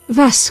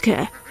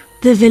 Vasker,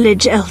 the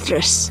village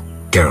eldress.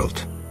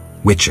 Geralt.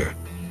 Witcher.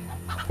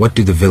 What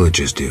do the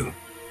villagers do?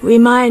 We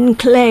mine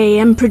clay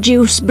and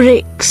produce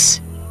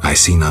bricks. I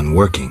see none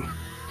working.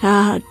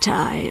 Hard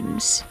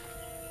times.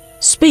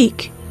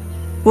 Speak.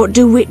 What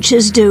do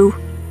witchers do?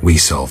 We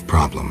solve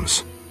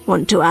problems.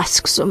 Want to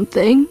ask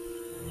something?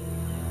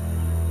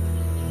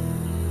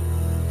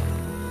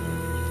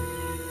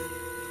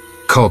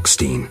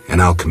 Kalkstein, an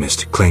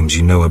alchemist, claims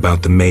you know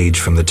about the mage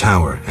from the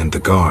tower and the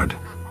guard.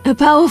 A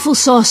powerful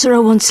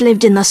sorcerer once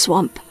lived in the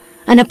swamp.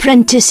 An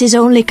apprentice his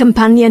only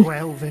companion.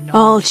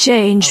 All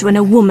changed when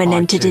a woman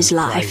entered his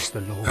life.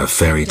 A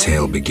fairy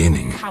tale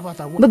beginning.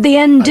 But the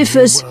end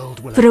differs.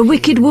 For a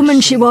wicked woman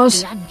she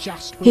was.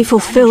 He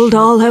fulfilled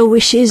all her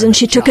wishes and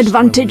she took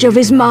advantage of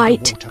his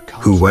might.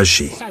 Who was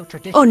she?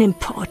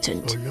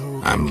 Unimportant.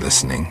 I'm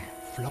listening.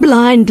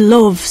 Blind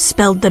love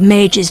spelled the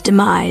mage's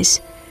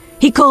demise.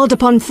 He called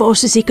upon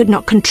forces he could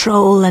not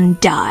control and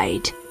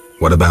died.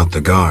 What about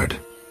the guard?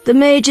 The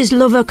mage's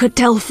lover could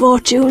tell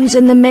fortunes,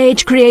 and the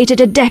mage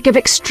created a deck of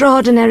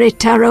extraordinary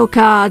tarot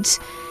cards.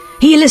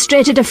 He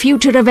illustrated a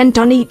future event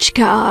on each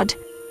card.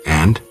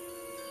 And?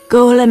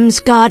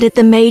 Golems guarded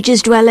the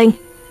mage's dwelling.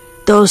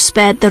 Those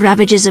spared the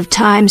ravages of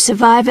time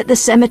survive at the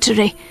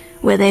cemetery,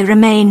 where they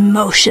remain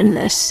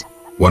motionless.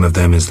 One of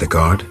them is the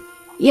guard?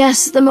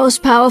 Yes, the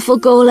most powerful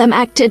golem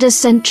acted as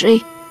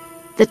sentry.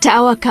 The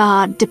tower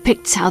card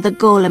depicts how the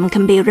golem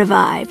can be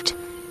revived.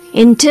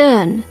 In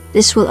turn,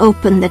 this will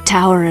open the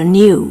tower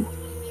anew.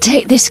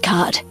 Take this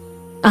card.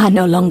 I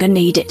no longer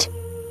need it.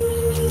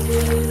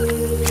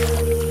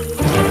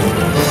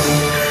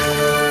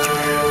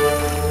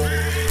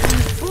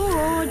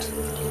 Bored.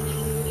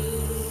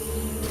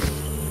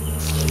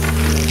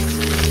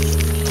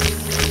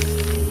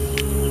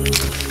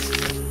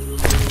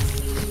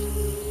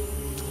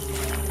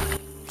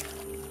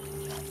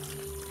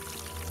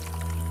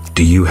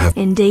 Do you have...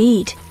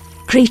 Indeed.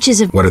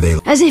 Creatures of... What are they?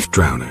 As if...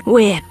 Drowner.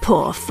 We're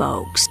poor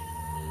folks.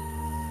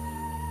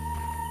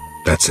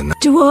 That's enough.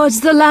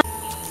 Towards the land...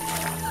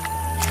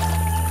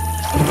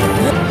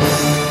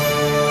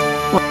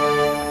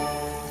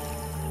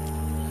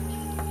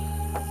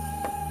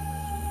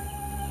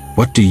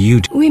 What do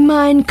you do? We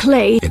mine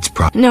clay. It's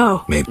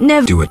No, maybe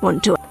never do it.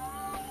 Want to...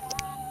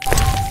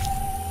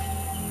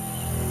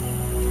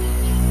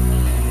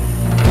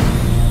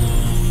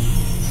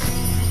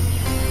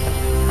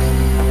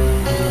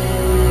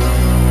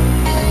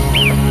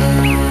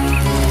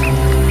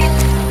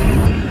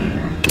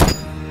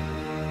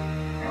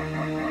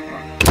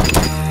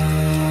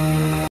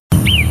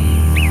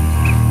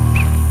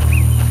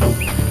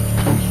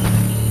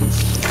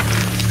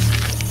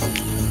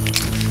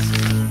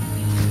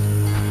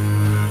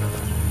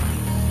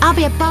 I'll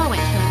be a Barwick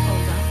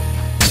holder.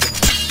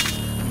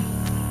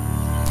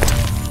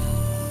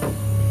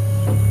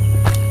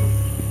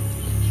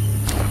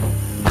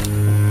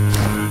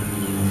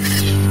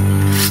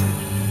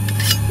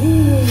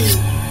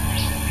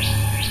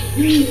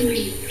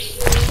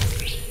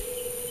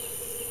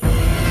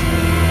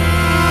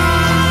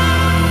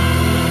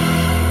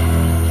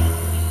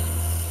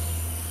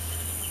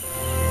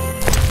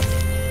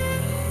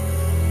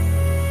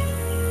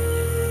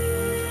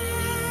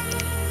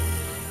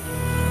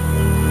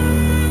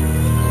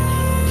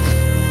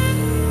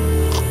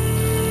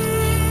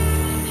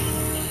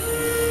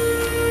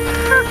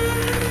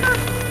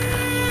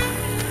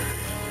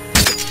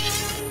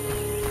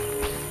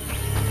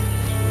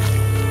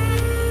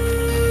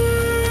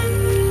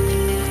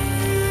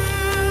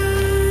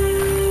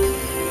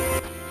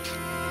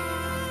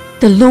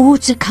 The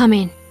Lords are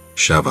coming.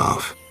 Shove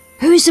off.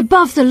 Who's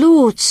above the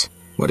Lords?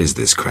 What is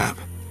this crap?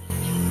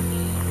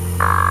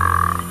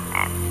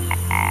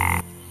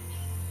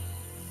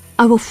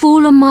 I will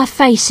fall on my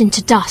face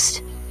into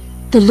dust.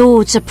 The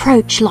Lords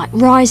approach like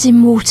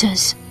rising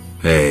waters.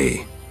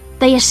 Hey,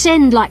 They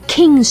ascend like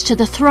kings to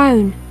the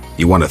throne.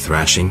 you want a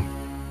thrashing?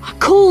 I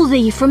call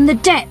thee from the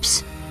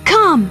depths.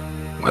 Come,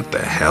 What the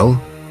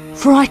hell?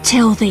 for I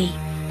tell thee,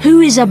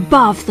 who is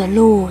above the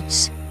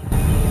Lords.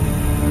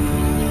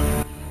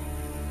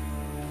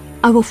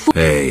 I will fall.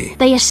 Hey,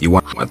 They you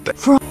want what the?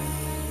 For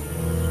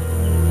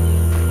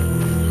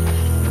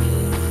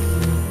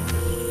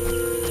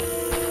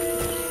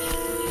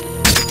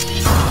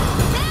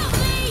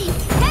Dad!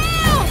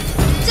 Help!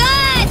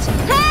 Dad!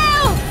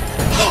 Help!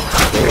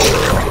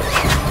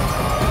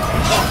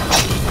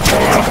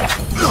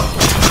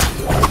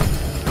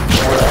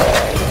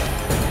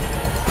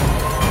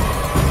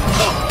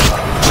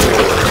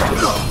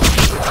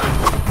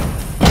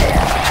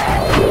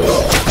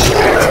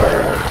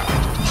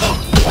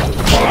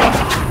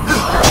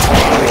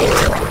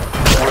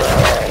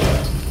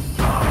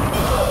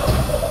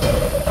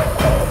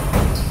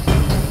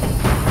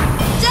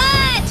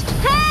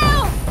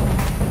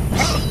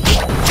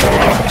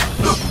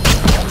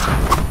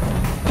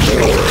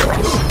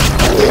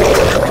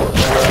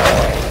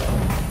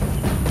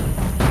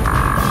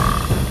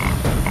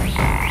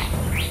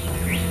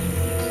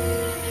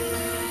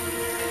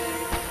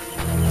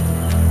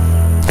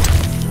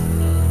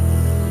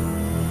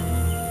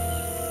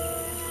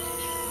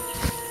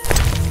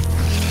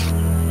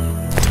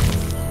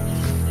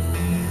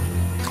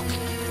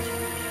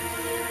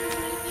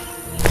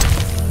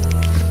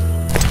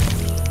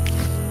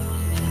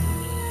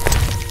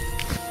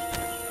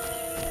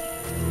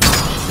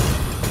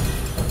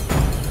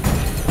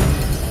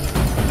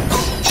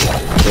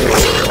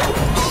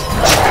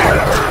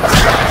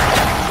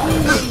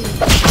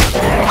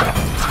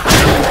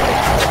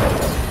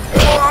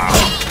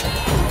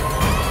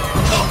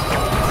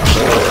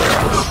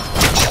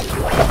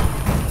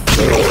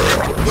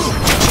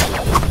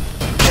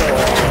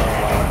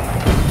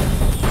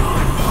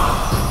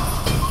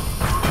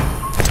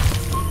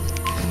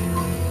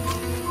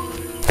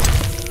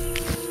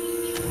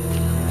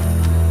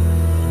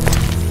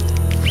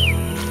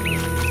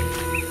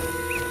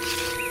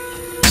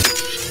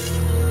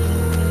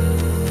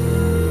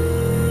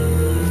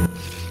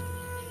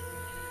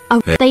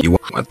 Hey, you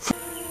want what?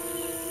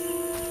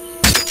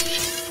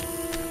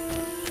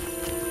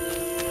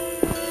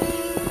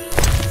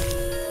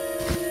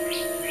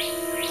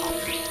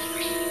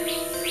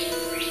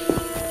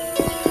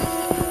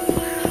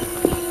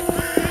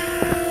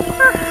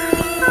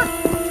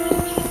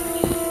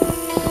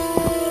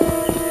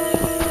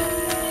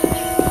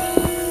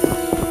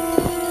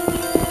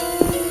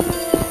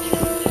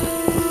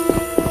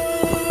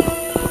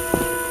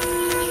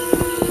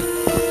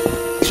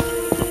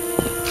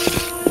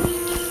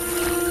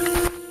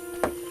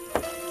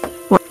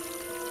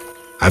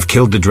 I've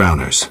killed the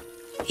drowners.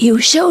 you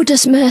showed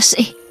us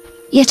mercy,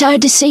 yet I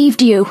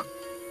deceived you.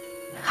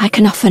 I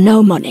can offer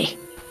no money,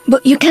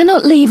 but you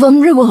cannot leave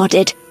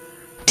unrewarded.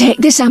 Take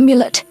this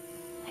amulet.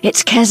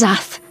 It's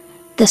Kezath,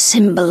 the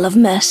symbol of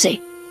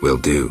mercy. Will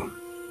do.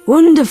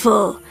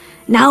 Wonderful.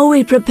 Now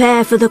we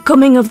prepare for the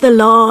coming of the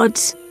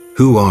Lords.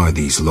 Who are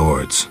these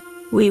lords?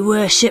 We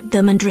worship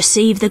them and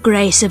receive the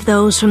grace of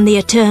those from the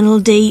eternal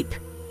deep.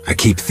 I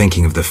keep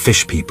thinking of the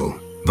fish people.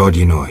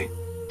 Vodunoi.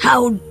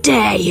 How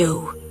dare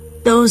you?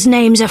 Those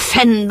names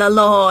offend the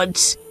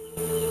Lords.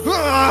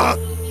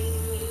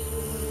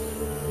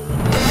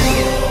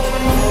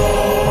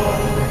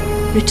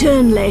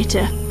 Return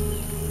later.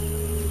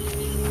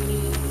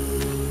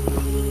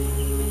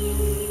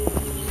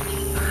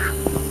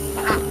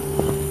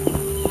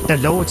 The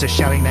Lords are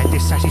showing their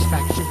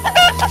dissatisfaction.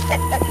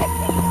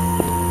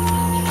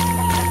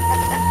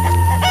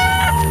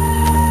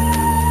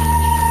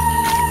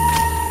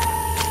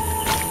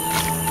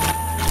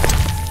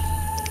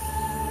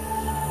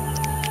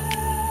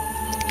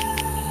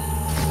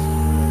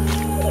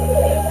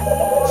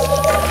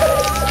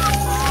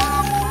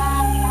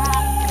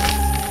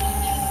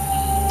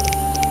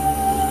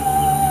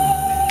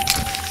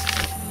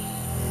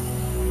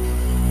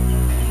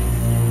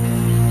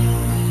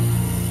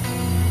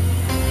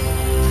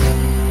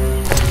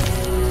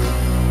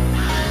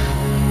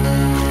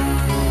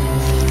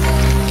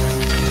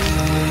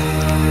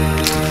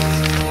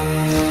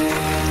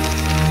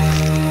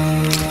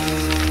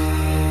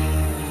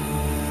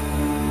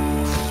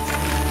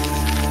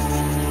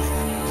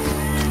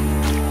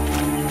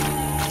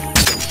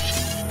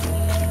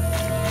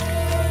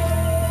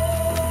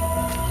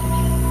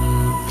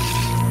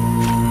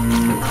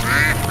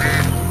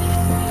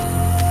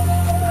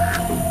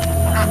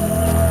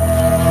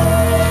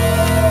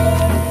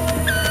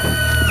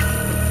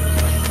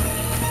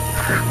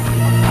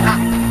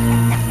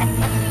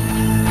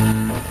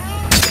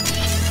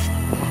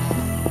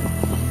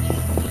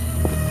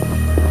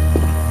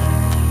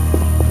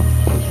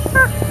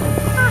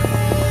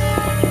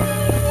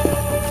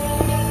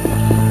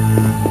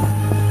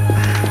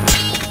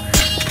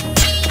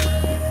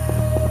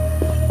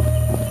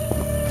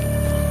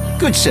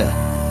 Good,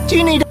 sir. Do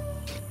you need...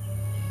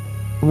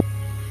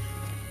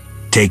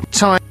 Take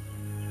time.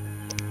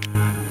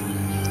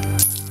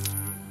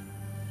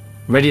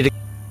 Ready to...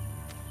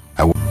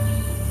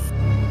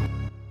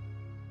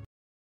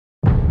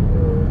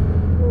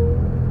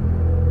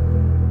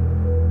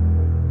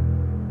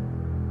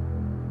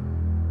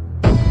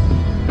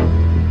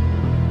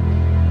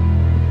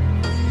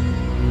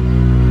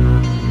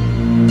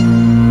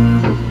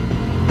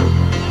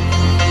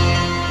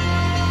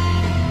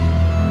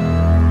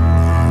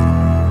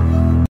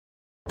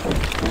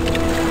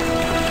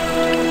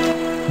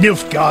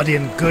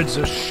 Nilfgaardian goods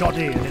are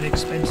shoddy and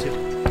inexpensive.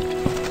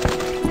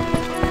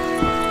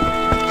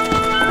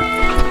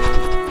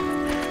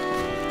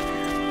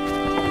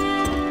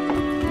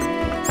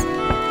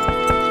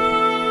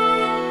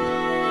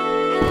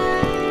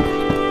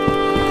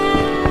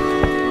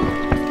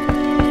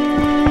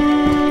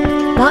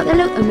 Like the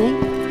look of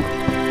me?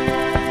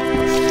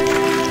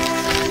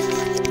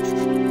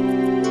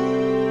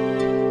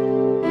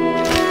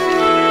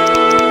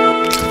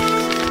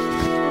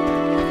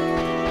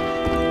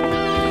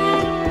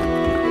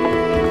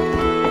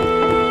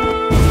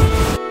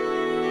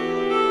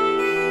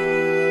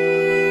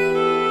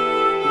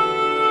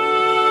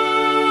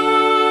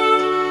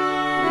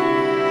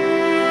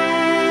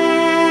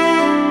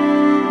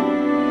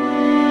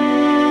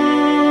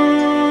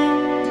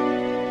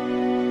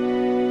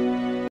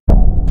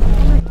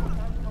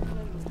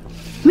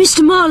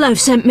 Mr. Marlowe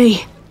sent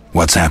me.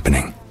 What's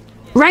happening?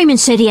 Raymond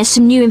said he has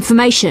some new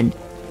information.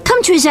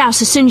 Come to his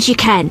house as soon as you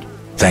can.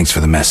 Thanks for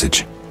the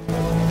message.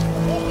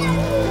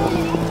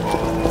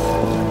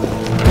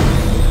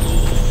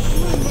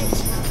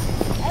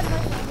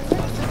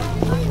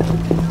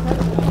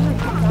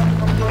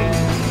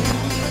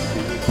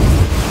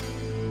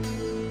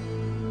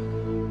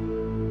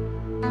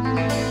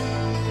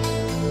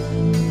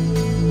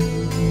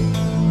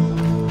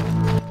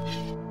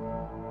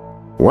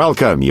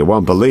 Welcome. You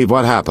won't believe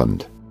what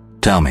happened.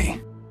 Tell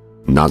me.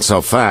 Not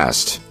so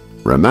fast.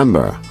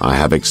 Remember, I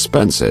have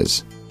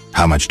expenses.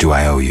 How much do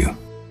I owe you?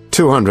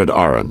 200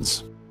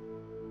 orens.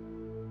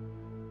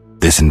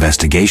 This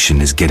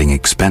investigation is getting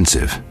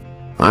expensive.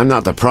 I'm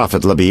not the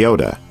Prophet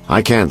Lebioda.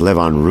 I can't live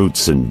on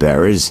roots and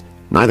berries.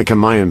 Neither can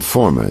my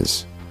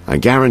informers. I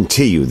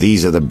guarantee you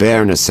these are the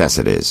bare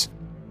necessities.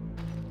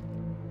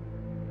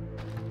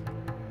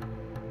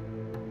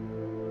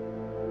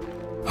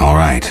 All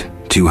right,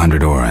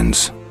 200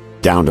 orens.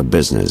 Down to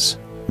business.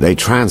 They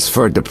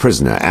transferred the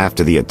prisoner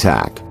after the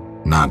attack.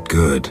 Not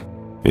good.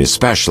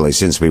 Especially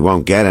since we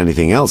won't get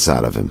anything else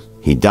out of him.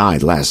 He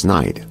died last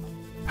night.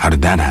 How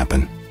did that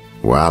happen?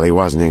 Well, he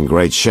wasn't in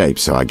great shape,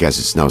 so I guess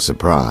it's no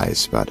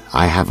surprise, but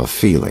I have a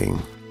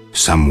feeling.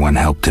 Someone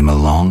helped him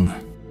along?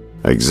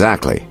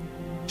 Exactly.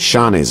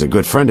 Shani's a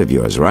good friend of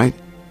yours, right?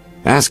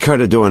 Ask her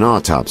to do an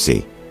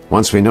autopsy,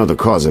 once we know the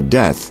cause of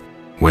death.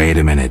 Wait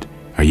a minute.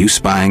 Are you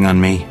spying on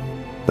me?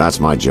 That's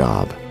my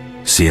job.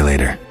 See you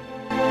later.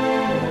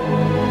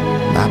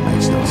 That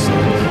makes no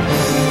sense.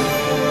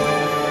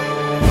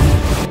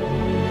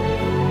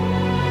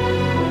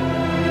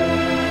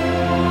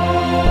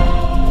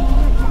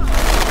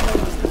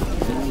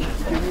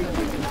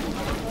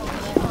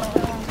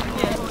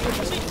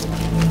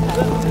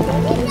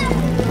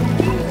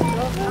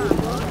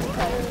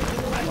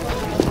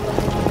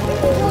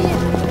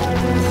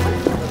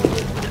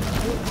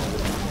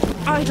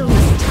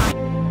 Idleness time.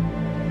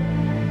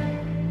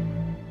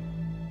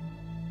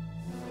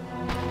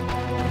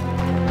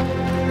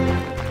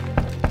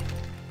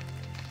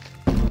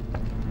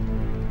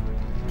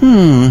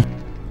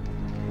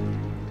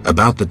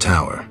 About the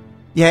tower.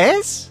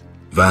 Yes?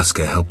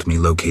 Vasca helped me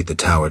locate the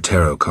tower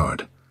tarot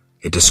card.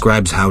 It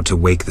describes how to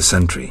wake the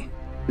sentry.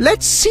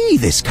 Let's see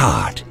this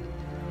card.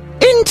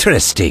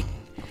 Interesting.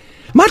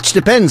 Much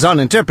depends on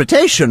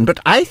interpretation, but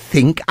I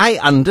think I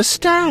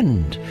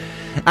understand.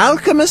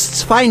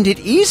 Alchemists find it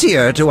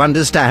easier to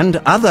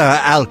understand other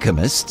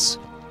alchemists.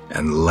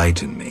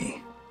 Enlighten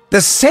me.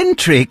 The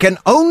sentry can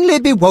only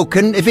be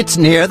woken if it's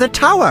near the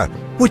tower,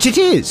 which it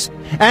is,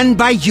 and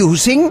by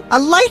using a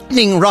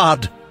lightning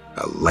rod.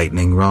 A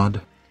lightning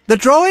rod? The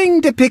drawing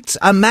depicts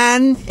a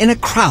man in a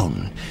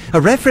crown, a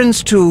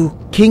reference to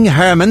King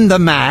Herman the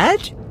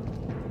Mad?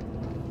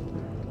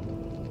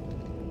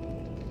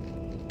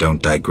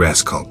 Don't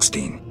digress,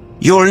 Kalkstein.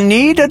 You'll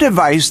need a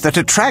device that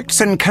attracts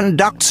and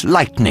conducts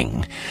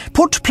lightning.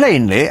 Put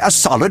plainly, a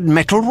solid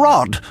metal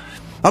rod.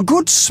 A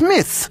good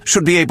smith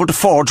should be able to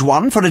forge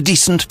one for a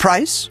decent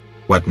price.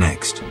 What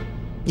next?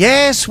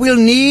 Yes, we'll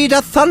need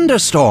a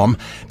thunderstorm,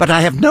 but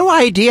I have no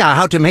idea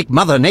how to make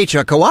Mother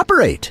Nature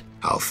cooperate.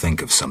 I'll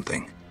think of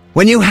something.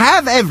 When you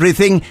have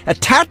everything,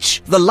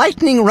 attach the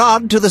lightning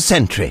rod to the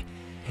sentry.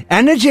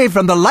 Energy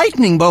from the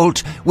lightning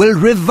bolt will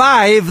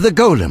revive the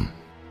golem.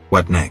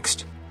 What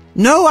next?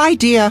 No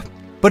idea,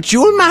 but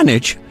you'll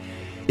manage.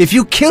 If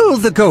you kill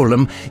the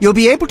golem, you'll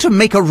be able to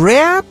make a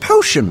rare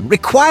potion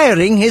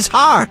requiring his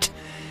heart.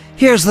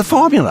 Here's the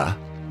formula.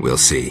 We'll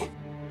see.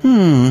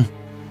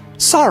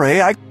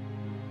 Sorry,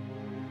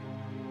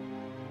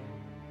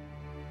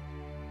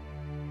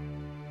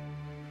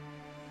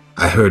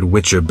 I heard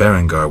Witcher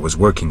Berengar was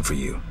working for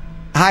you.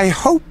 I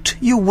hoped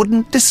you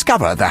wouldn't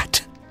discover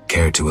that.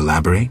 Care to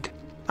elaborate?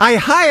 I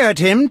hired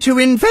him to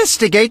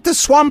investigate the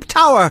Swamp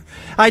Tower.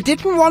 I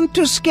didn't want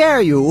to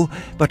scare you,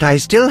 but I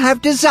still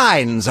have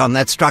designs on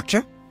that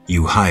structure.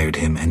 You hired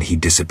him and he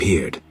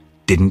disappeared.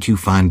 Didn't you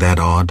find that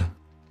odd?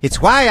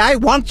 It's why I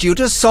want you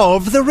to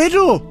solve the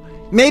riddle.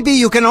 Maybe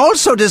you can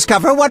also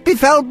discover what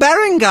befell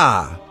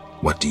Berengar.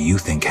 What do you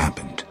think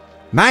happened?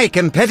 My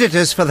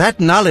competitors for that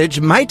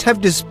knowledge might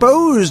have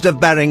disposed of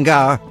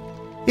Berengar.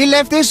 He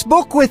left this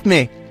book with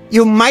me.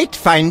 You might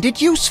find it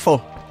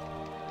useful.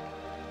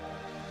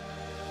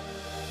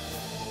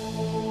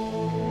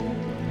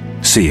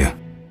 See ya.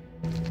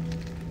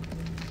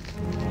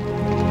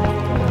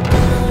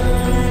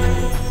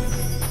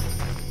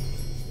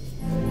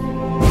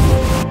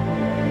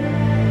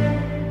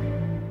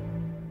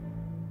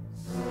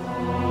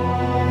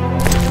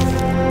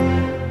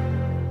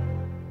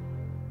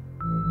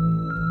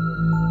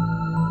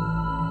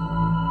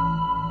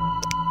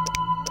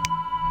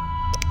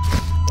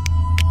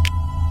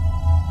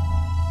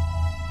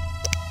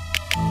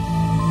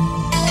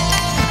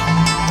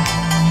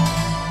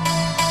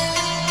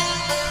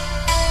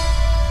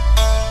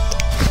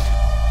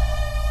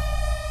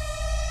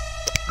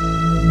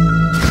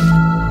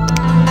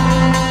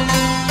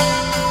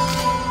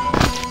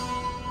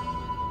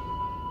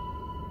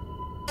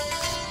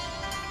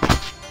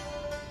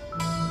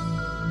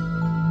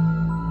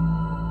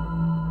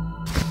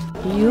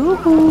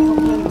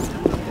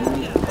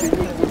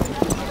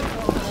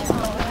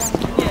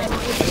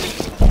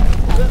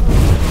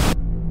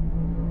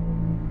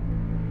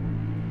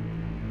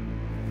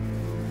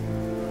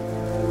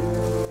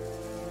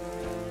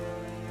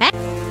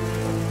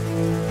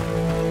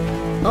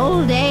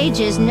 Old age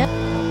is no...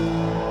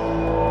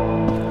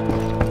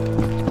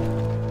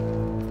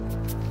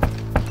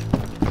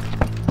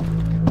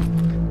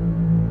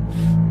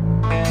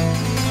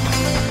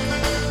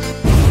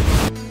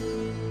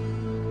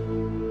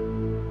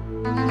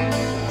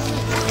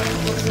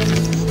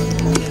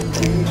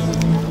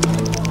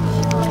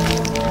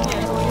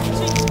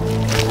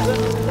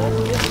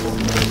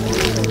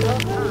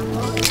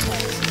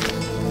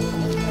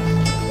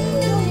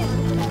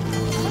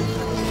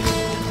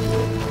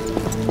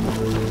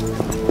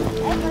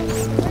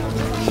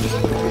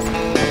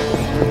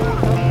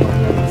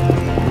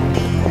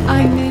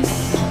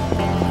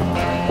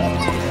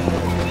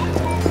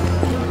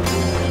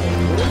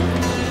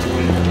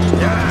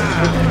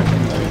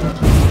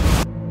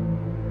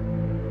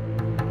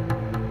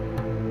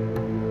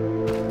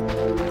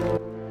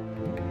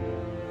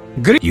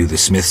 You the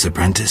smith's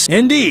apprentice?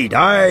 Indeed,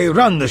 I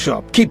run the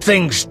shop. Keep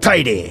things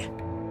tidy.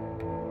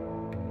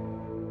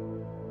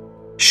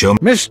 Show me.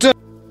 Mr.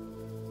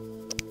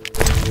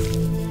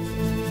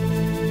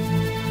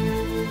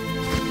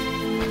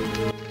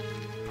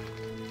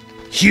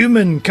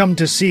 Human come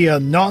to see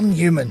a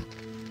non-human.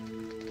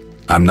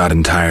 I'm not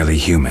entirely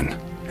human,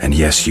 and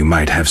yes, you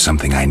might have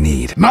something I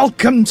need.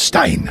 Malcolm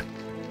Stein.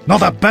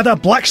 Not a better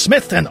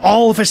blacksmith in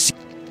all the...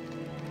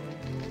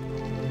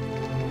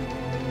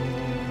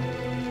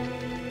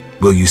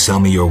 Will you sell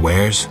me your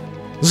wares?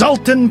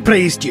 Zoltan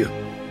praised you,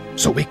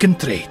 so we can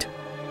trade.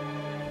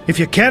 If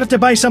you care to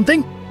buy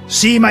something,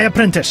 see my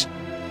apprentice.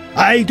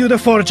 I do the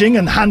forging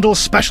and handle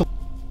special...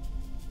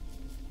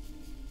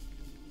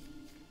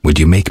 Would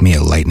you make me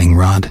a lightning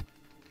rod?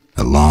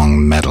 A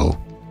long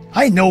metal...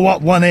 I know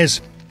what one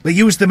is. We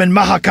used them in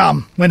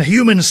Mahakam, when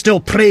humans still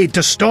prayed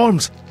to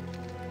storms.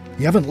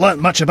 You haven't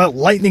learnt much about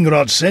lightning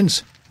rods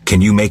since. Can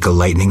you make a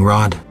lightning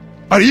rod?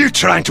 Are you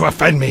trying to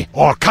offend me,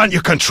 or can't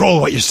you control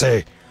what you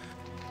say?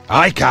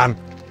 I can,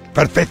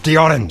 for 50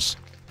 orens.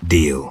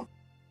 Deal.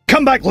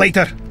 Come back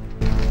later.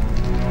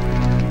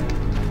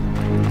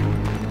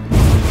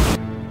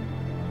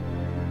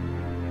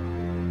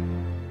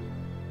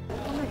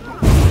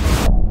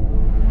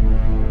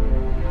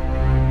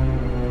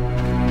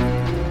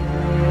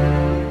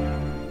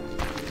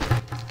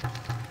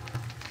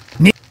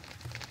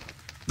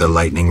 The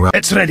lightning rod.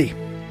 It's ready.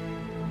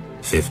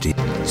 50.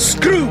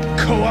 Screw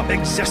co-op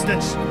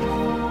existence.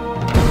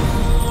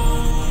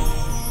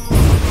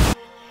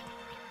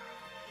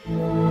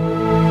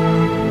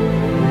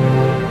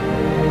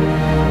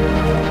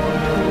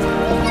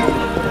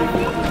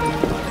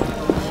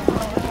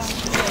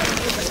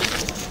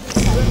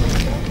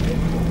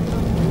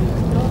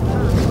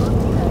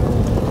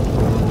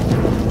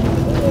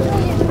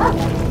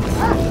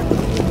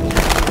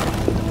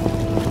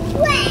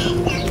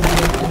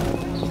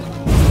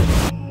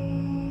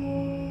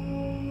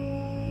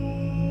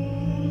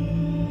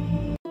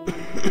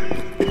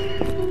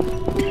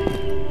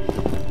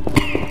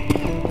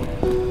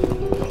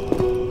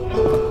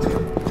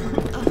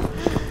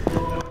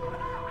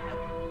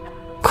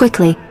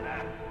 Quickly.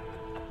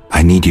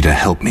 I need you to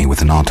help me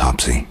with an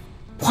autopsy.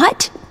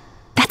 What?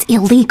 That's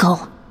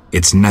illegal.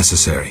 It's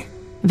necessary.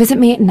 Visit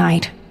me at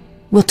night.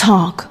 We'll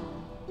talk.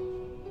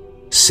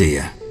 See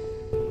ya.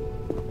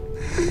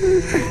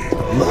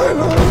 My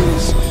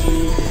eyes.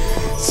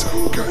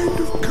 Some kind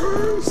of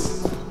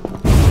curse.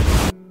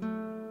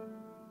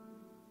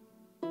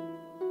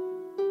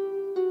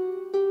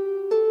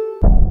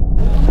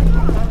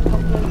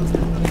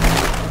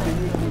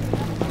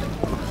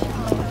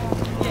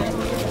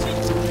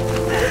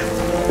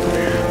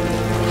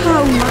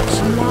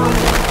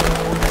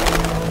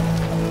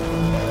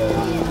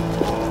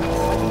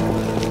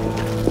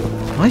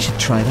 should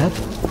try that.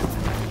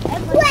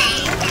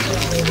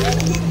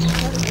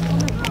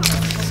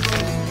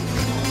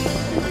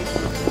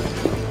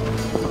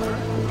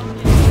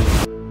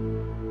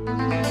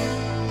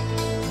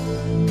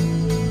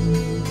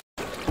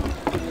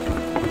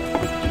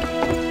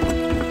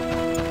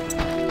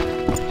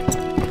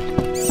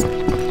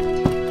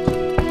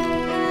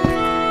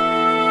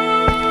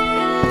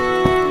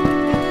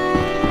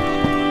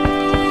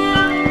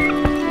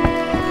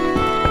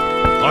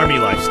 Army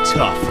life's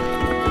tough.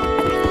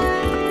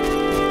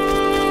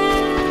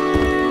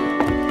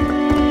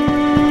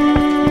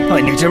 I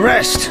need to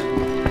rest.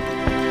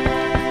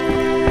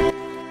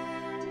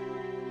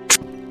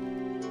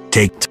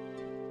 Take.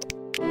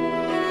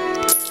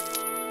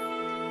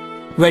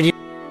 Ready?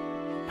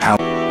 How?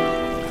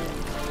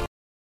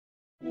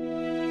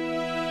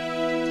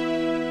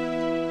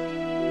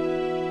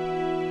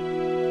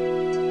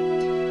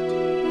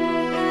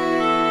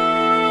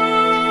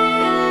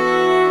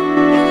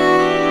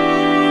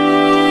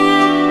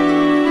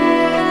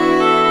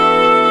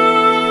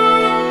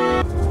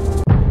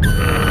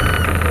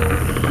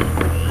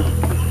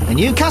 A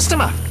new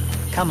customer.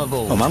 Come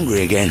aboard. I'm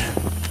hungry again.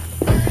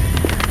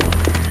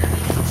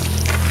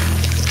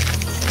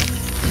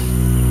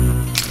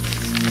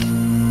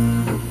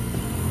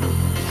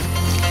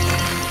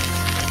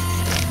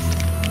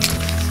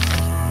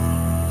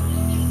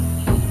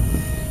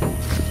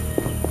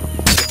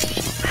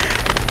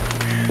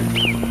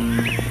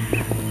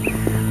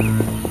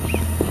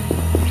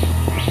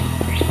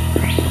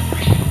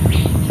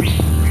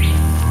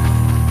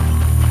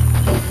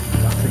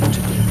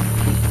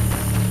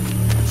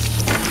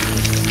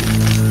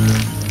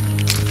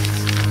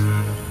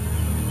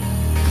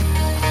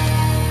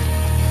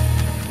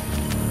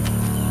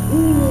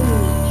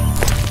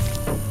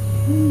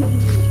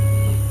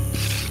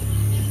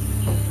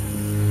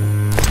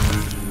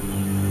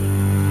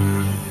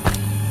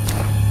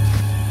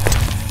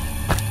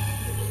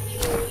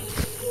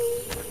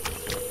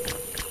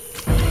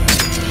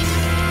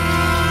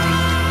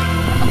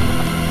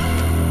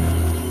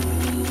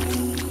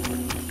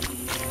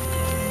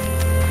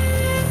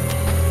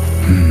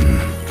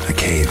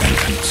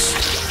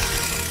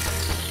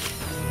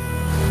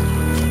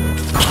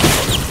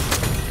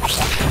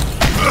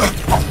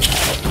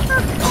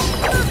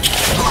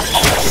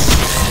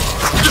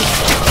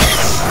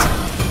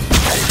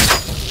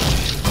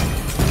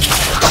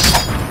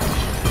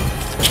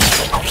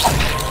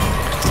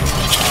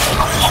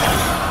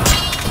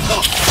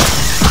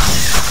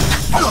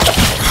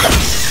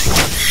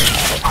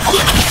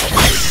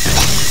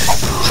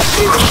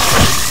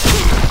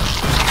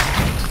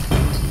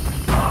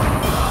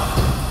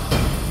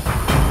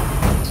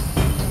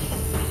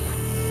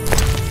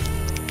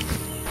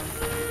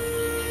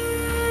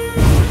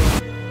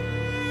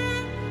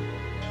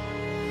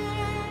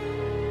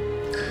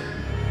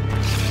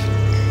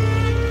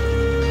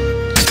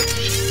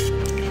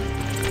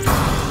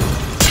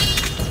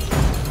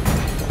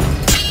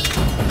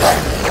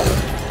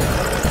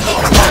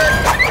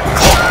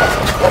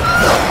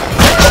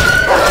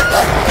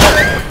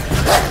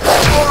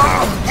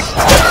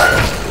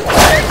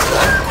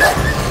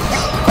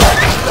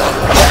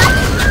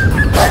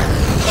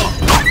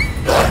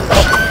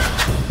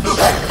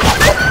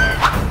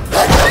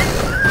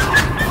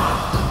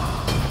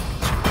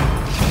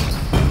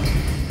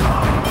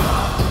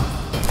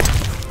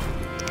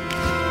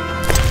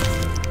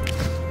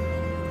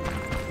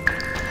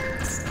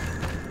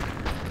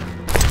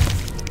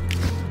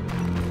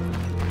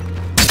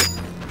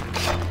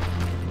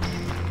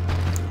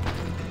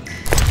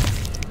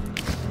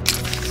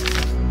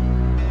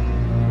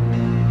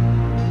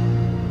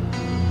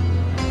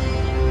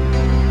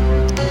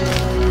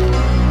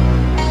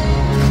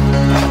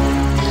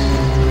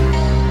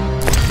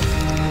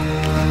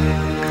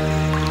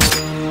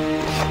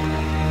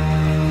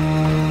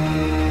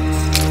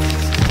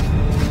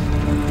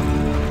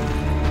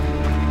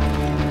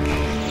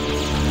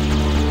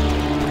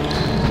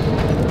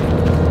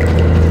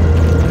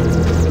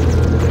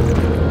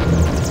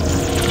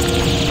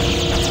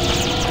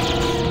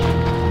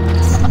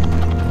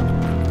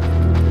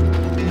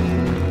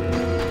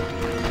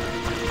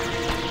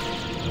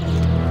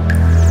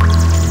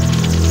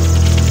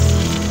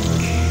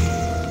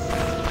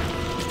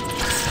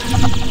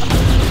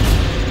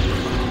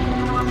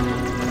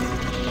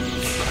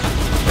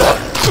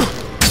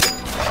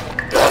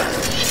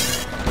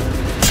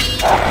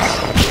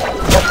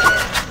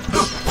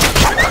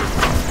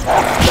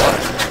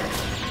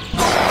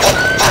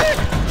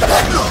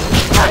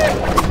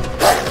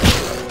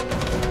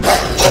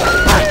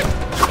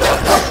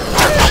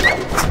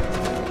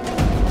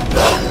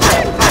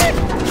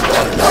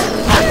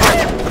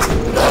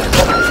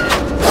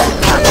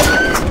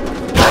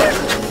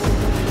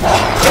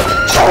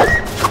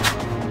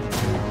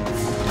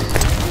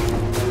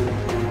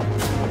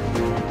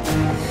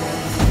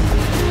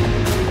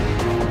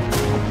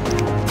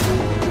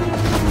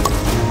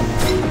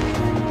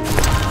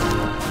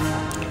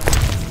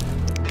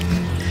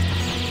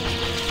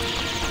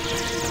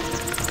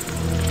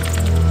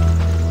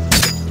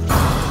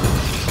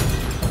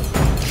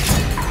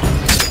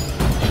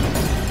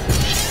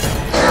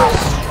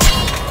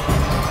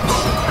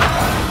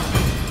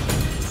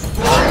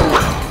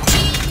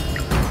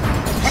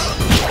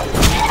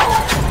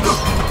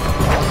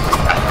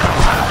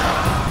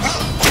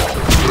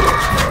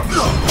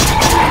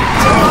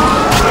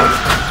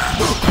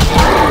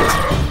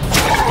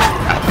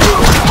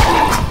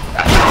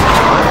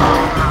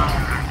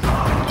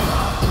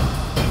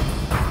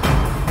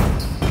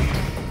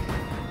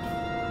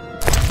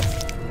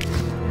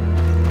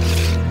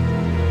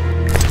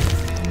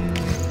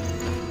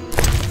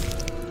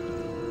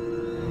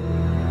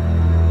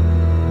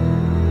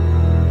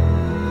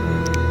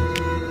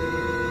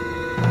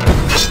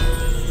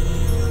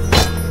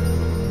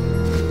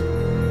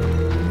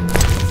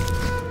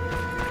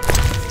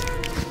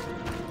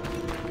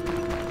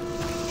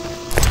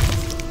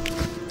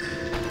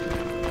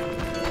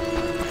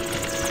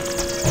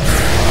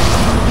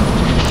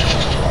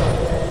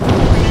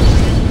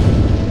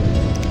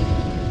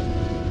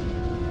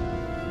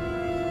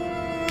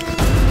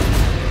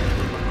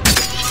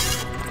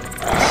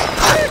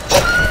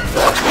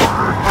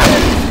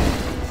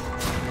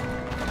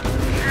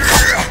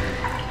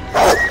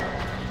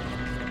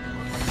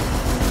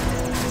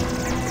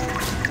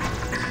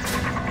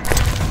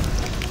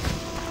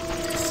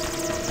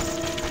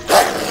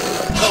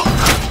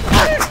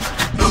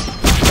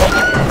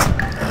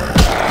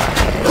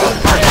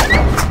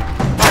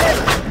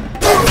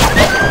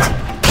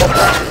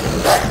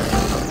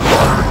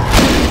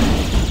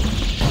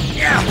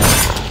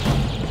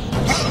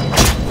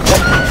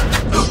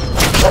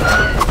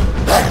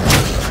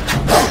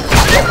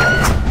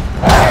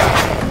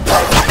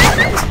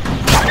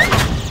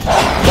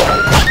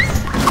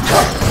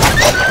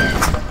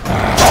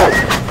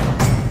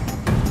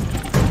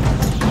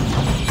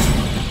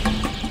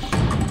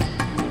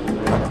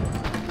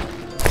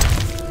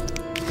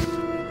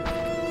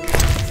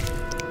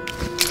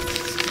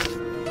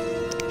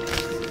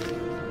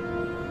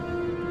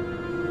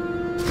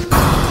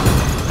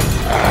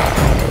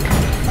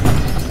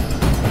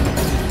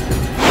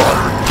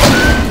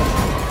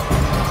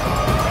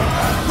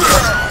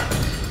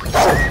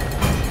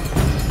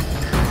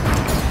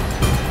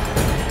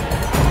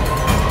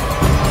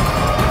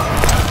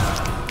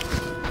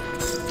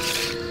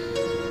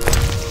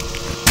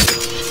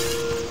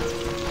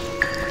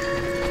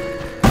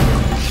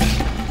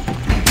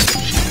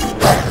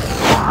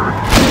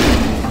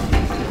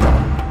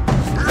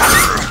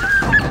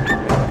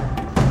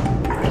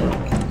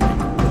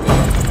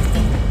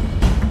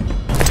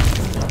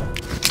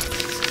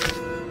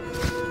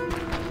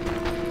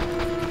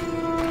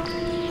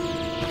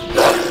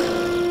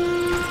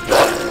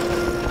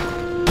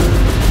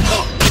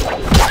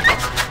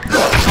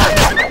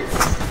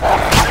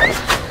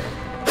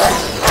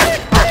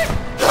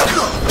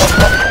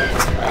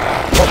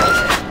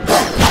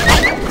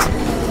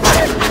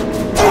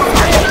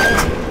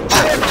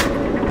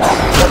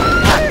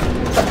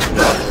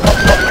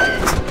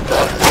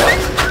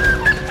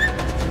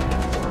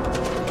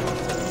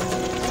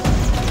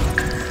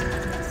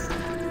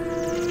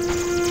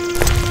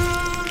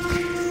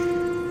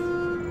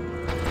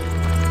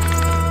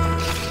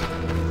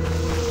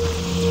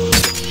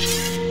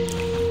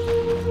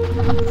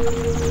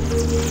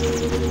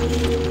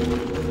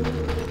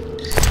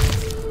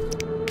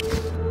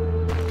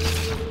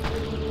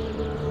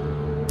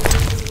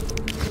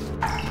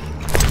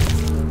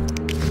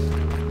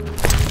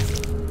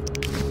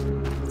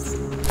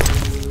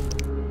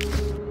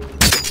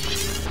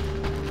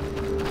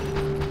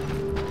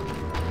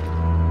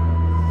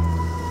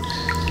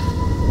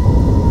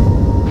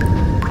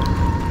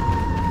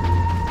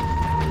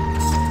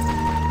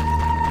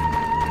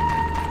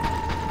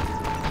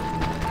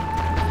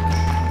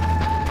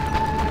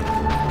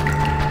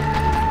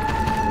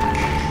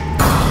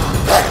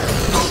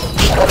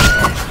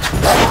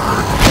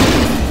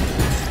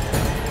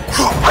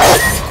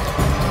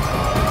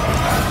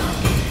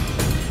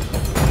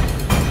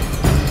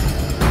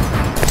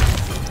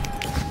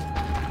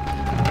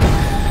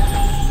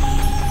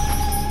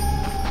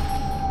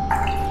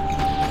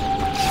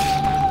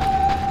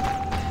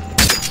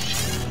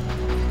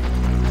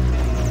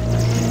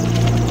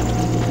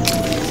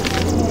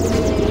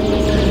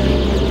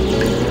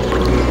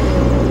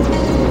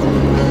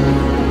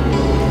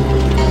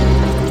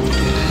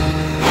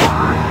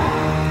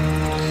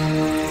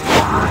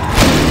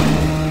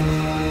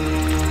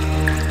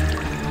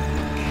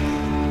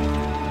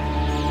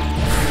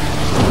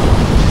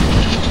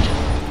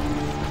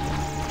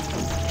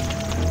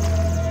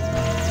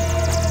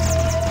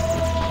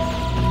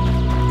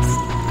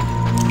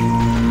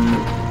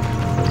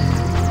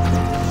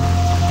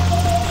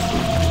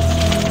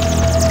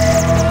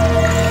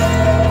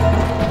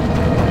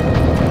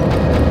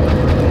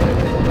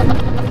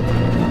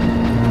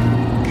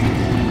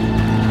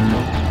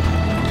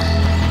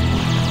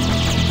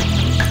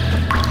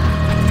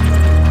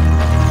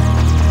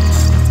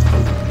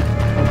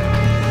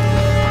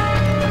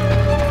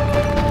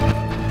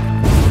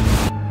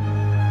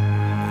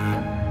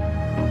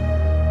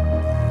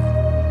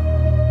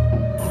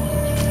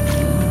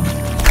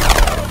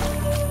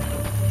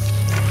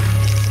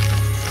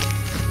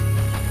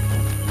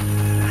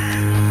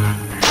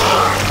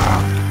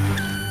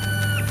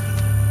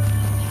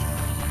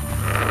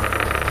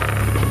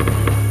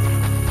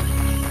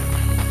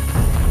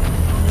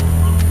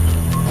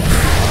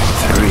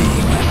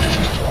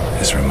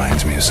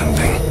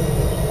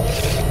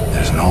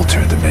 altar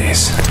at the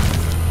base.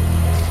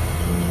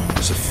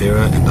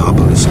 Saphira and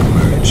Obelisk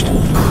merged.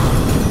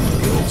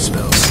 The old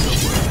spells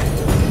still work.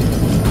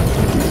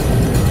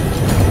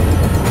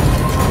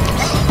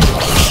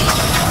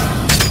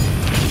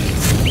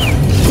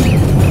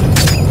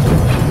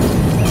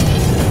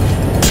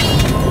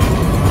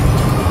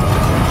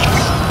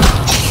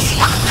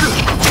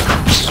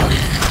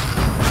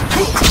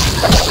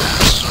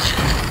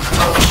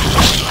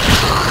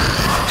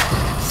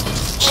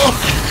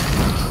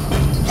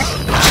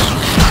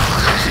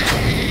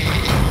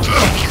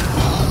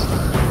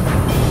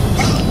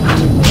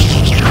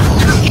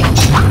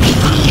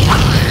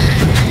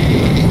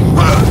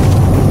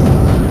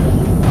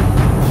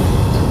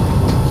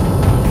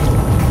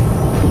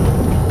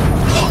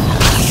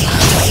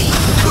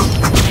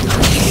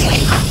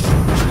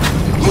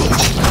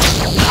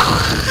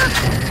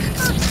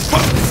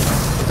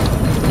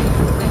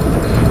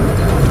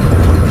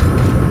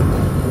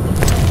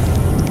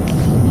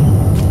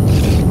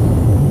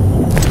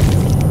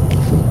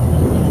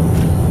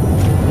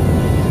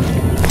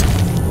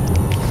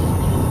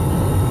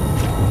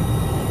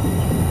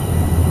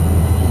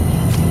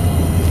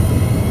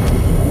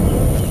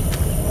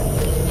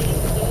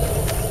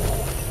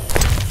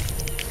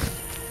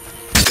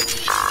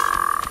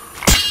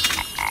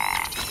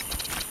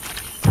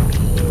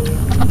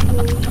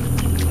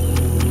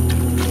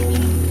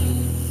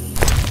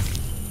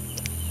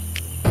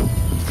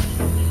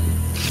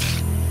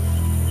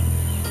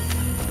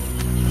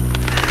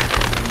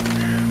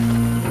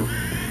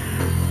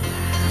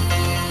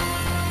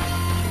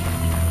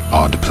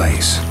 Odd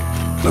place.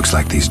 Looks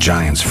like these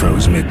giants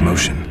froze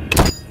mid-motion.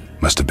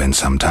 Must have been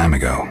some time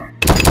ago.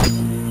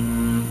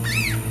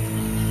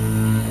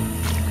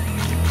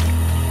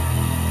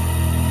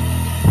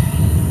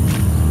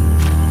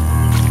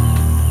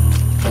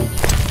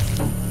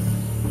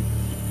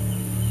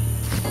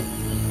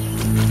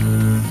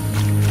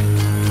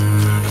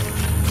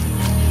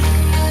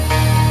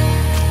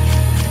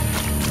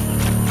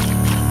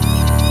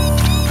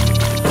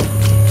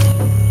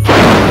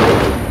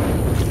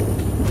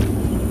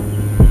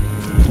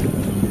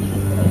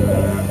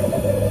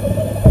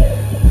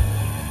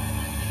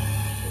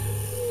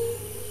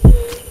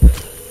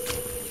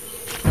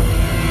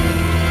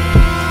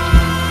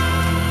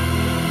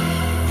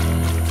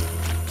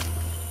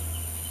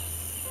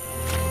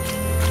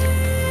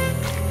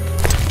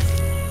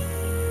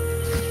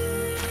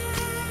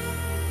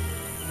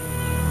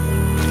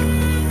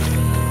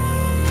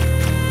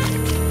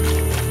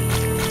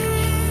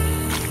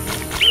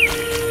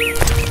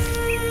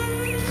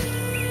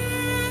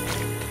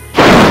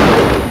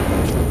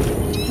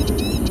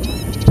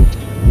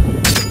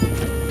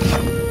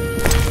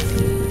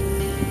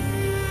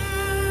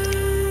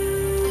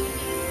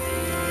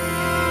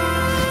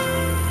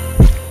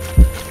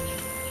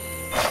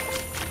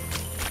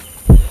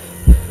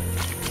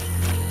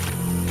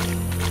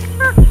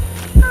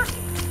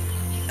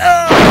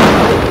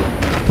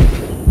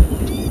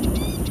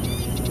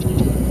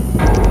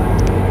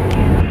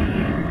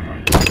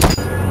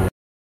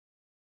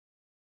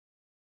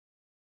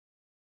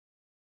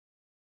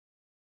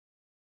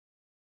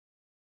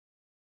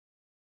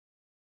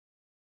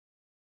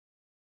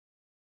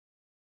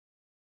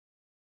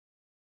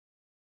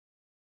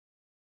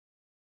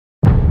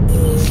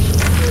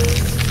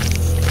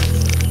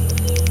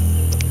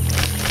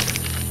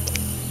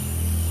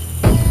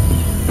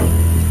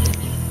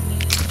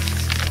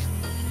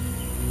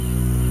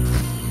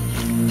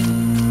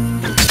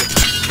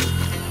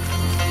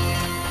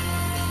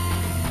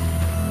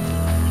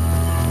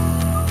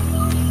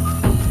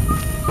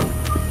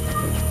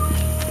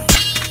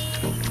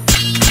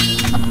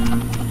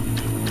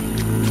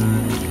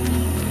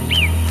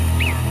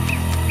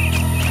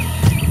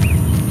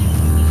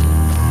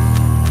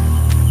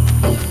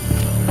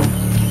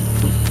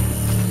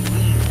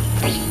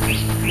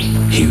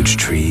 Huge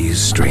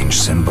trees, strange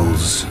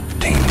symbols,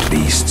 tamed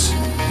beasts,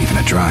 even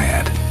a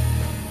dryad.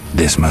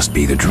 This must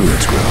be the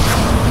Druid's Grove.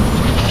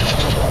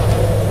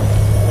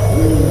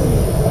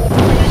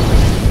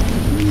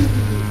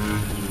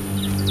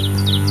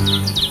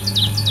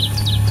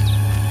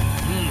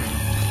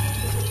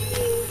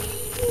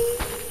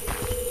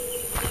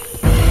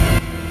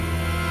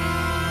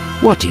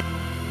 What?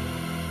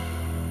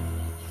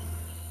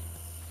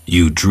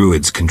 You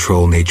Druids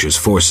control nature's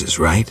forces,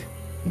 right?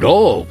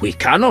 No, we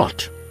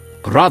cannot.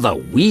 Rather,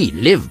 we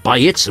live by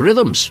its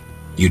rhythms.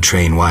 You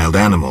train wild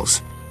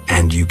animals,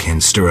 and you can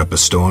stir up a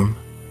storm?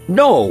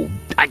 No,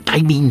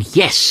 I mean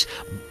yes,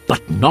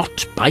 but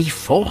not by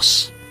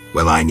force.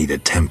 Well, I need a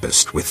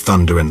tempest with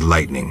thunder and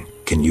lightning.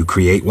 Can you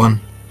create one?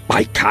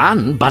 I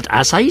can, but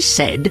as I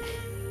said...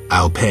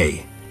 I'll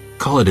pay.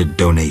 Call it a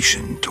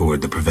donation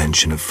toward the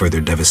prevention of further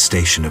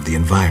devastation of the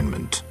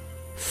environment.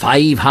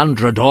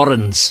 500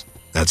 orens.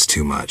 That's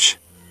too much.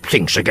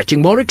 Things are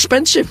getting more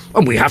expensive,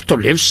 and we have to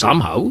live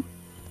somehow.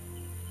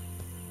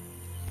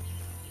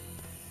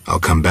 I'll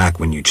come back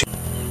when you change.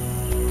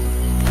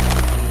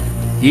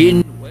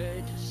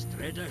 Inwed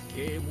streda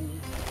gemu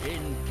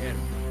in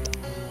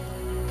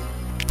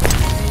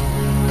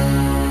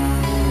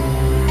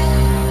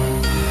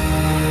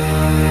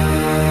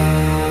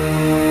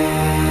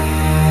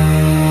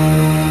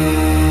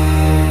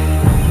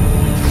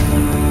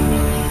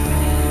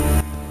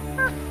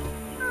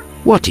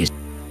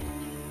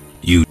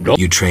No.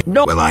 You train.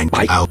 No. Well,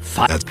 I'll.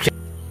 That's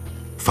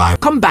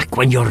 5. Come back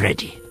when you're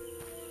ready.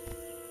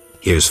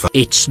 Here's 5.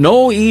 It's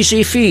no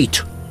easy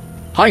feat.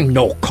 I'm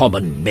no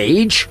common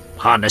mage,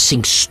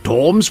 harnessing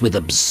storms with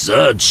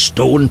absurd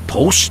stone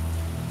posts.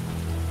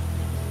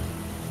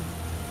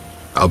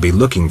 I'll be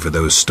looking for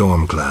those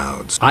storm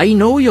clouds. I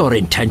know your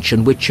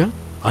intention, Witcher,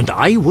 and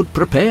I would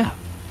prepare.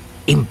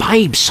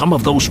 Imbibe some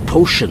of those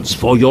potions,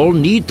 for you'll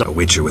need them. A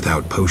Witcher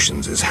without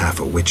potions is half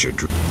a Witcher.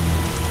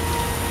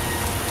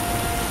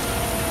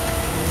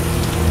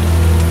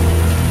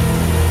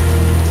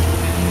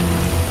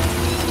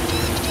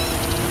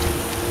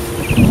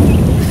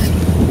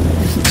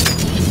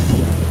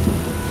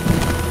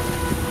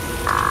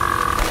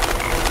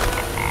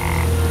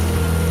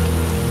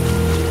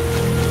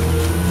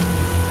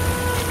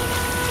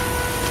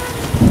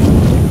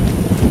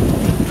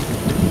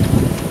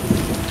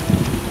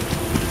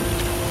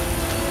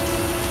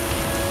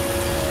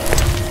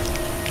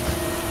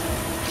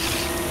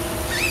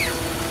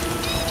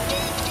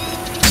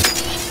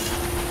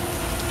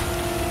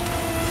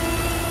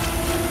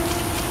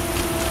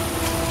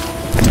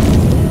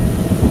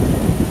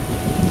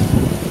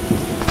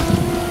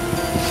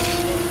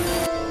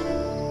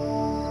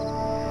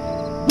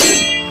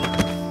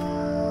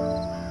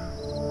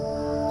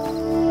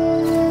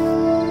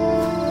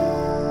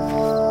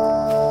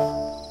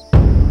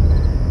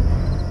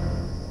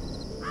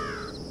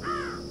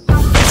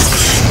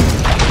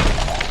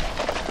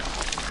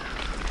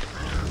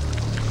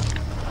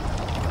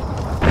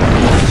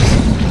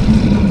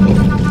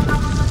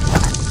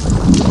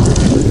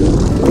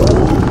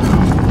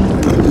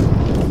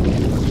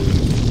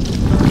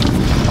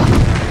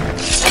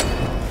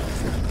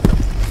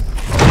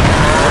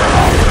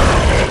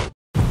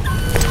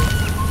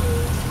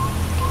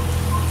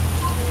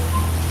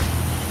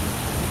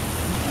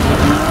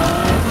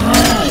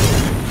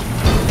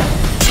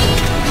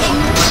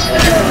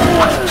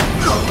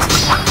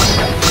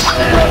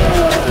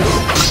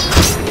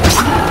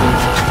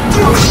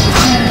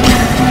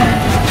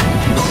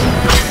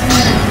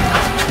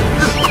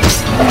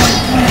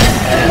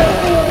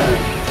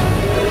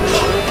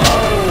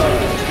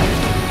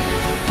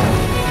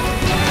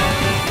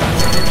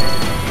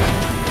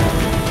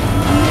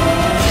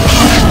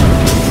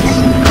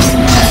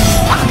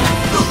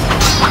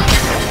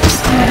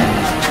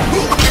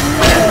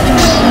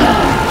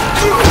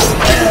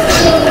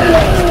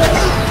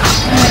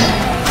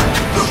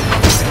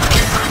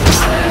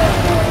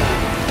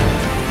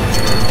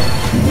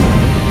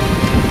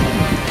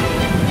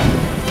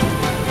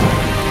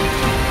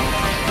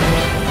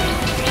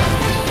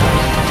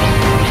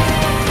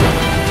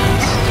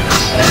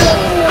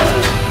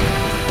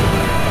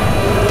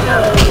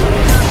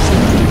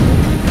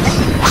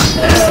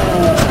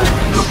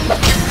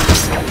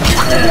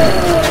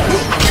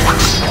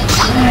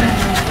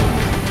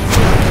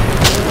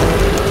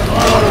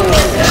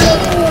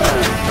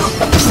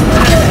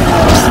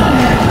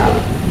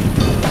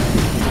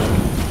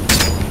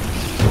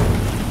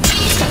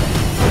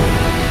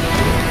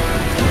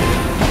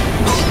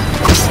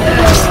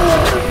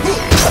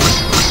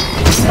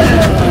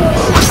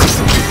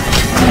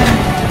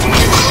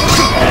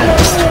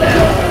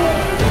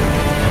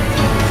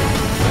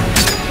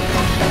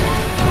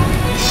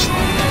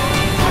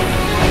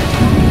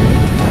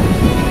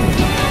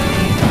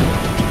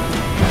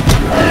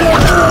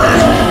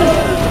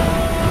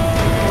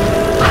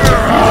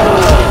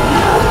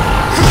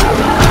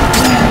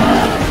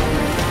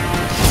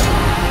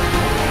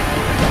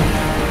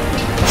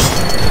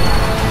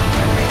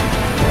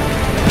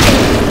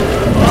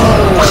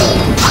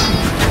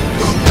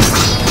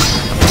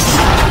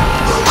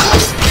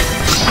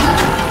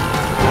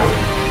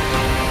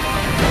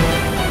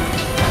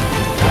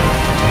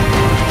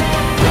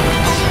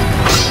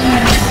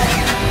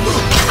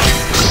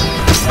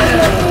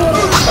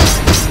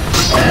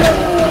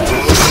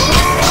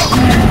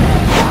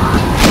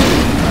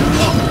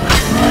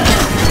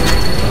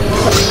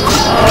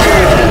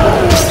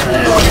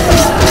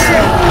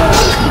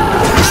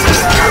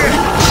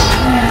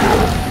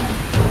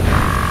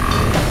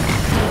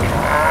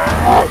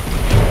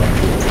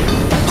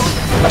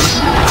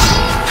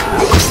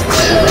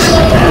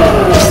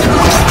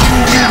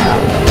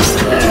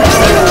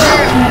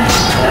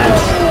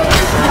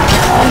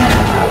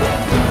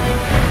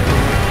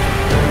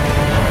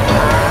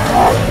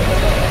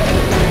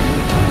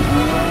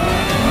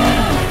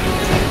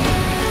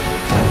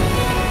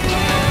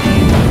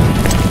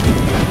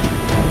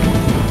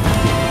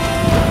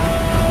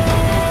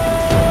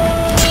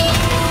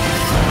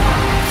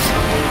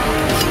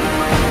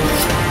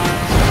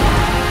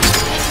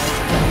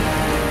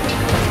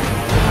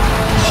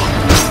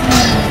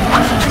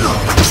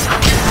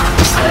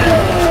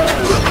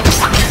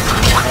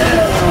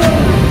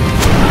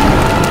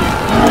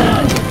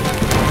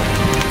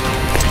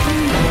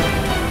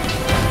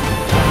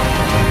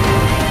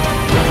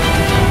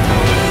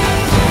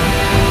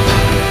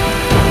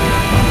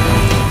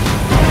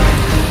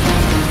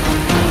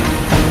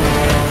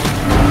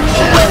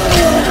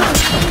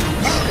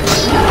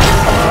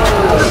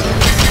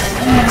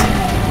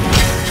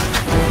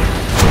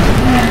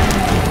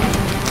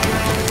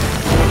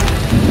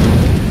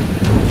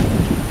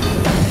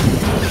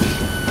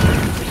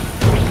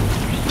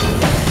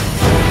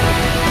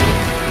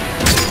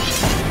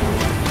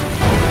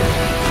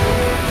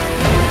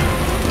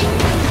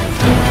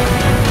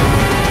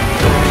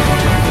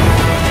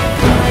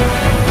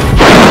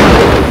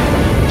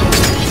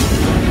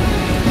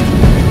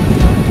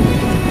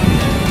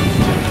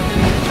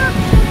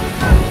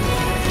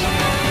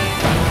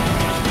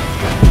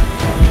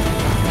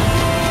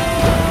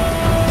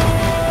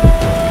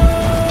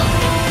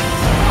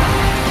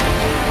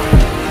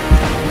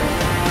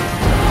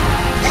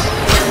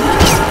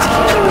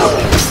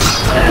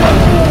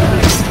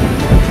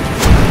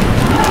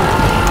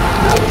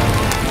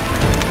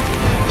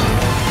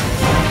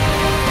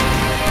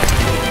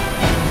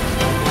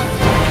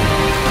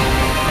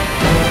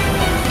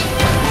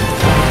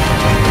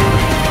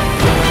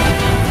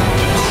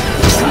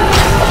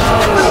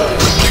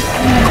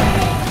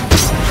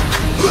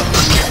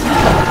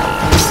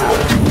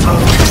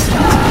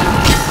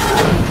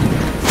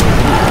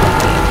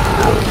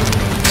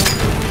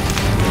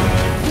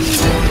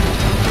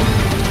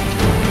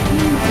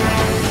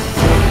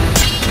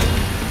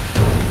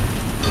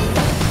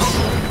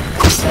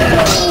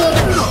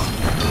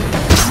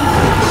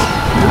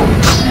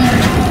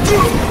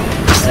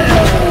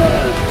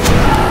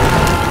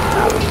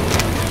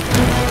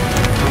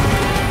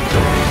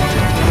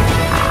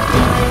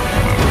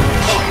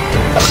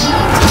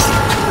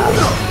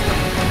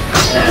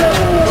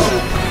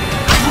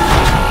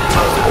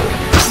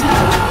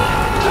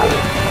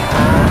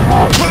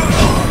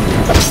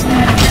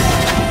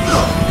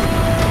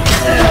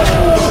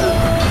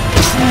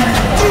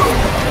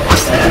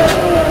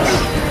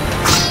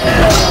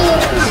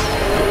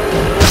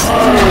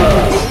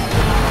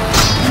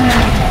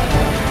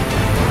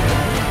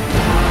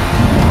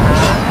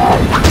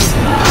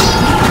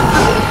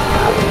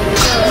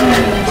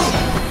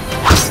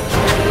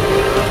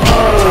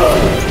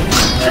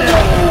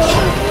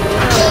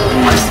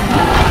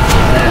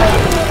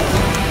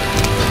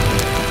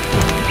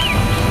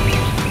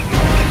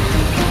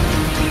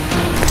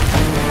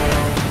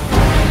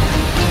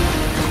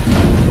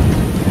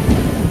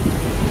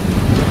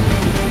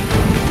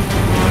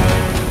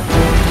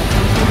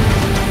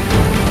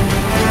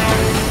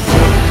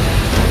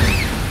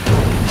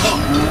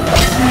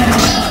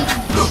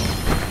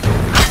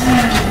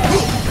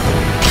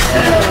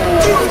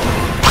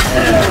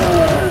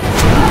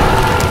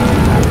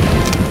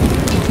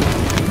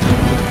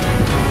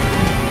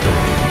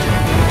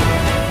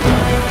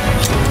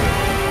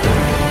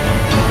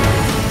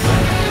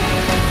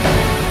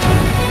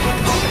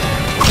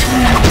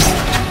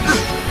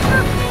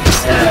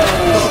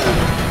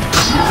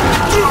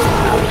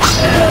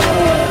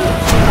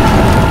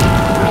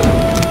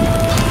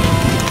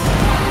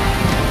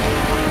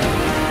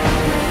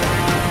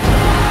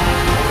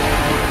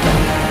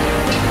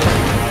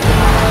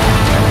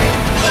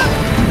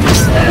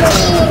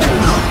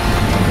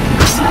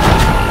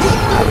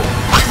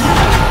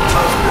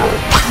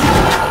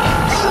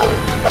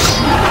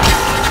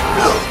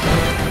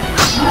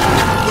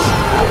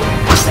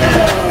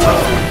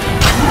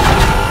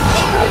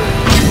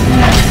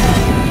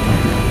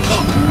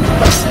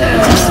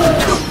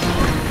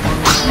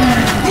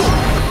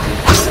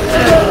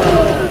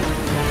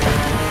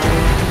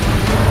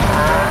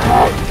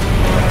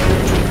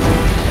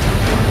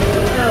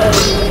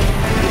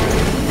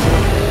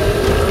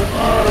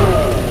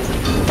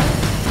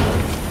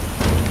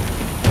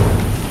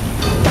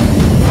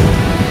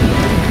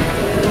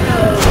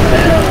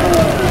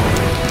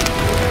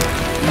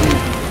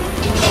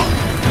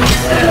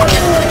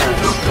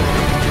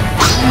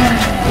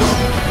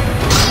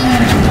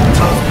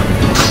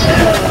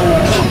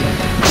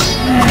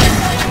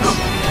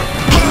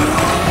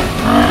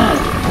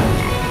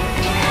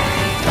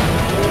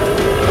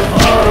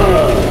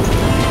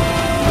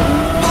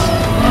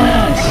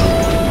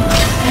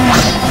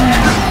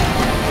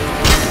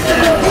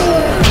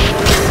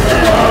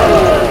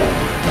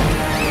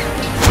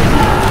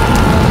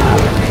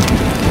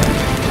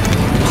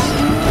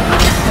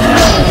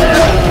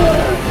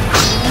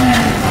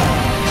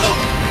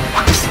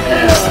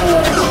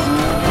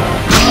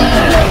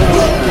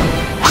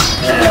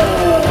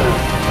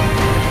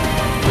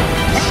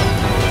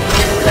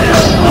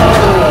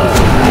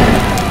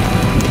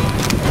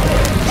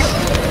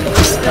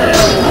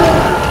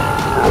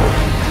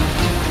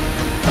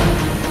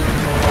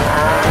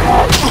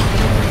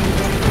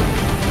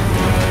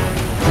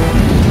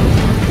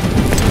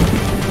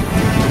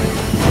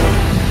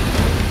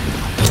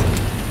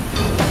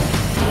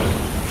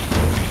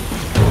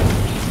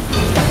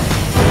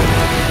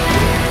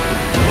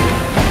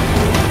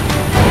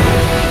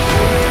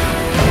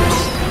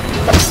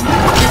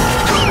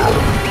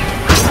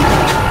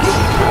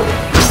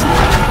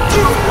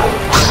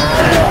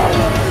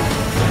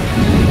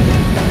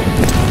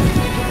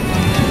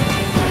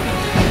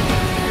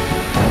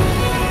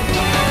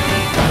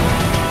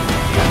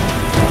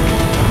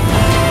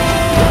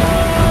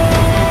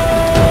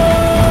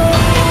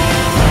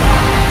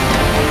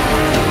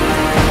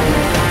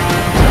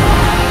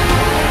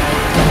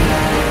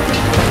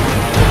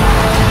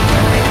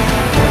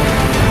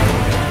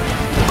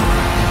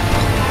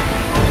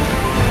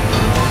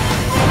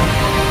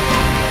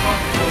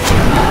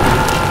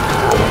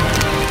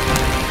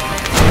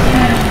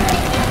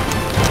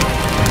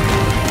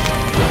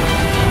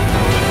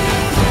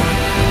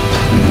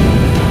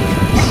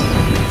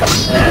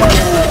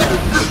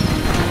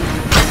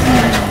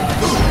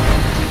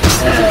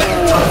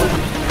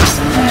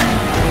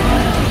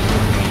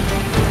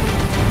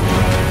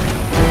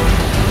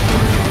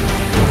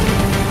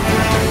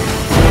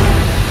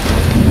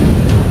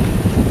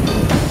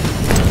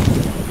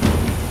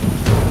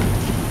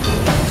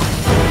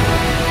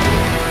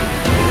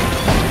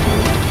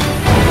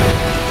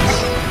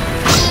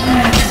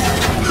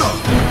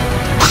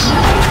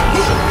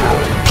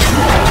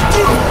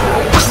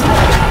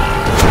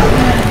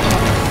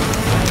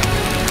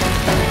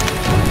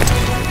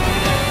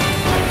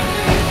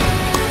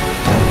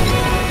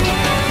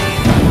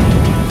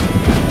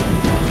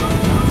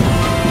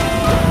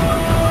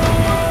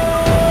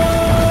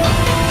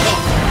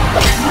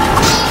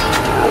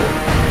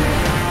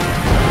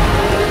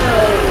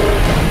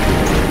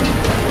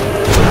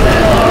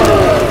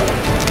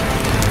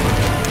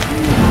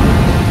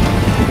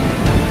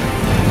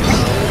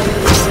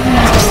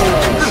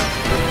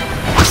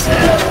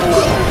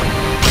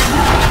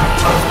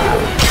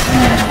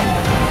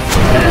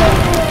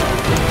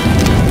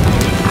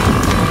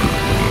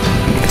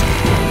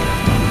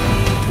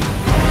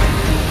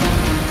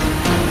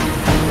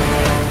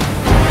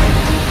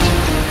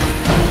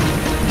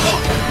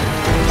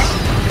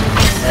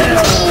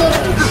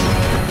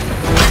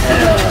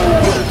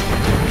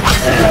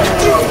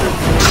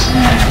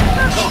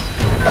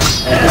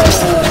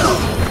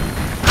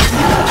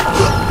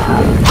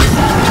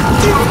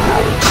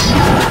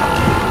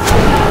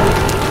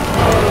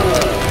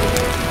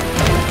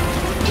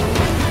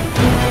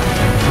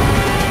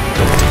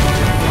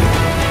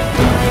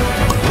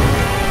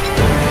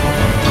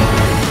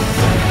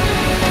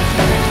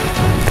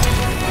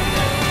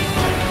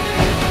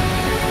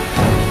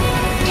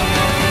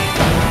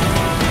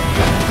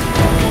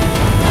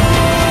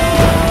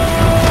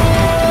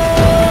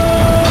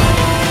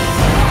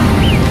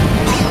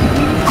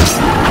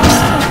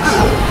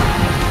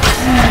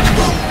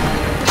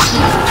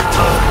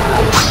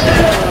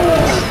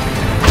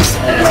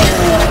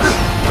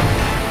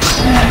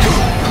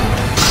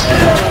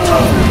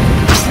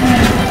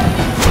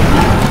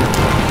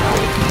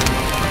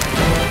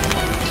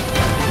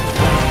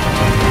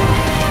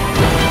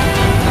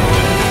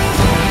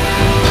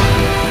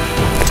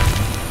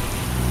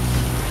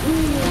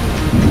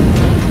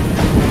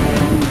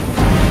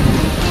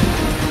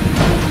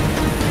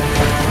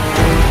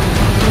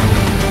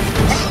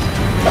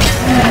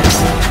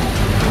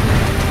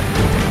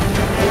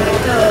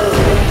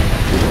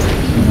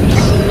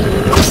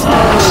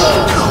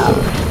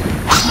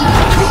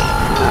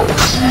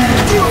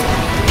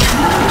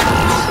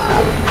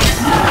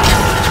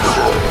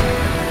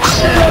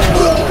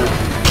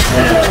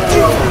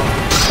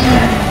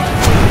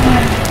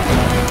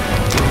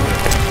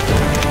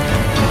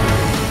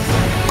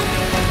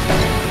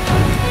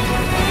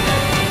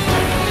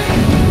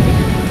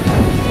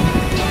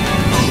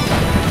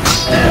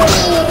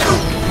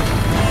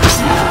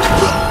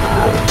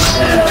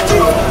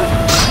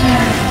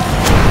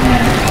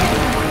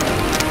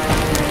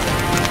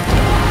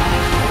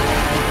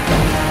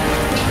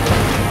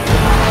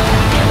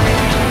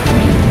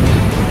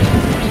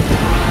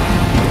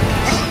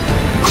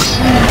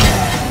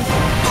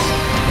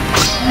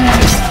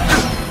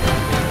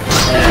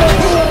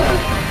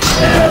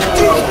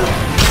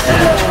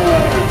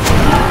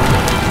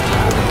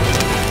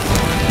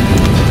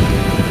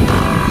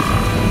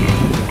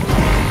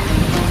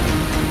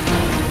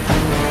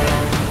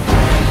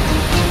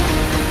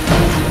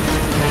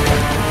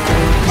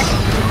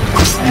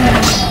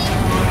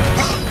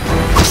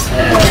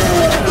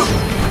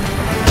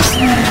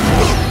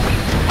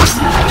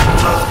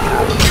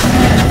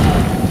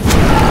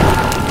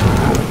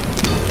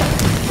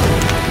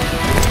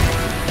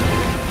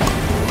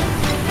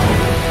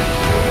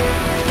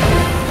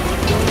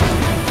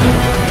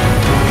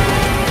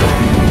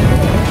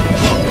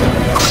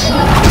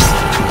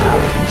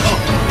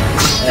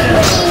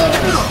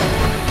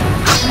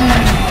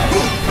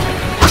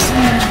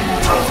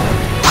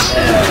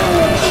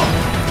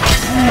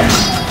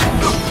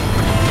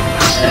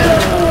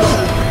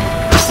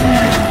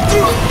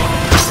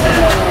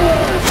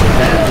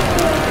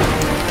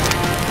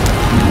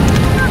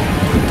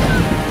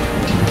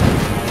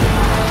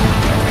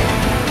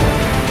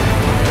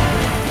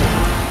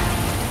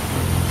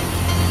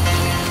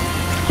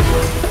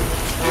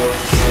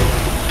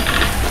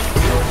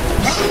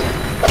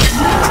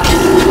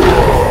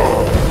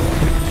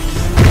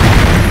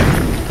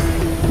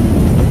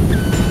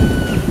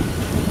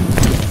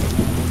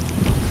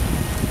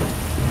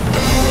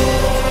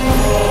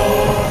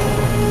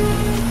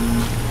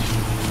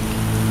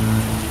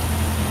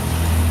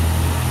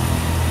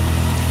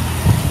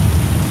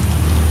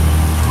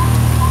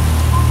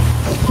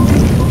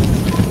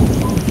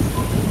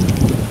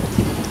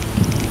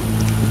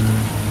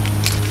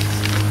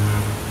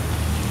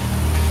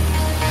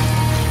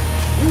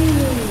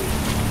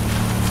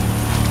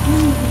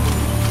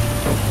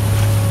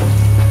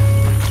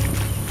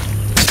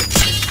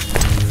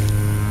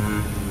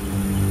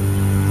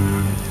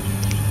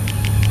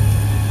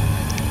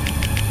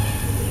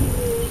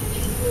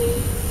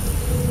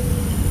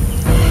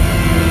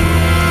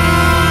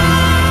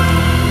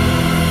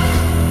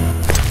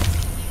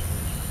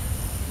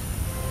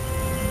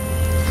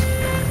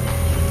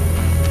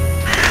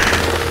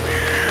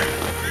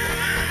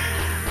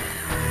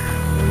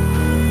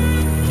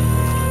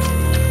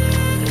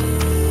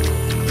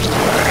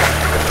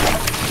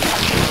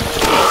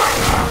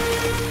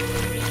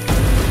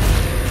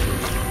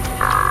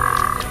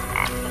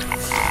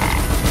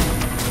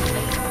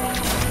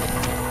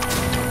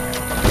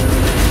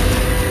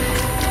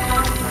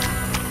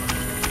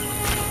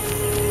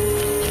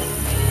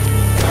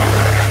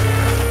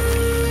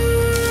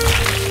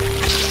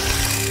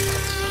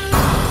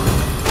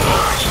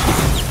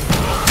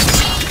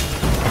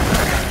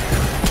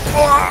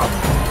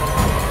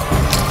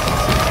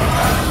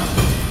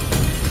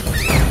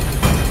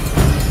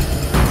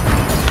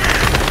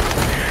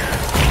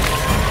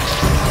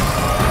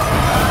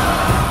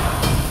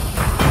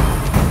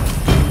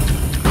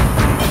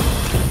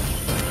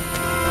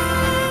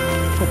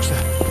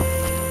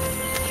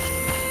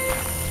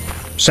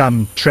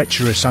 Some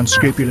treacherous,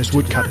 unscrupulous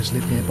woodcutters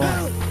live nearby.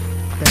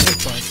 They're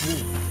led by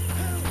wolves.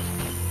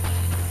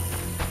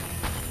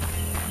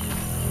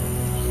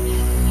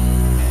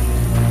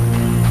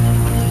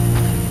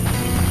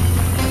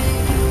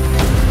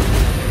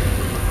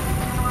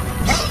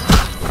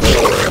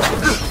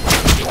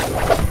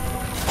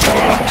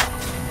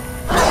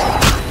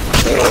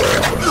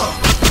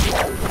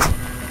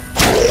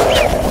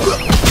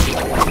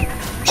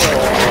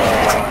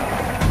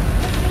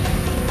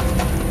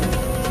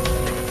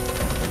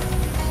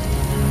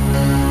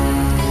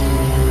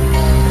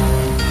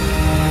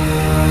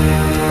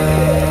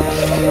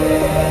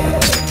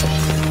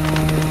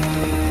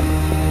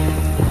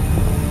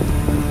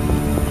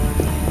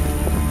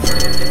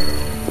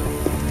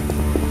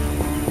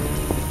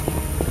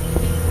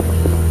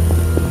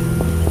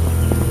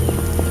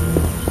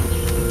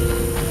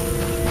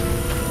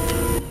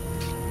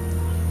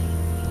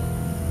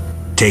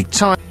 Take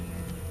time.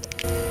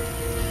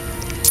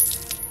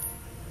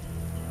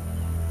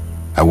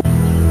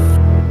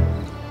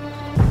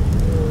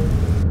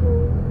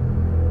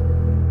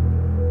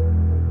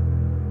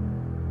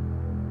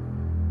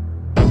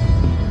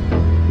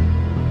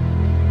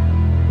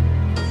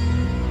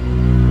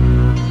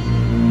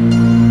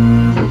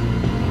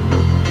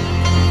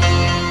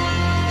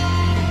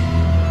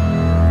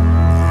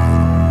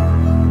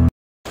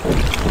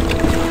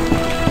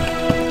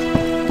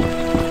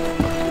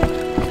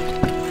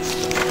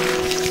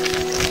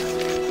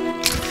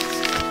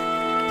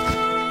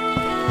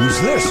 Who's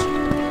this?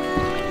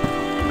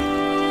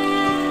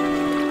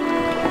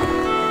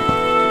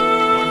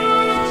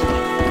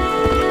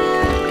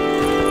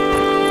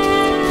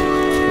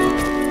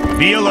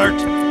 Be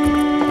alert!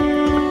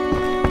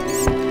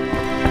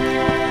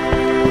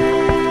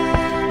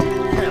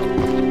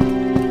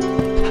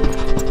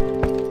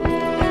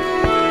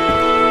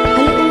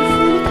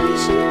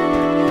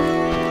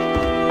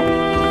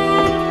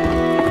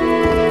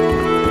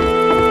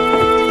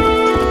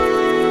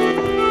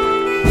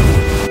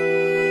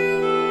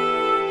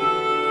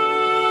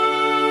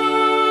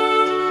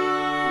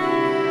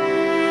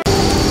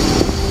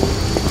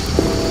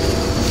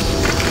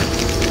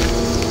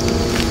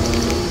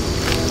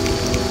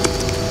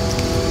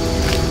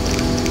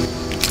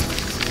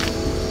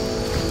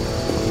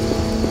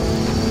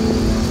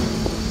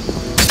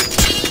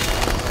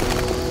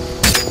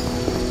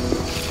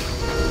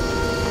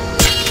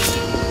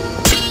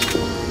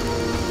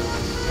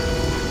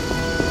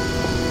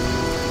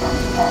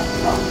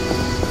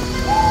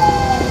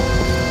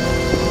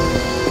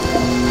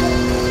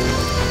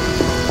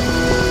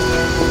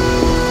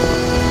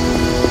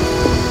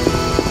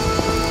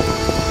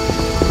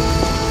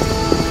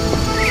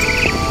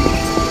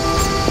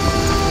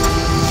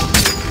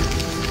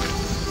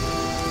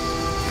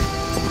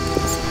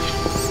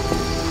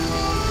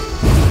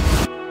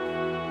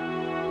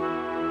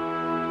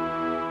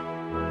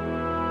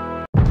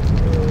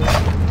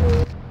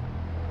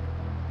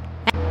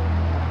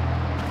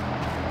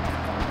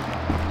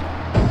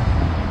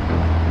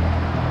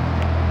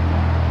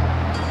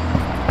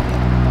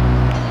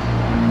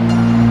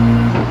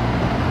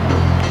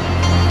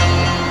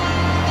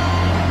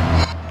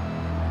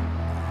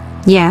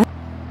 Yeah?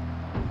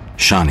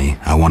 Shani,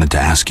 I wanted to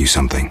ask you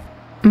something.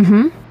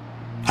 Mm-hmm.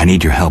 I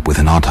need your help with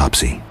an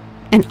autopsy.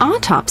 An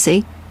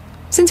autopsy?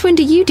 Since when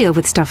do you deal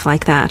with stuff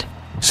like that?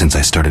 Since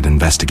I started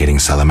investigating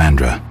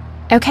Salamandra.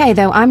 Okay,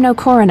 though, I'm no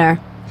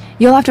coroner.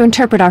 You'll have to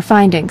interpret our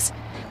findings.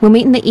 We'll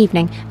meet in the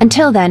evening.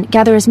 Until then,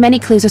 gather as many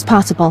clues as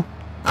possible.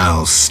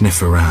 I'll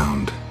sniff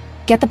around.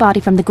 Get the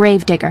body from the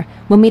gravedigger.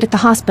 We'll meet at the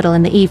hospital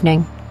in the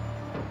evening.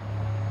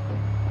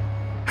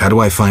 How do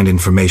I find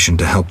information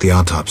to help the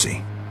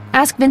autopsy?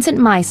 Ask Vincent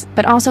Mice,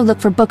 but also look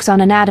for books on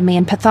anatomy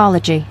and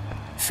pathology.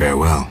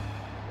 Farewell.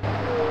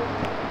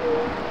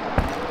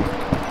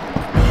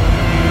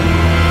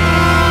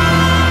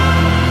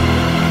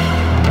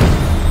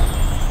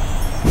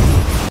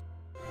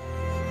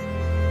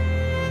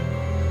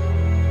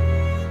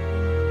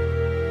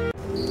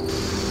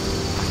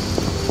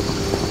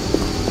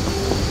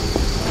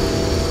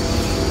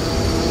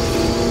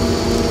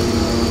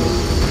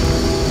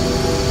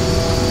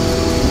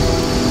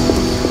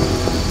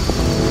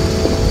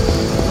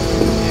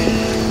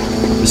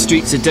 The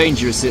streets are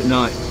dangerous at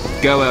night.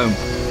 Go home.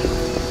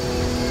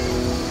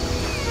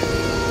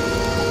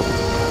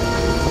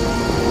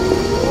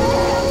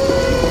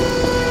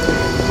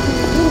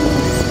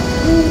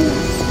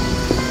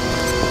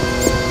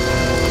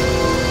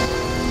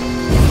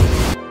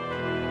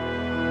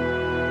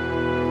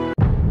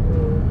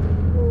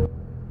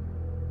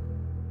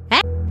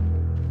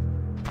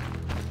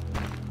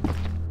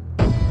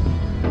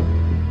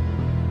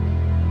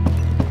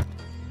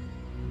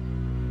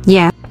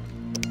 Yeah.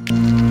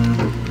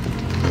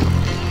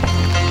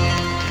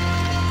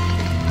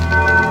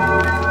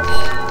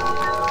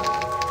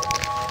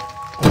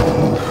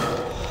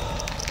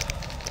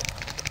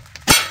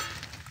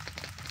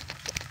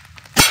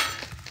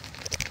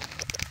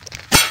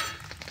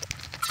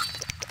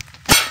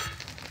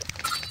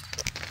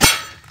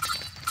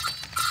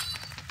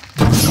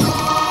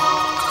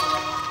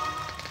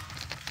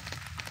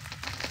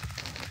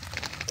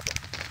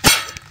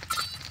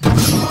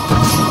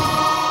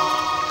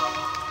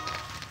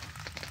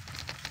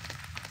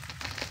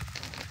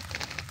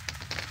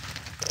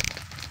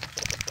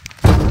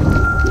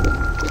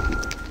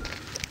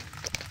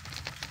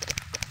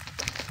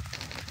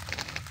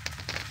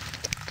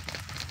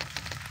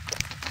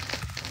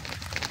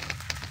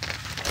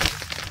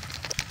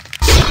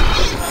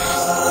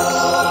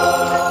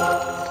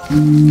 I'm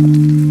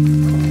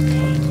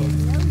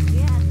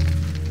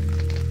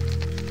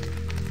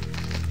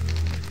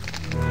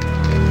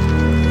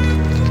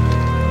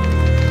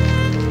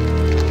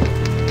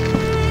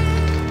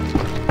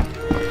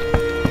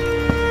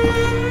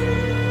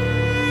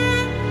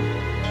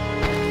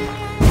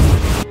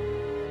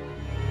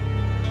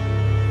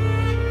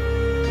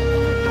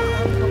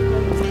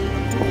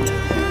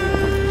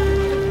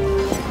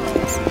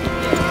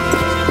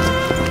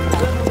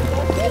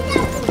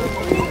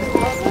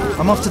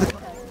off to the...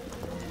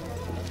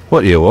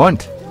 What do you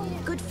want?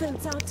 Good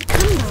folks are to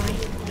come by.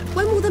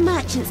 When will the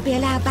merchants be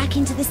allowed back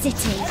into the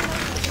city?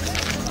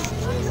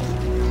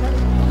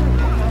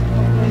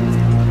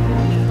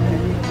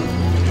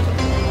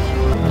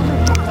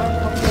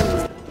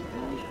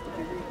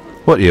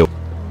 What do you...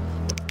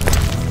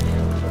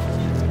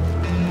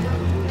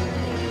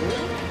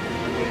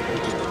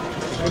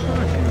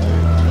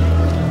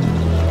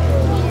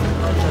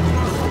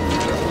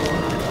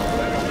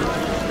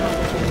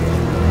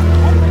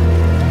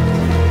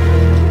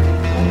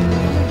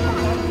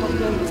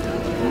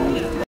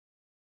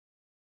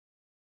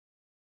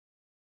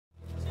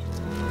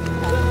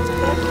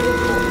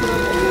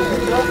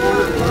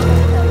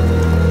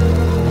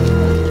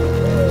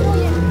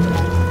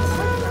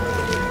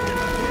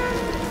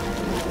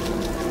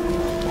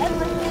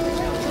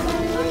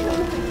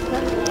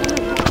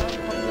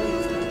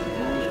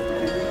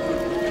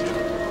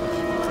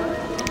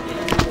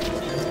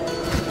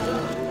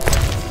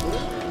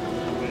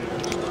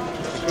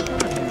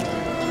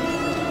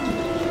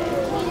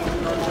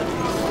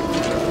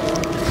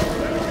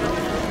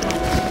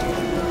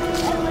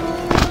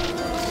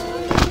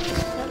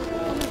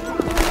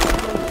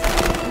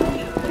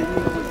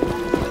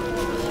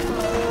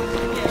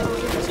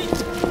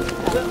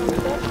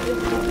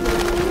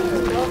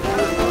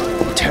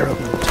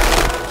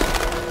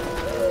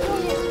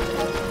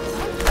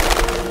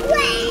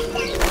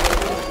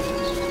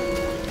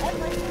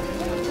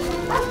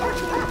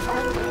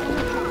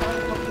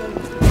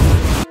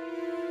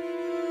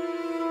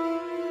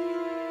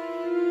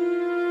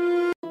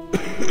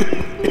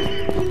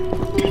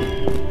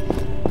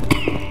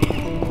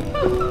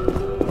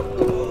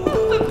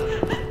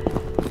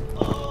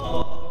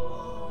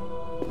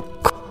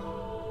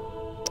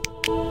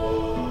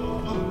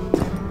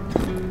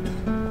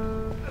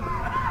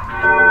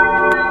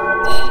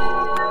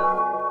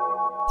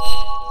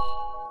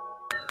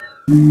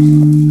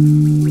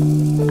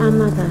 Our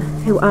Mother,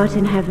 who art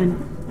in heaven,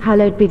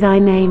 hallowed be thy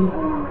name.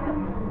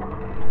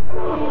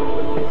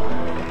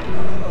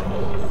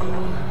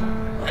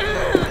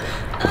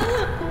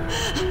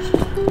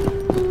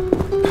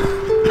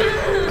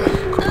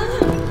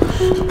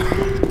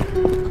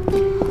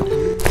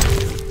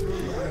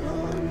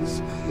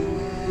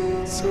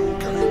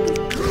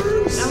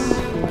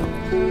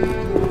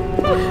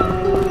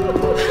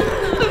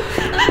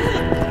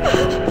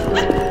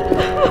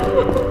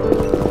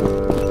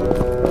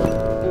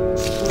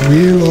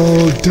 We'll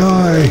all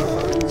die.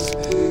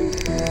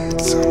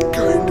 Some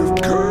kind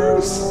of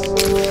curse.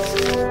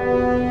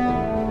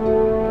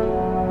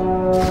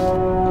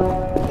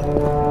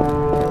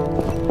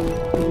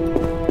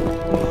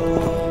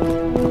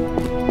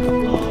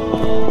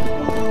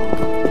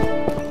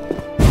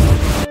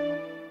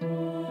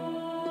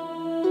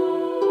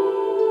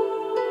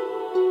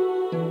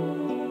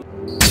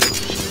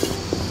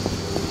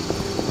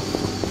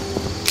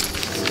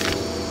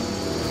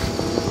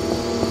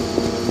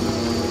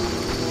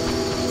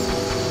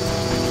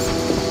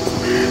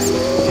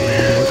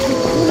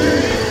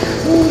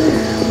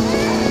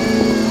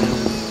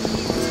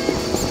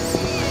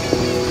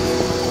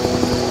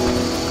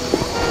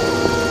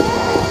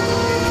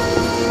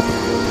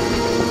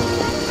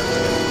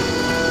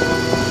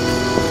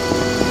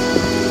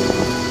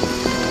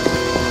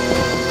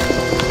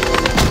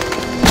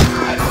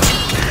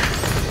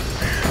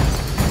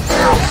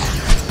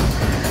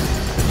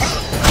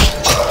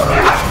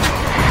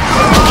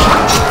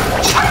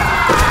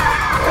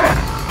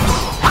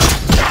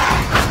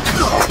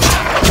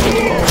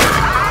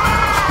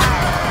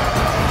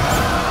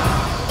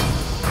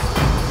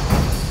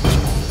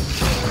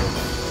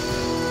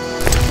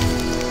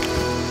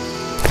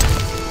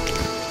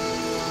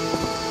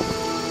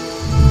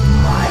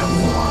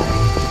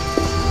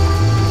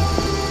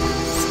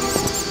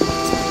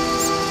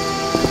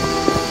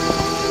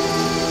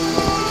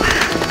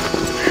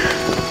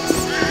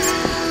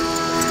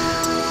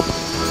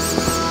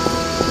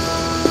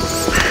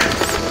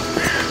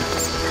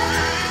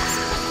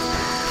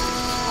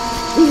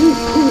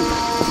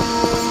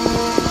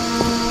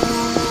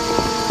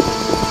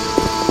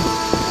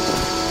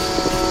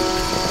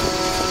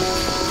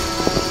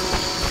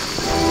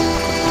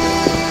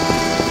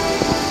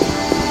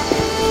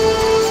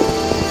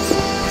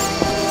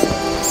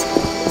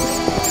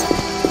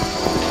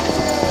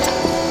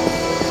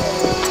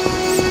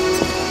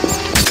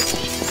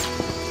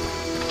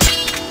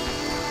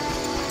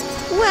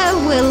 Where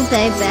will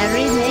they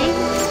bury me?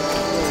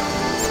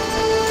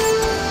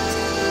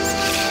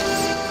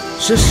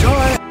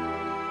 Society.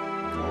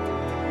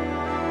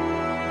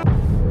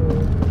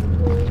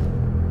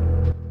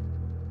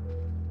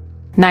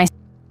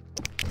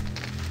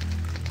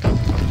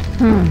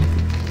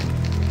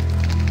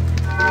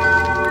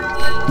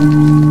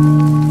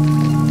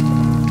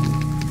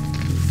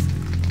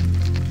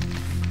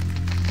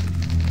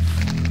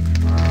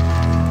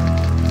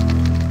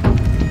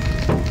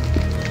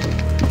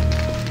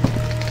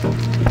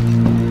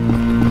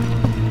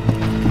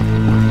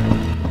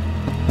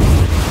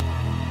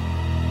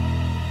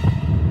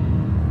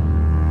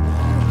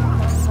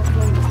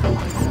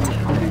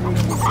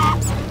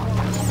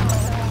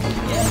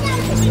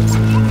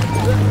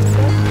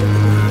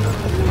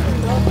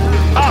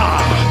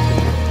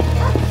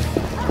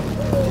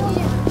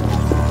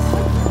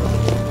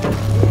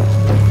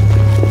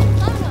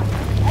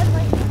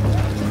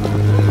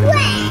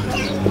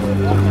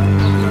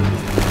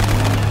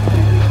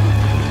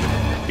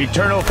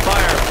 Eternal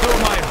fire, fill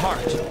my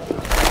heart.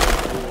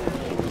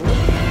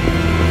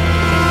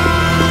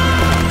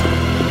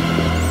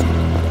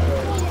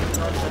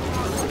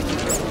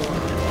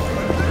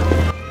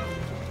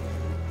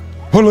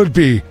 What'll it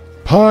be?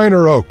 Pine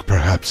or oak,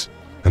 perhaps?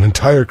 An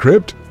entire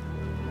crypt?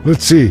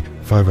 Let's see.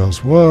 5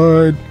 ells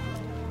wide.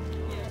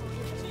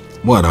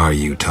 What are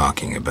you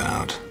talking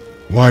about?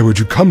 Why would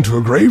you come to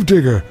a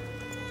gravedigger?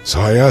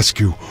 So I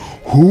ask you,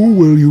 who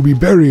will you be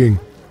burying?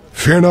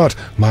 Fear not,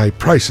 my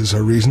prices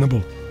are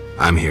reasonable.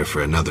 I'm here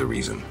for another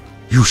reason.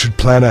 You should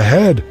plan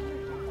ahead.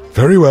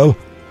 Very well.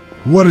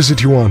 What is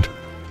it you want?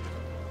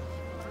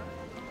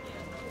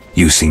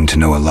 You seem to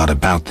know a lot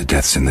about the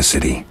deaths in the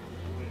city.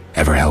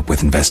 Ever help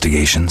with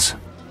investigations?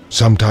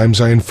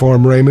 Sometimes I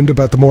inform Raymond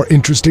about the more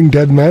interesting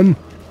dead men.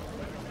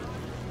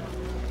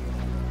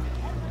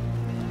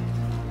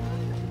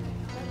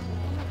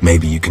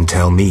 Maybe you can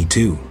tell me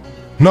too.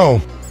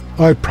 No,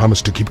 I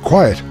promise to keep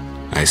quiet.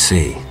 I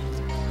see.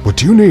 What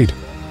do you need?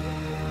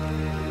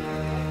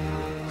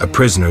 A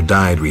prisoner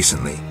died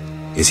recently.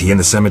 Is he in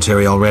the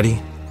cemetery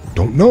already?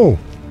 Don't know.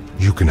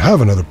 You can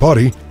have another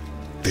body.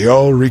 They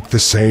all reek the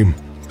same.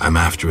 I'm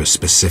after a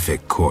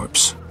specific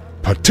corpse.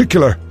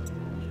 Particular.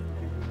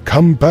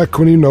 Come back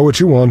when you know what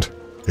you want.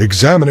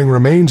 Examining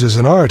remains is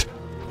an art.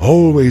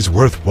 Always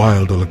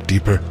worthwhile to look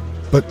deeper.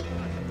 But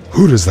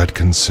who does that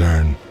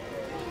concern?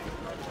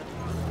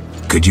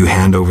 Could you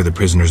hand over the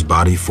prisoner's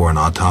body for an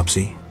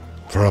autopsy?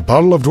 For a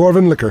bottle of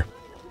dwarven liquor.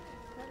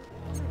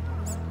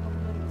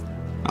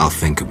 I'll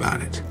think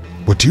about it.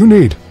 What do you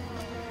need?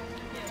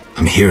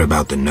 I'm here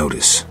about the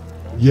notice.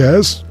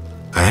 Yes?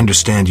 I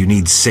understand you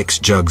need 6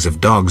 jugs of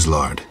dog's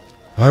lard.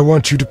 I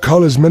want you to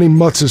cull as many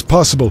mutts as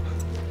possible.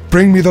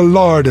 Bring me the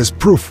lard as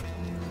proof.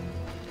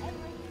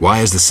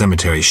 Why is the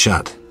cemetery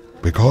shut?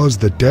 Because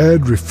the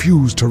dead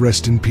refuse to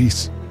rest in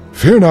peace.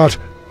 Fear not,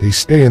 they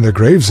stay in their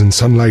graves in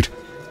sunlight.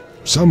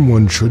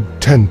 Someone should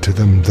tend to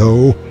them,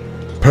 though.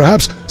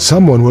 Perhaps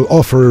someone will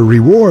offer a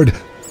reward,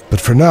 but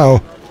for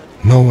now,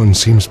 no one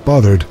seems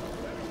bothered.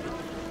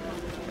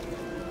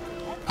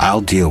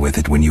 I'll deal with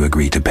it when you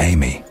agree to pay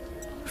me.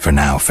 For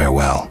now,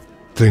 farewell.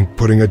 Think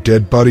putting a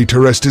dead body to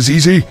rest is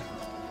easy?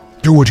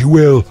 Do what you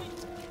will.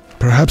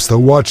 Perhaps the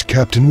watch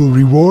captain will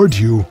reward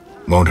you.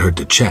 Won't hurt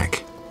to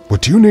check.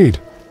 What do you need?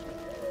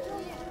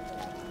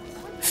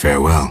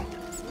 Farewell.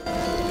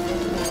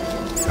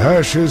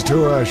 Ashes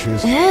to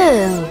ashes.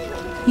 Ew,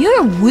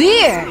 you're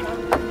weird.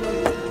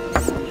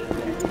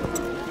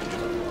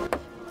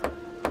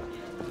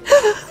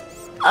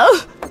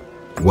 Oh.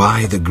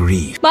 Why the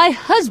grief? My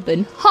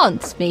husband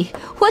haunts me.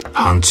 What?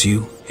 Haunts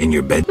you? In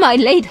your bed? My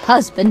late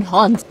husband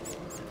haunts.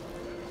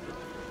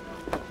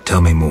 Tell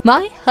me more.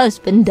 My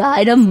husband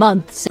died a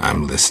month ago.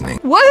 I'm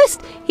listening.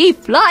 Worst, he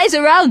flies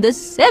around the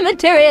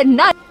cemetery at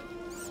night.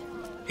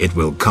 It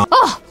will come.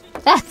 Oh,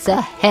 that's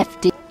a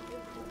hefty.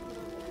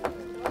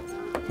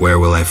 Where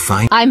will I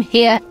find? I'm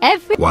here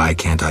every. Why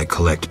can't I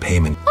collect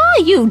payment? Are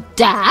you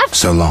daft?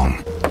 So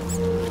long.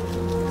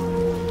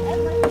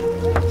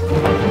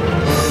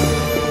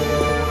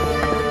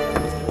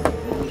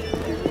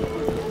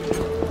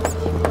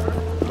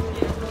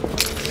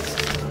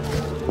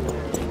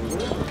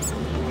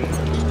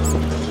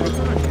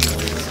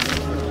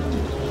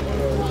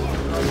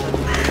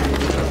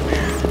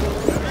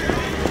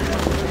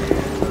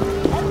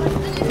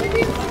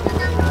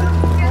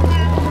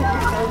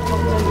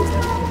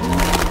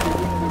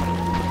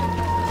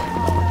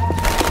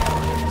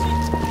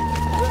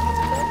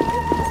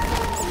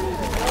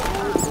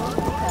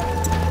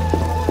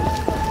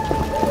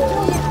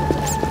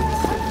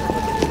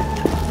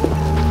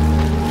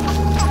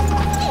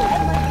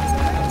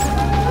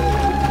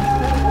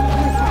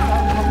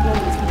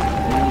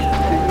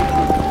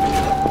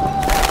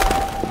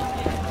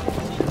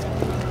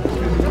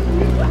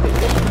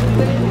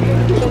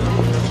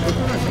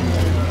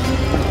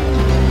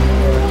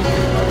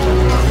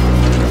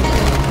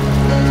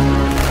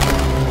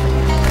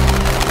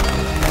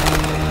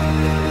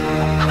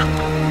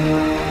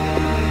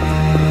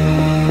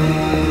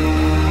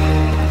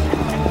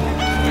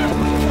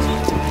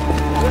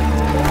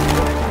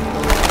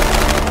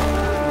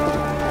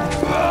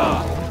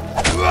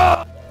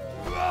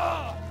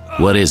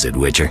 What is it,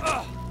 Witcher?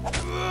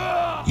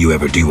 You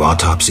ever do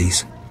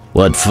autopsies?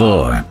 What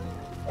for?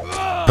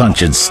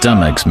 Punctured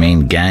stomachs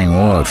mean gang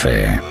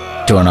warfare.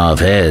 Torn off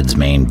heads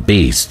mean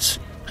beasts,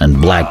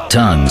 and black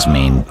tongues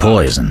mean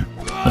poison.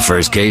 The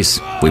first case,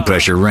 we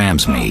pressure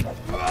ram's meat.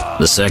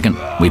 The second,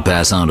 we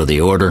pass on to the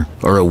Order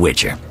or a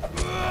Witcher.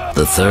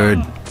 The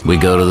third, we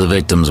go to the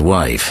victim's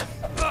wife.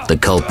 The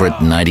culprit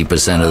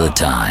 90% of the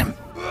time.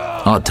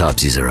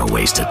 Autopsies are a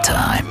waste of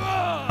time.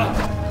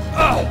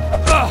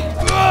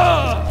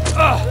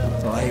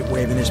 I ain't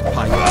waving his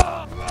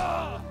pipe.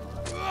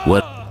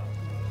 What?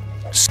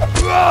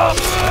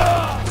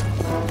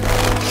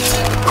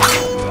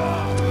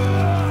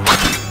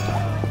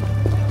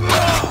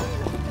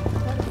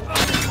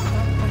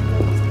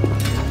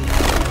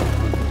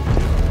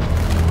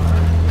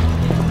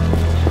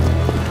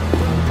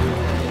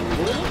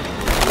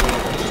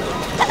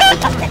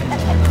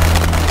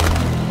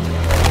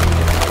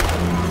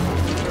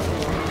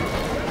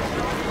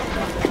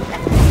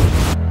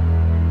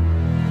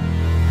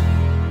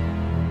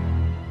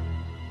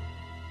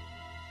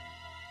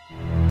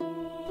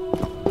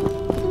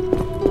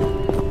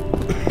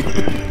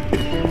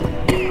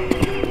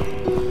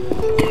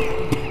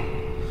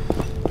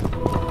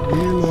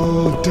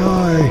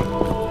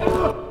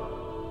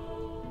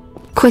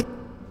 Quick.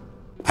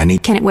 I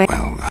need... Can it wait?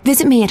 Well,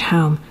 Visit me at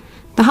home.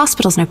 The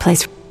hospital's no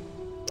place.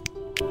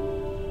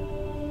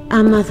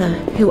 Our Mother,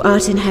 who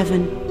art in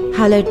heaven,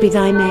 hallowed be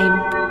thy name.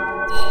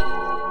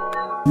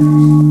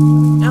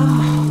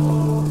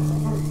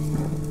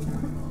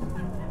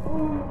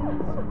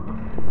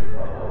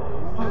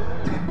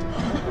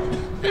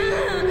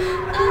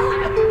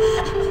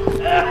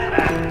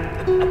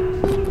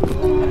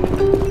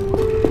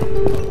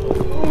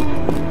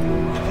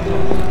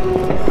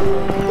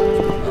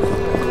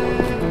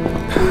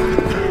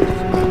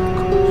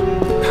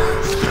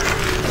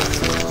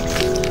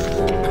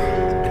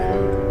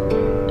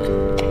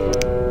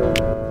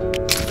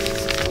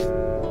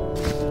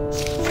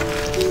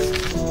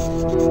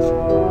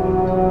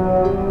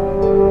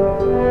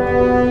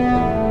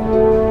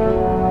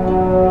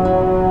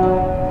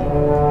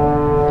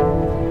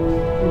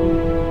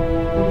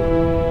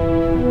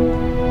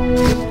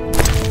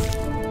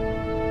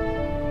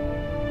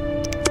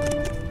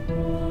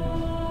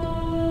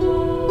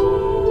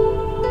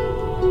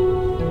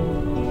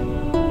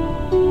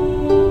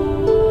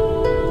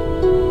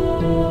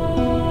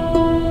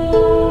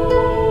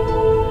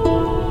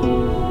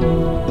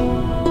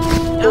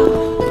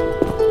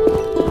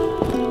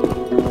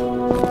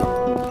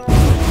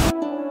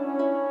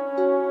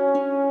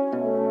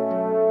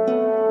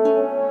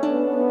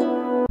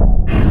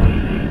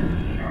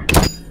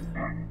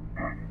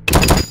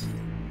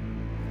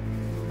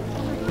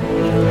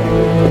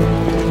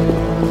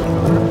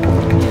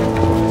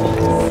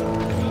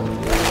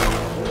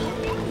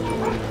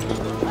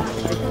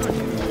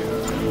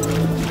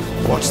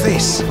 What's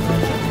this?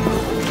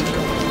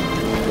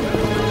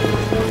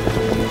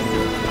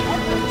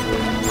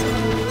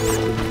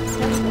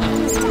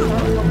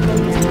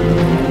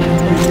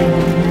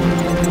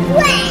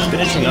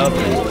 Finishing up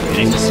and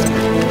hitting the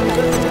center.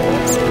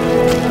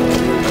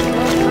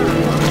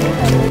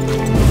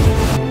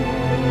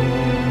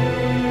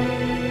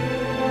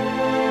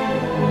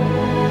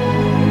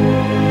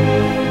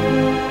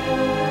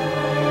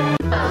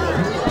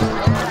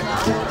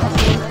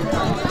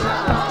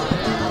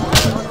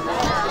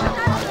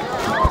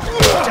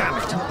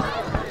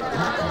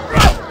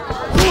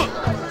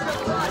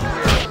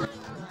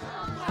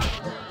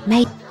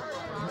 Mate.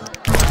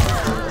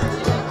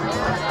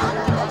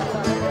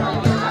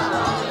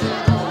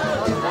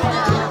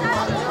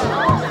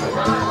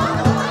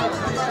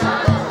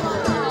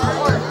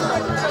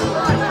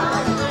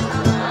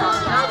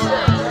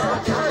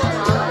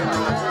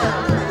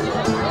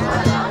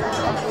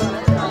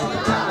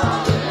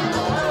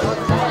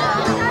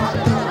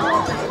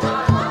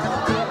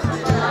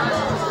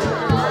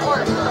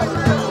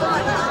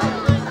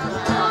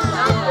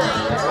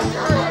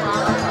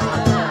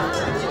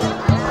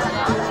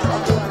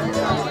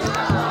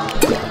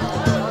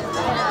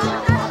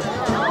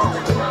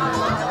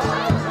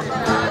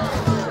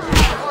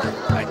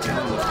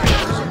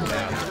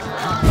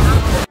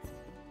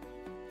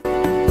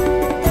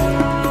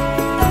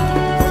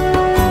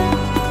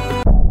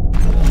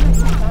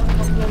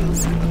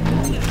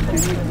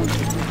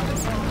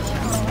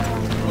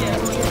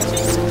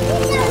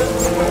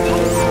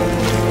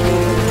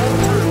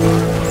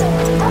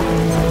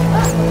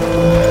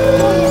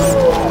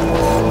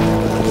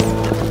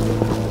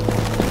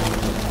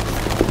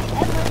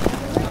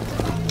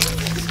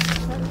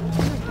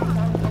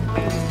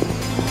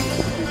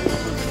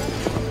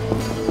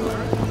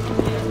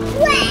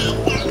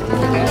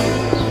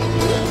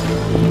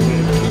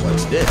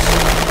 What's this?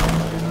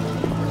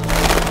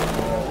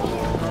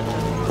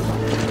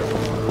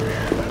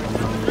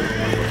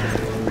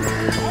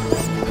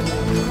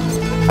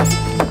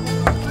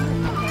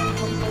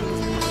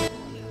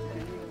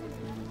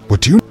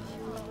 What do you...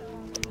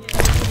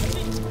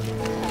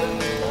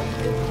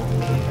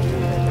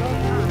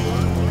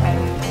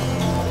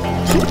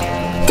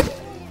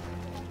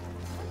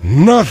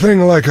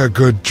 Nothing like a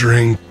good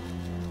drink.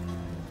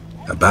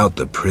 About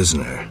the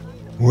prisoner.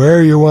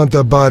 Where you want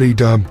the body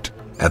dumped?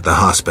 At the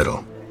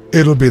hospital.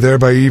 It'll be there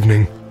by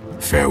evening.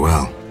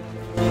 Farewell.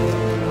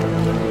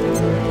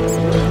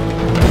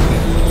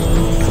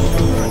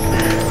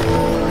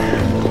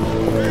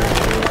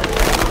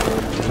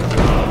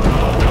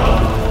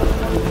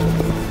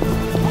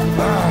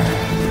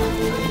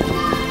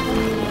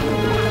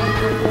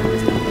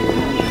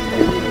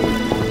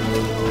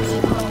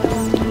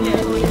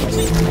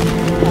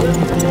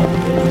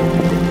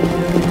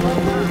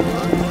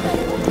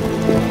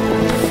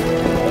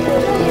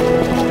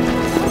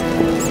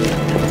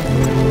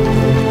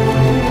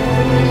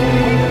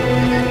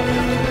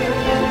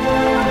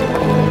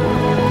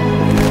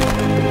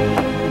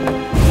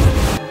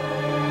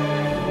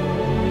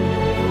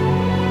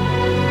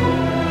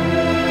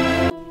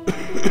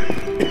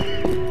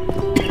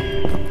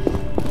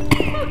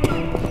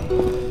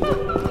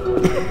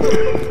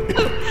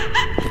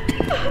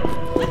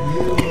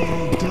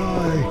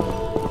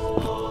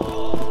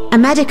 A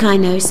medic I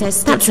know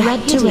says That's stitch a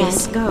red to red,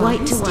 hideous scar.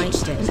 white to Who white,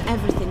 stitched it? and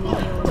everything will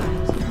be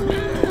alright.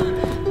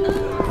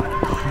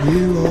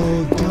 We'll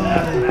all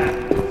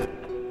die.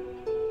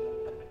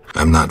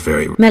 I'm not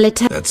very...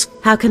 Melita, That's...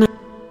 how can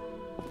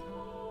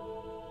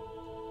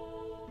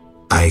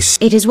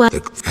It is what...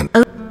 And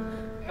Oh.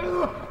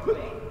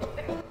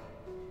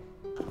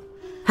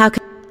 How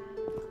can...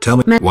 tell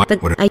me why... the,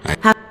 What are,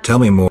 how, tell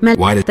me more.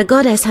 Why did... the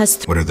goddess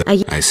has... What are the...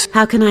 Ice...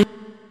 How can I...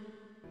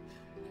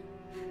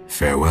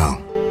 Farewell.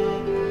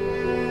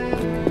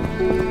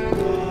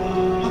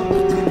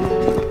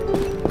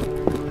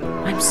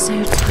 I'm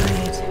so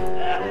tired.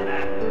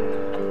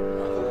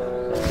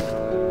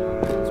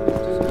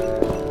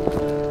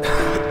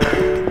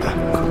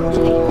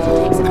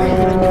 Takes a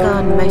breather in the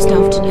garden most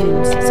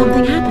afternoons.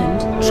 Something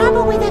happened.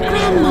 Trouble with her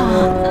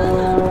grandma.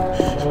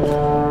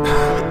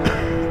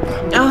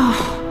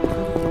 Oh.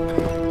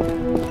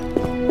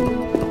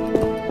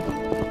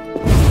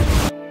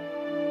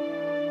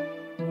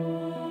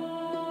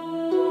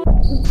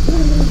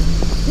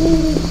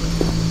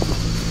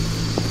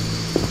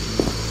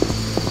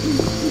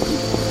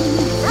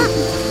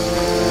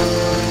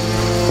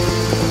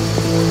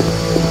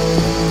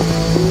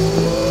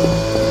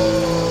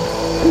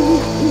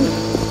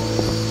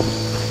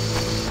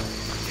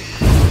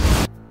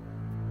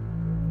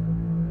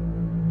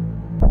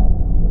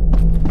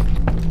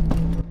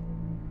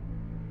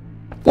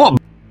 What?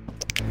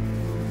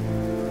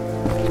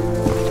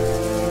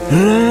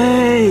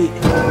 Hey!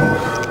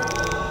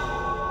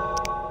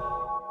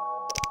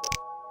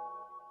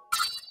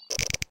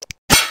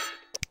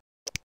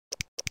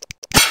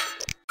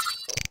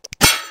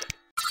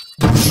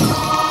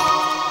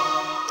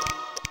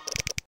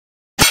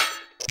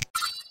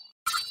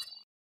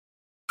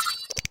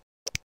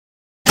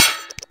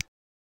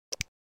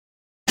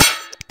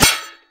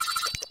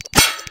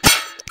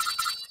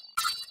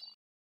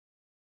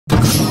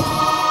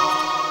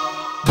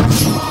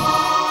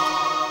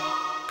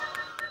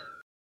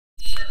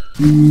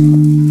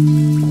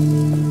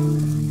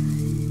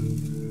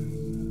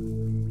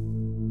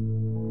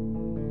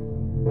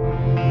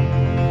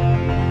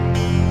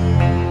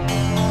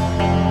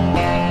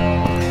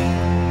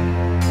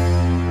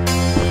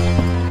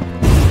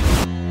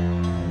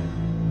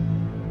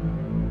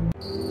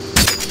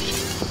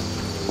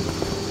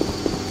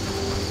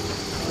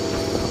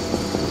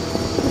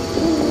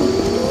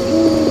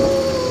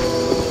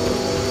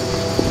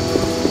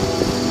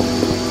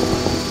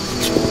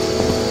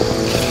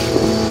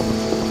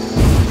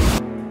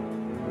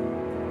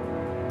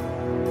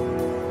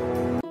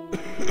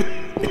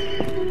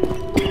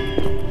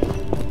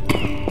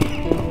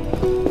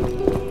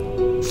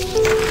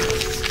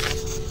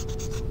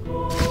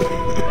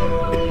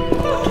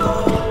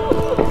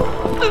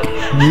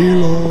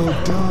 We'll all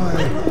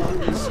die.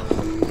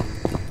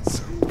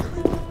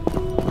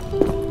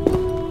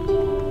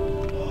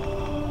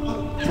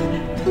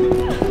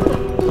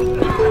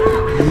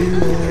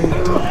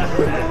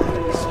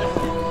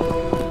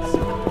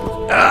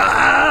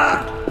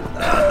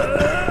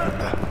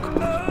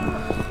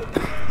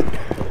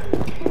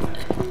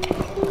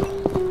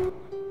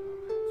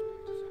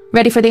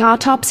 Ready for the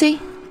autopsy?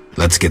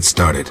 Let's get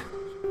started.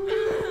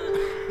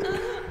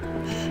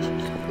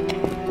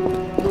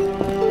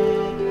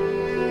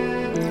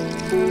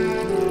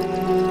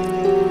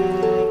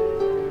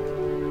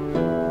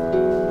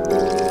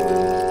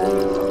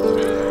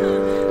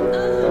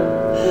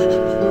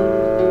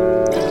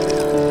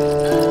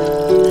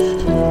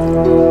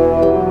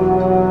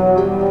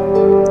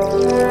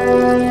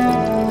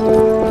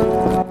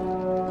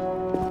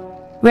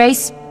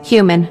 Race,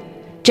 human.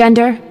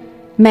 Gender,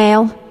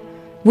 male.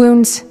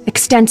 Wounds,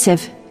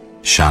 extensive.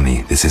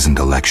 Shani, this isn't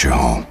a lecture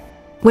hall.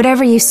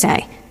 Whatever you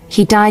say.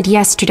 He died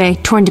yesterday,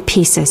 torn to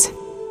pieces.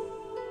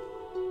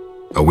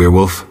 A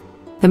werewolf?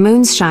 The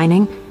moon's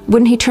shining.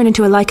 Wouldn't he turn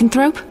into a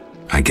lycanthrope?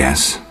 I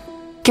guess.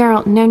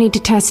 Geralt, no need to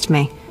test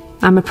me.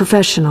 I'm a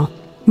professional.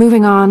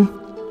 Moving on.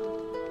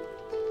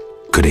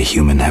 Could a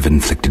human have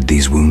inflicted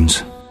these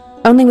wounds?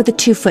 Only with a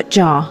 2-foot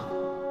jaw.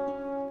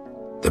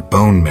 The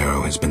bone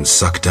marrow has been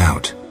sucked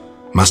out.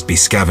 Must be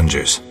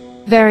scavengers.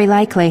 Very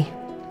likely.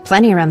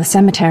 Plenty around the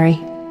cemetery.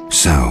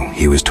 So,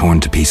 he was torn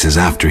to pieces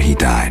after he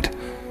died.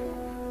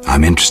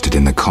 I'm interested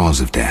in the cause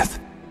of death.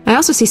 I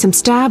also see some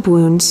stab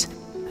wounds.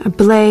 A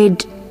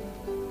blade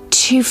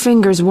 2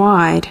 fingers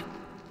wide.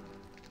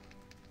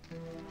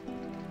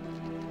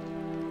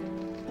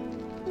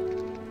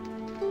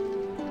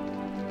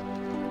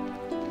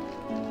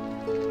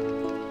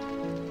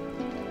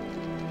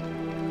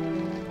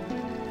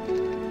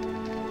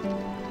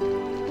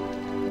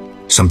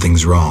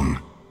 Something's wrong.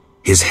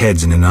 His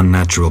head's in an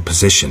unnatural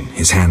position,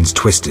 his hands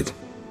twisted.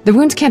 The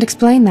wounds can't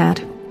explain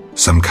that.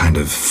 Some kind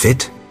of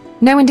fit?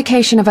 No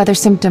indication of other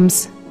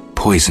symptoms.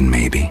 Poison,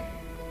 maybe.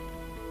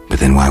 But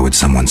then why would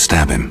someone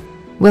stab him?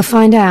 We'll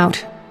find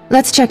out.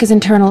 Let's check his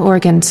internal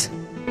organs.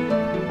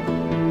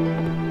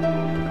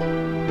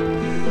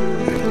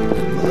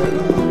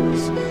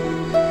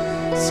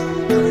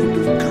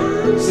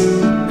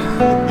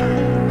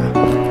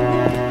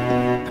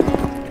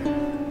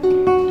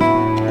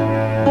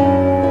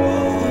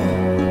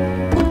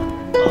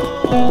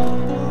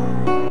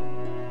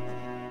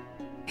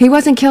 He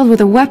wasn't killed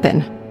with a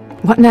weapon.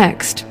 What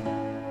next?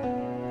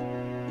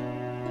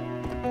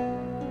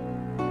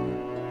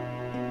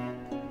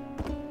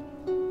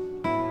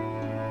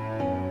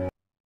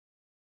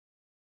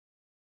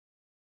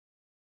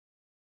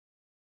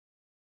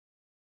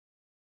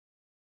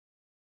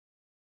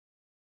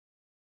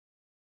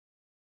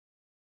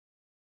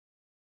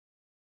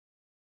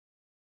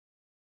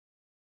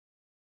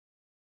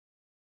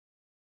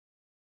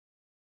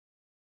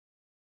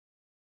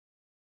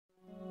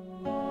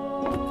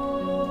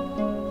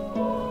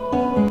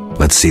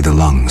 Let's see the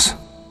lungs.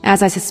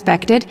 As I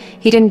suspected,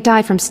 he didn't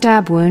die from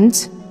stab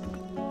wounds.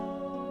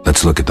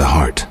 Let's look at the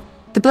heart.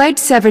 The blade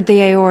severed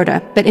the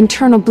aorta, but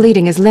internal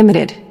bleeding is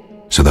limited.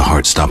 So the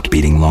heart stopped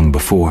beating long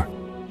before?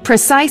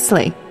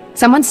 Precisely.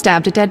 Someone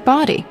stabbed a dead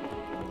body.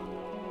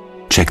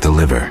 Check the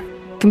liver.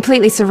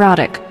 Completely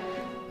cirrhotic.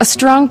 A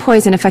strong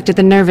poison affected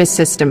the nervous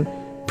system.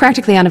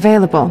 Practically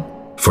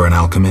unavailable. For an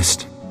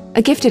alchemist?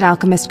 A gifted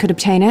alchemist could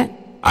obtain it.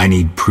 I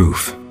need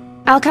proof.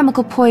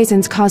 Alchemical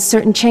poisons cause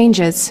certain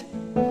changes.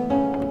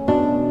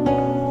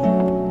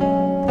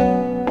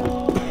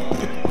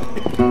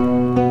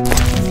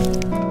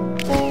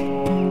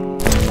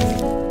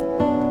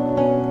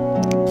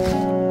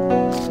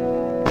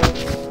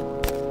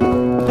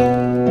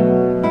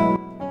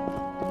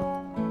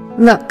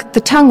 Look, the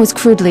tongue was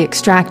crudely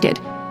extracted,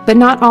 but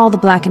not all the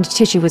blackened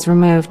tissue was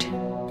removed.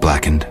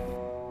 Blackened?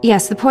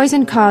 Yes, the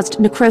poison caused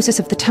necrosis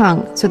of the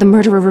tongue, so the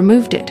murderer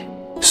removed it.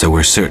 So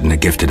we're certain a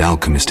gifted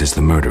alchemist is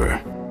the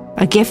murderer.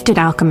 A gifted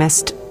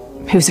alchemist,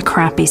 who's a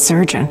crappy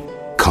surgeon.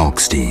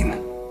 Kalkstein.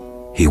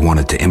 He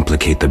wanted to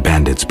implicate the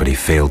bandits, but he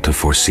failed to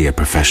foresee a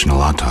professional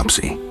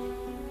autopsy.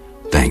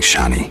 Thanks,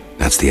 Shani.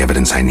 That's the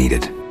evidence I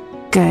needed.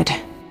 Good.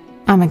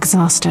 I'm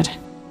exhausted.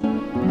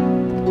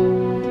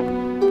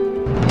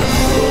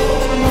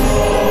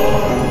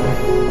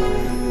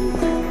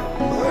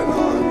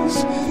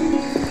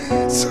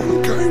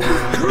 Some kind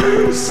of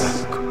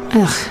curse.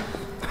 Ugh.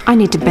 I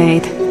need to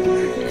bathe.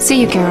 See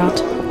you, Geralt.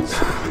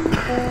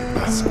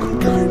 Some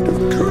kind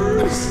of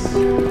curse.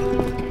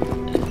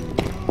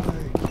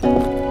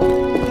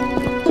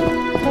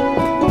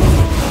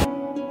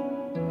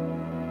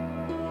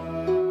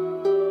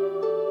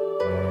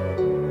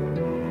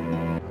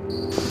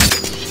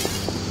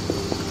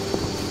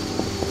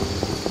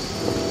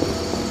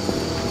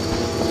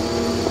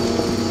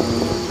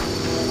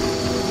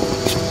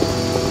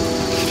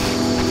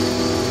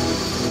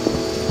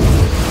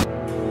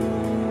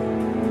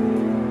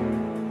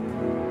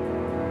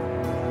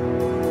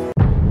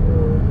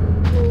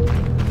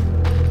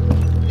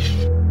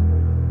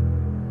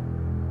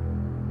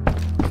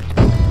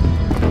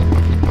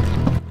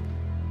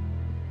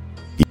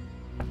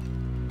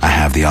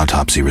 The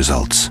autopsy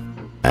results.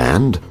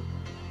 And?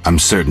 I'm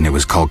certain it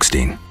was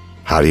Kalkstein.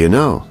 How do you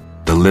know?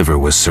 The liver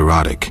was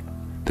cirrhotic.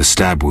 The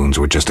stab wounds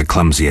were just a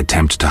clumsy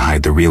attempt to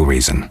hide the real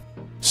reason.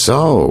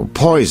 So,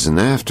 poison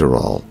after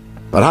all.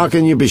 But how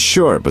can you be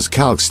sure it was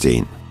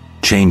Kalkstein?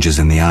 Changes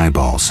in the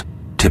eyeballs,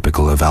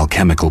 typical of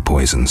alchemical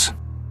poisons.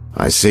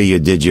 I see you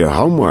did your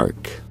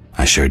homework.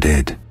 I sure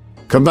did.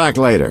 Come back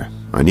later.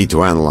 I need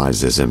to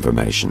analyze this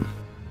information.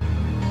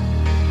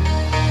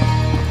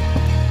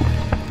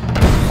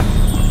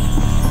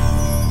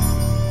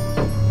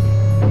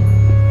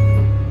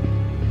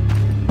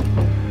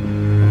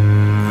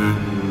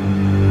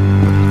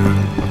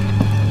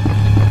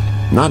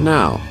 Not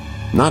now.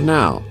 Not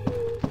now.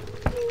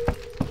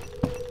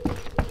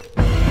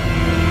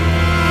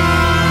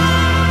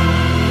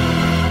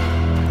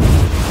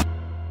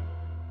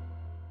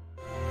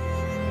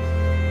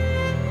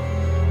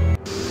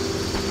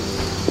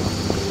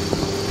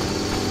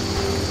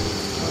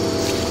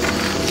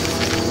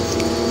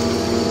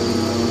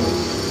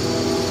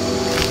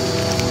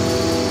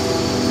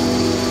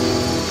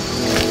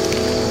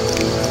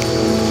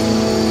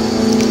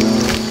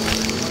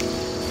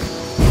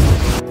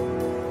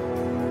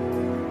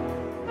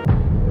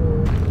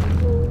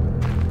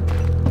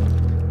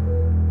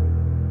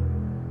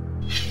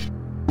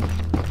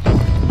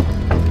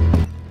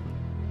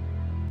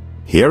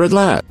 Here at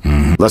last.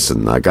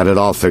 Listen, I got it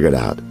all figured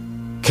out.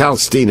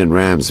 Kalkstein and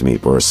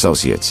Ramsmeet were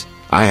associates.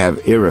 I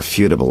have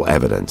irrefutable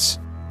evidence.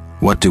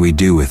 What do we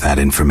do with that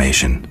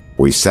information?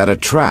 We set a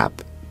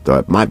trap, though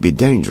it might be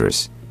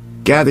dangerous.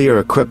 Gather your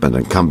equipment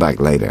and come back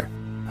later.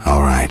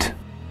 All right.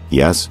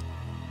 Yes?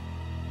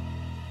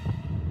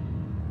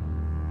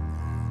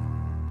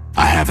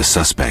 I have a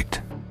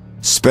suspect.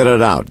 Spit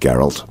it out,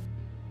 Geralt.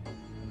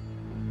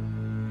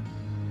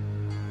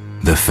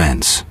 The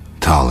fence.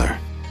 Taller.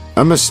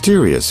 A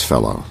mysterious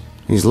fellow.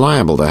 He's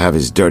liable to have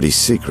his dirty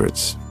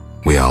secrets.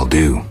 We all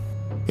do.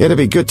 It'd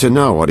be good to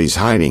know what he's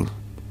hiding.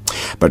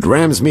 But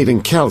Ramsmeet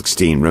and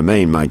Kalkstein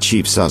remain my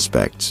chief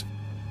suspects.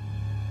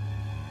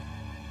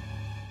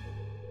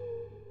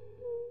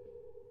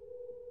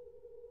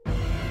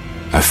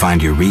 I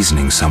find your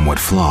reasoning somewhat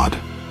flawed.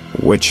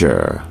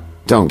 Witcher,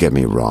 don't get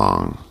me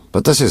wrong,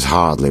 but this is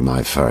hardly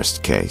my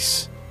first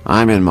case.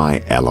 I'm in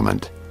my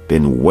element.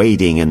 Been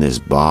wading in this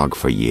bog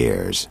for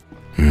years.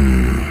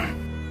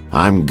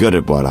 I'm good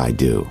at what I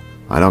do.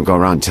 I don't go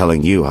around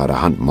telling you how to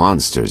hunt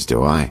monsters,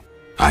 do I?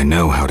 I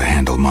know how to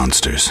handle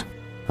monsters.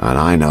 And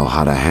I know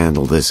how to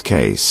handle this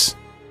case.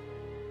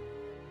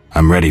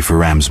 I'm ready for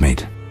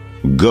Ramsmeet.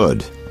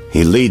 Good.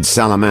 He leads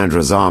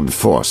Salamandra's armed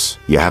force.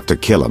 You have to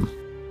kill him.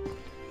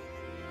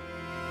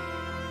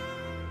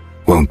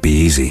 Won't be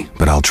easy,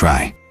 but I'll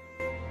try.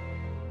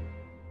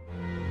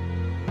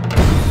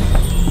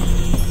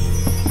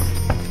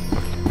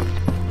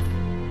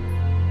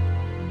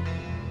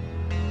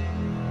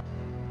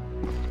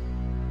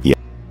 Yeah.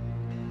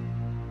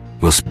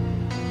 We'll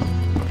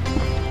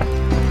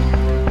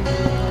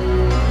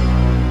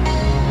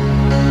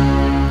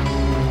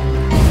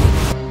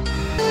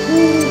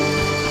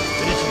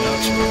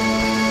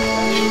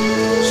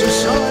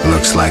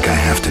Looks like I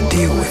have to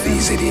deal with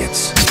these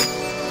idiots.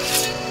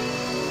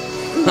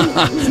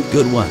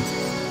 Good one.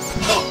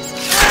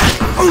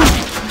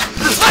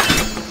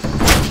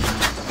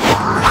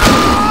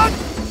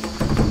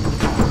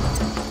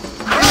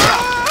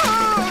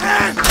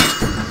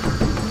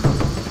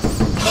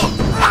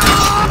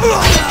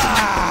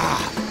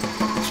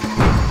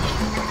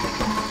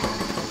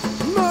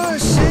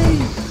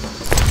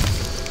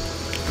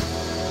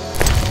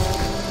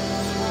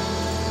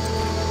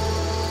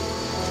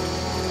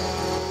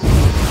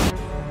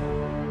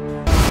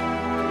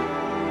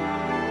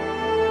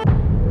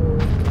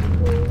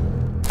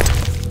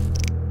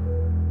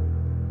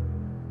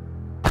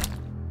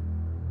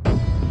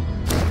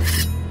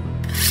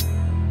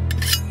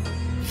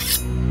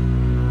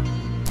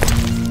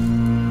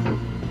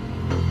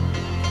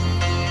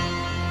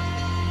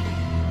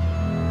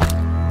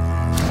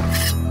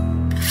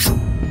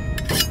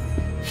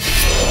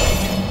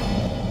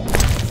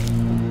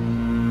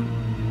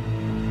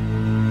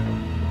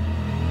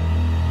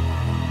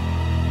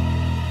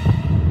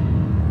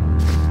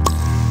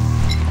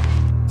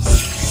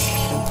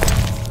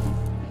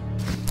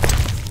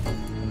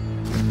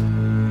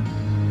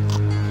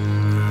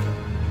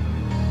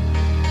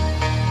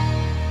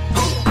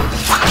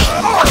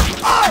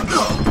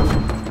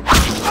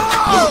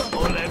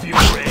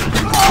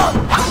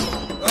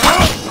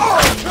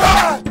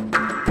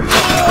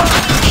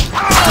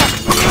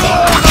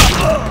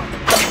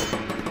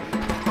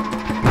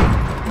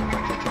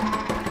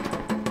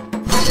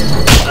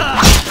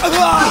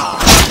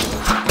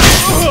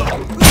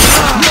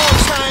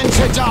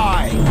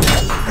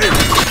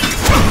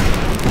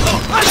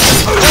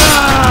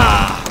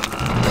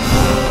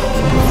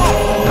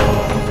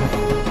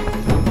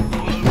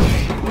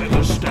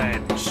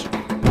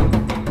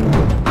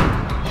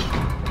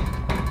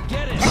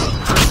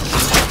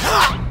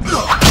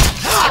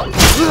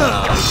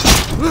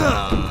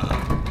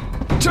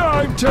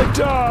 Time to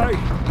die!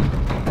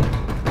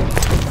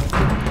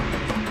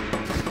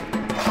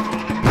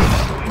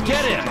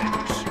 Get him!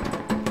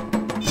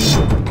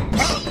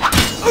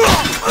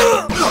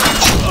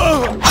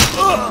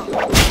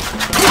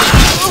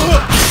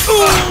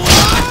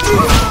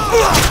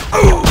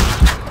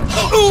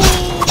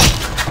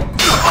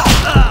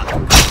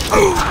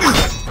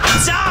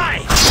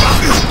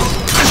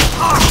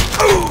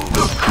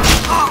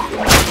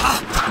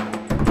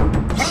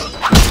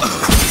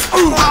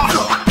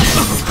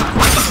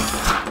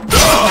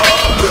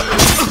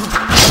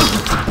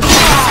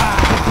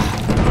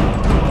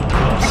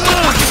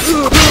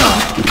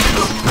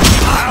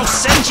 I'll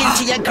send you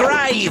to your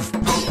grave!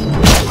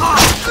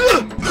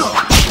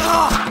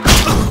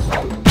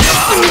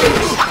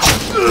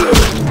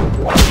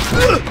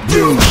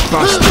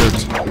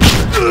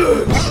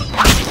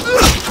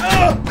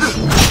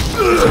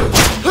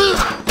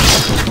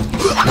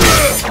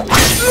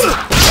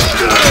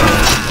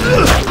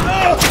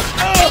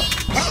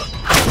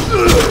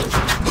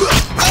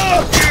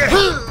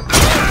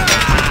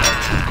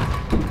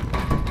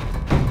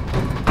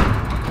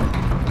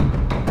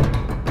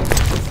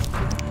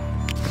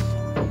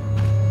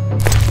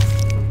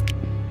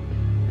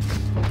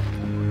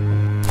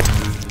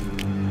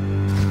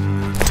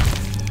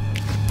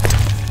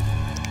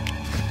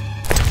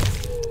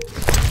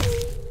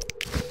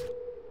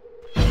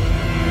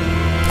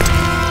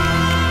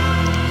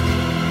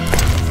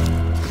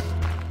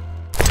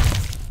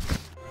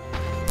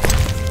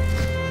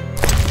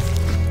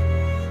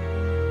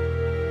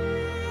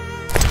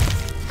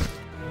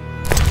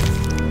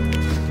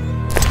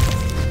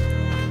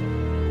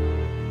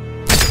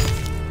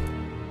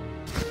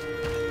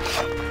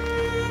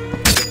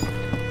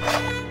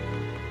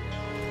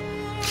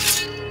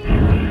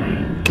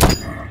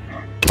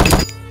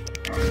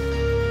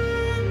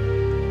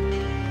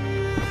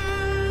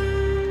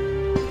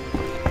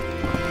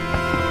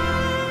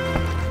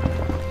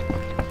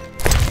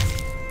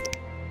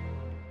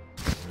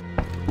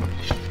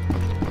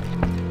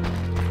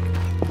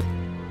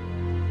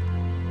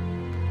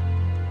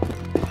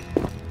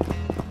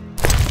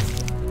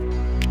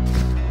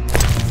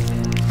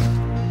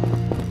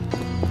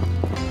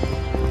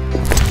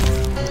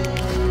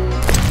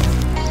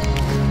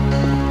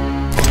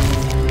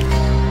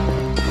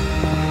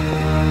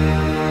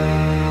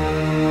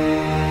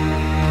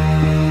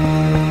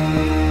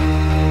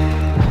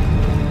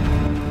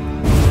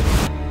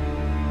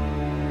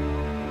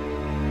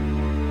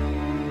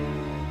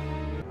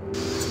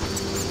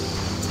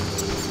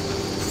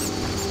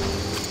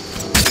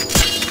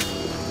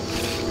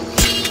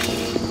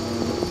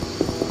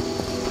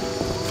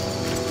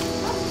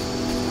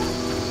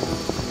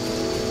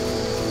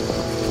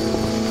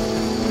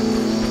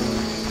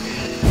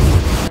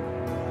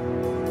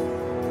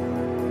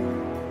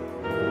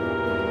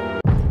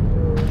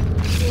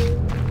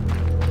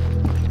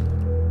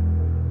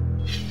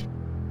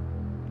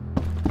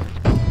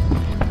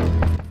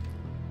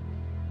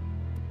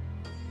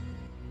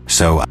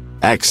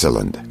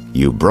 Excellent.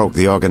 You broke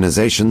the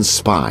organization's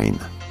spine.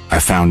 I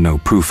found no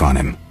proof on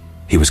him.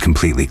 He was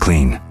completely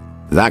clean.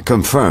 That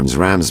confirms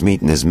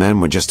Ramsmeet and his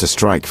men were just a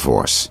strike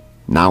force.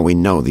 Now we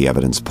know the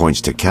evidence points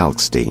to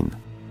Kalkstein.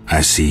 I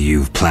see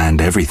you've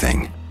planned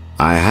everything.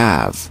 I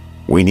have.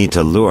 We need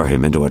to lure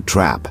him into a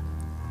trap.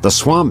 The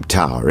Swamp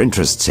Tower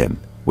interests him.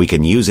 We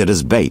can use it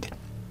as bait.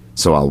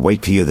 So I'll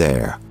wait for you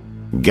there.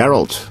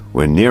 Geralt,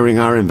 we're nearing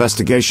our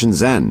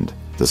investigation's end.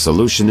 The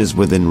solution is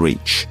within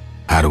reach.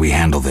 How do we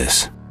handle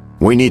this?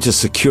 We need to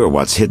secure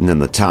what's hidden in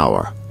the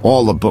tower.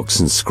 All the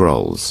books and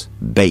scrolls.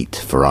 Bait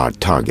for our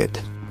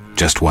target.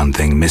 Just one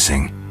thing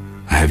missing.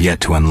 I have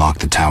yet to unlock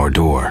the tower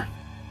door.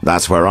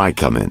 That's where I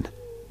come in.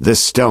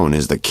 This stone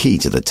is the key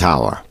to the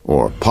tower,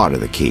 or part of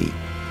the key.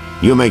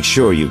 You make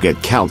sure you get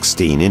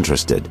Kalkstein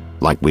interested,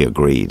 like we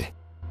agreed.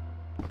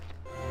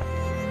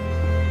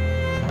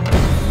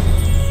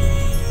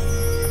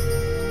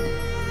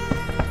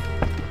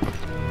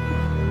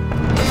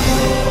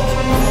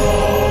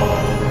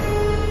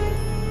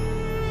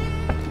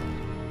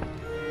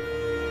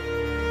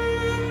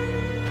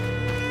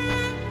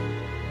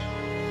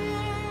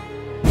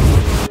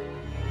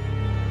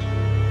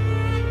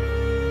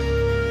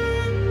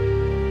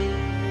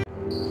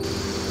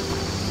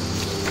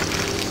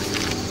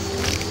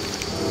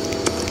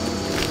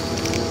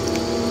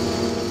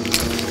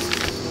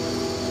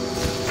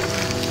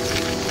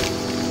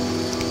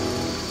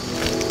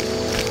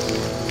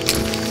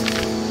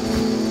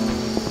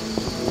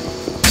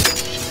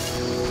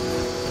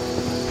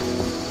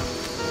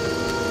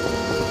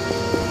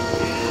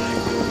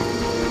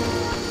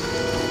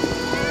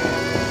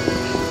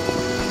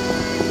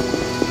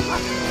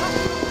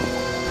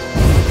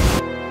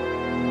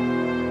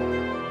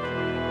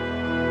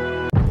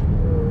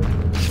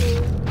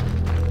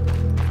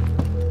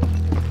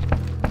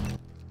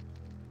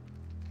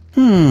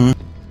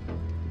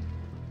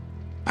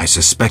 I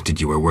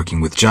suspected you were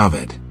working with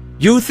Javed.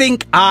 You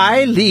think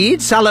I lead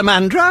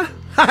Salamandra?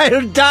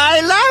 I'll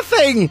die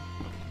laughing!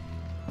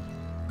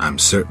 I'm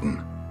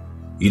certain.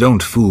 You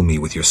don't fool me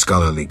with your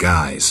scholarly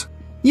guise.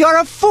 You're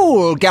a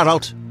fool,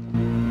 Geralt.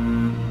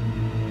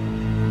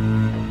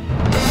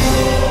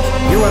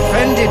 You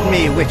offended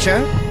me,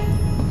 Witcher.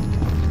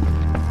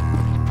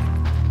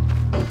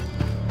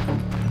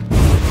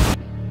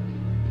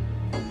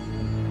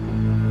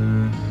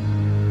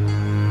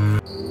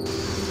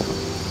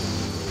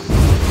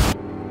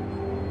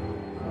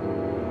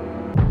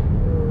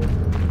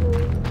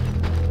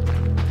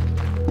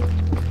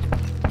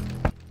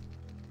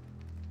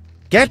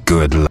 Get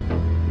good luck.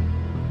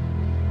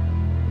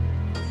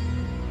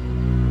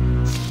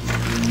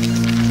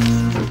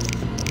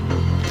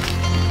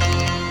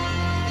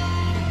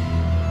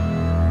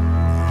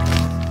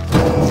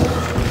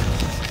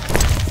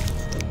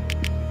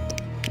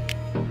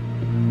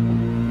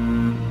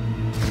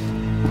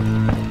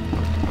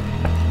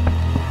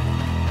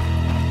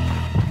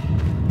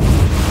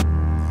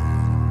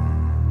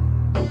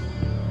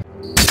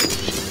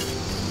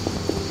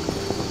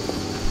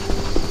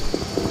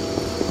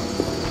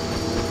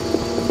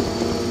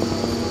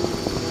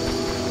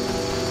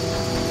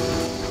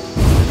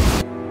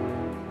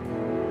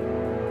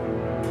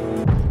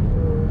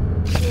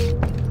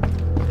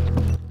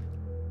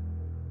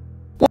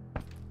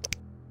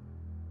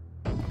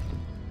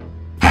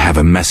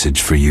 A message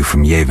for you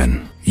from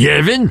Yevon.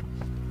 Yevon?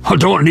 I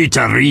don't need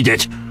to read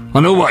it. I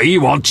know what he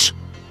wants.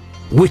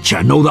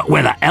 Witcher know that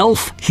whether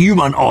elf,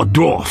 human or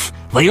dwarf,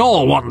 they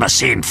all want the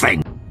same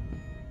thing.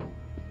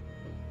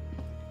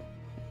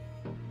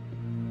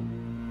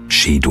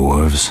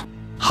 She-dwarves?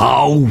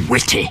 How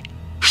witty.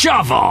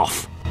 Shove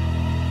off!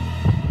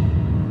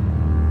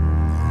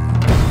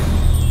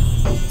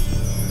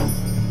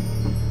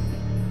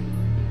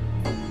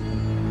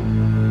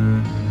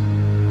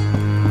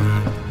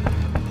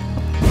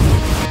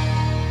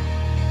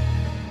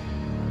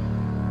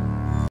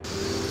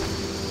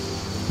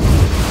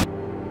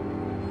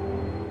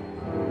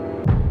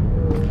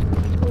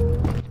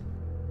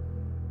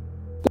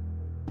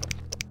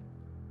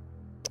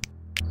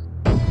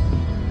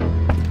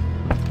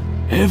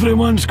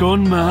 Everyone's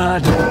gone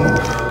mad.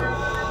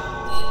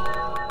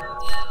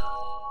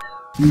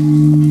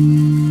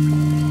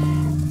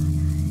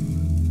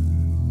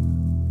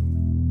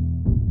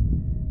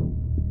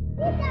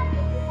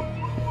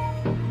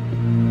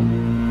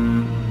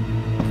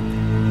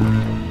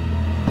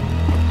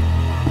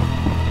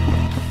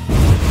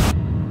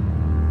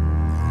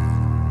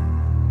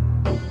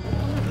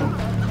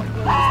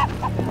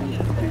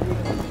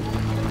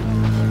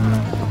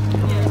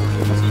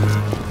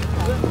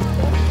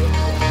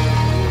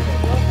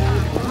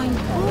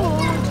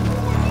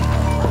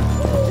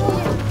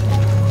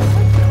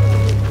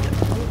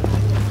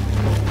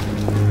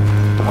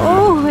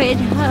 It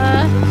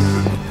hurts.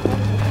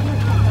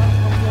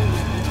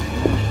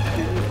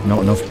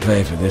 Not enough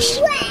pay for this.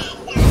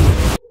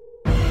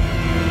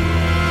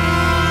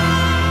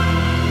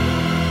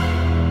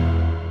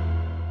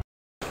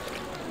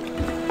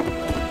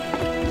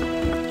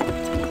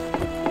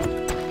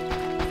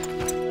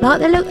 Like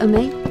the look of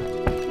me?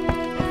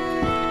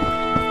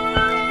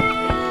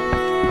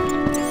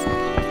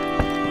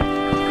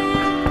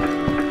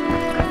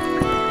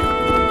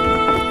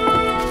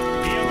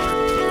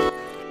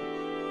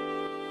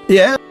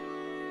 Yeah?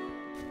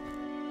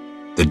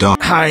 The dog.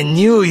 I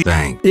knew you.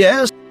 Thank.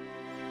 Yes?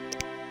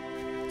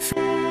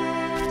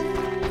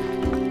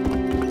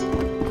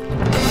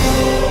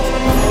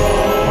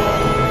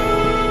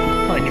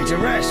 I need to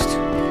rest.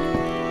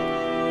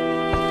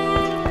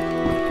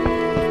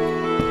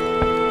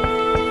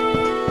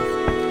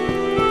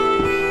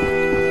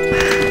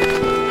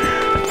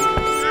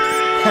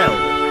 Hell.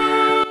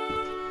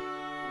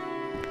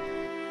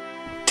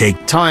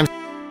 Take time.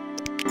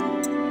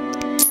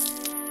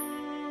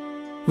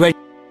 Ready.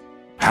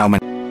 how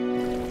many?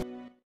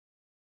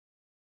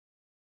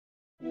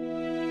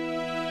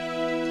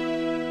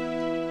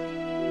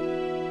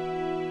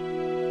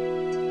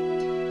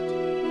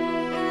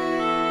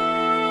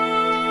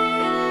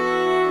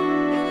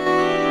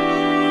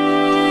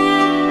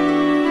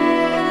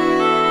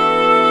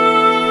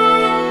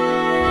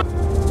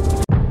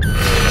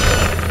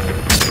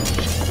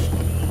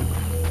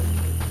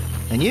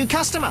 A new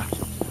customer.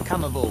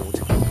 Come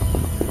aboard.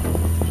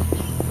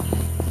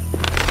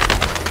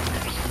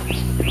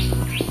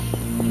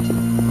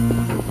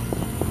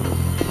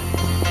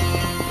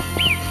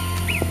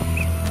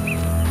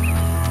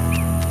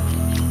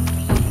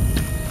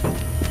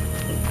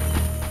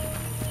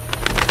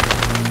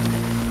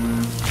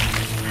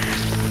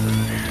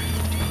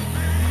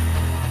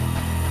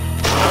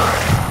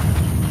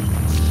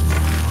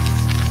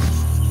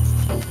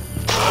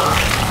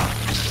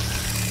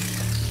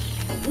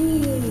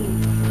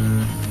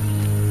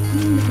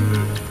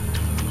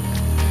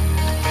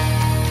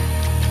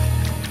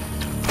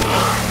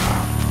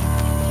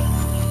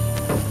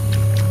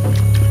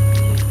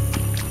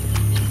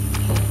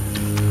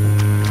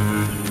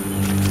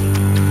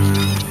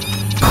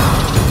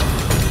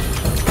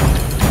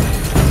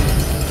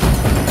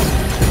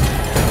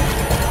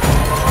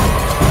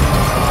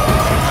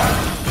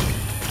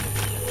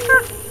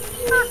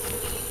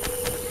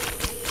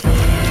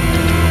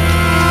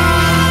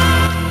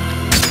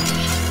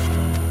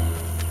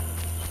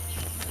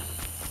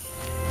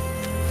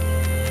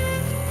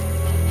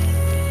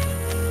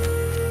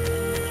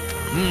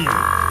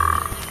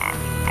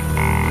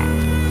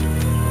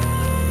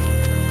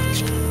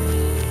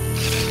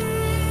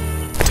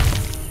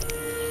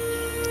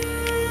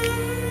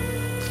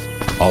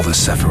 All the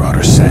Sephiroth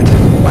are set.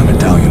 My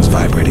medallion's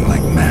vibrating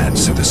like mad,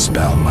 so the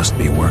spell must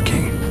be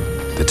working.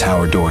 The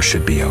tower door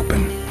should be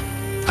open.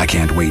 I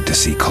can't wait to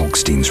see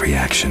Kalkstein's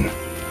reaction.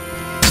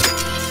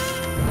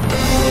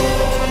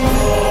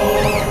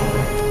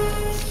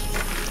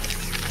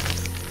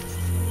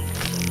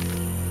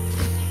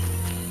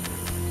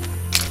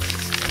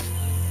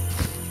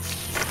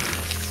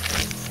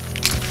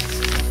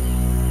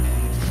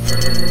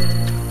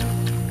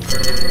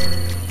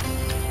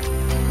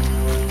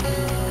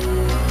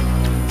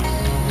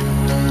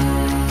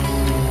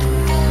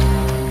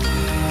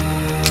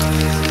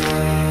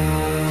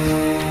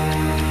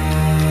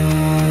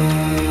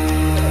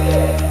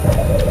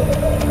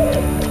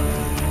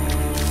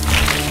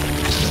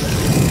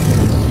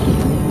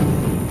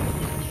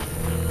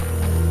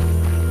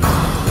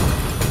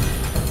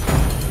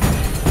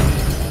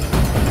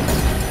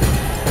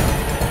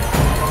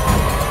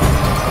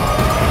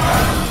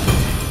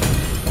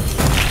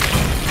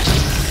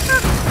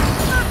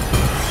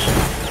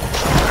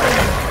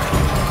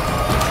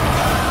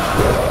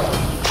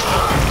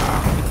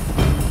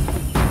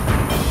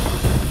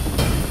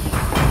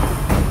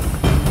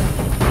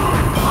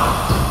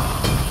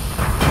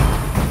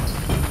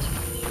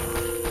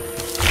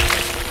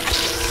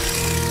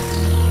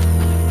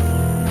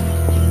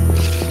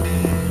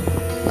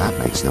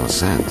 No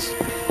sense.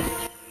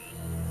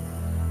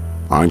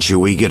 Aren't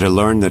you eager to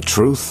learn the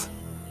truth?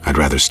 I'd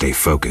rather stay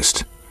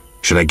focused.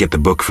 Should I get the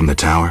book from the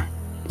tower?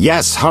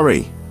 Yes,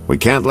 hurry. We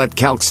can't let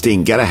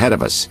Kalkstein get ahead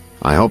of us.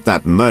 I hope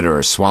that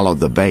murderer swallowed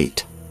the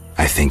bait.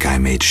 I think I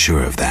made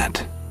sure of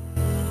that.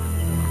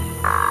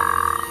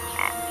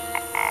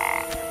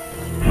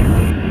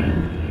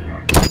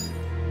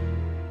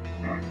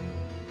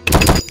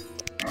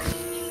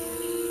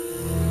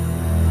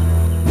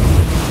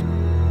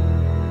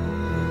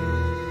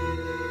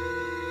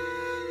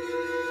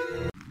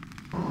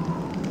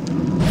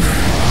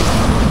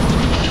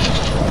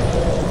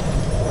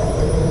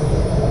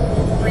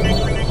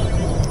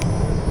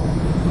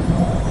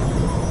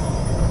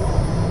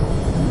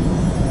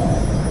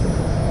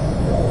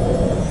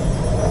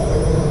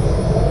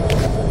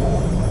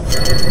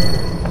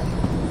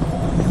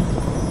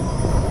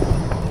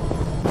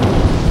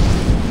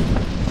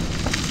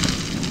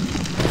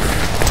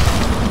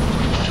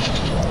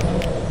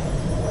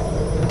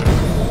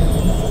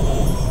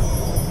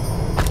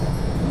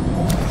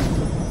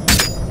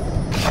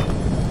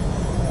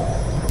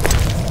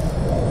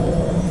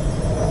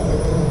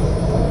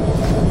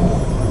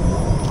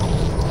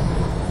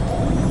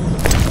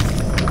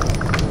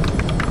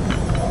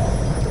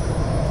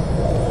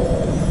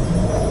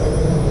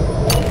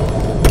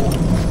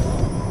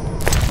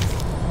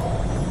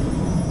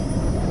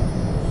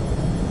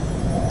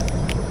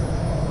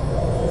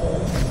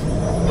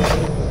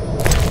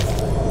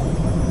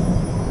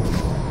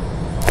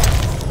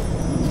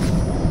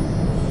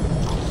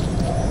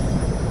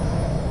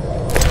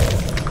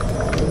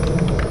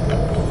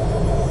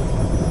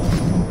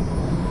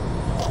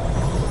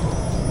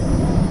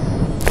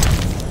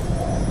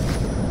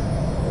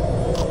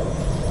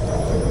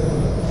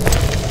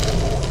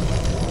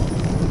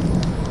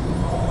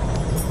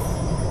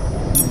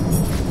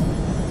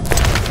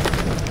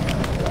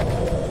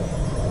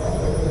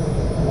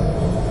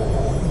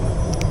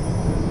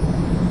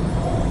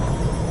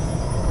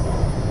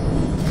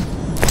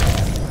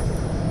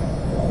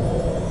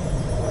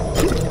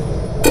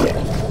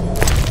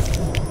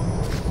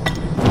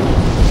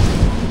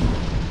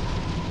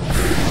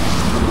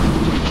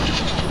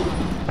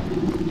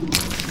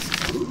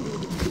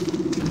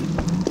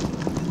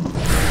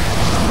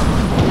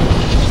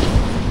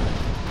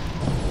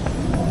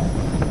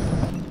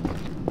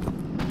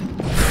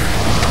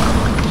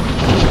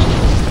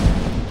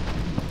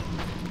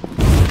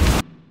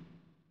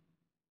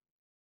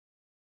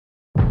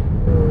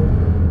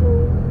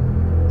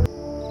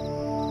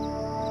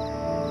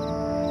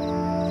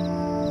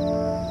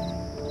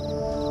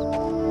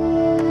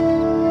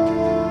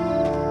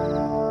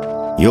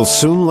 You'll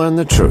soon learn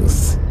the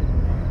truth.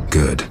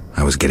 Good.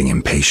 I was getting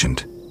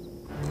impatient.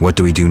 What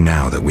do we do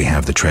now that we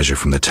have the treasure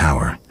from the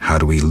tower? How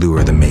do we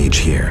lure the mage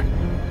here?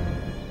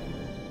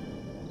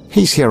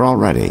 He's here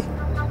already.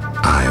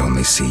 I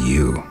only see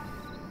you.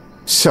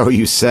 So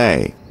you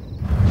say.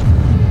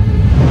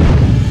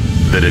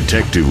 The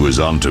detective was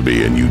onto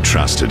me and you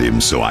trusted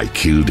him, so I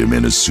killed him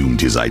and assumed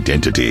his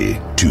identity.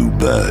 2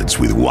 birds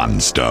with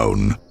 1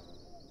 stone.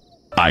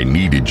 I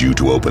needed you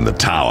to open the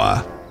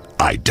tower.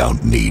 I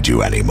don't need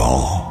you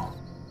anymore.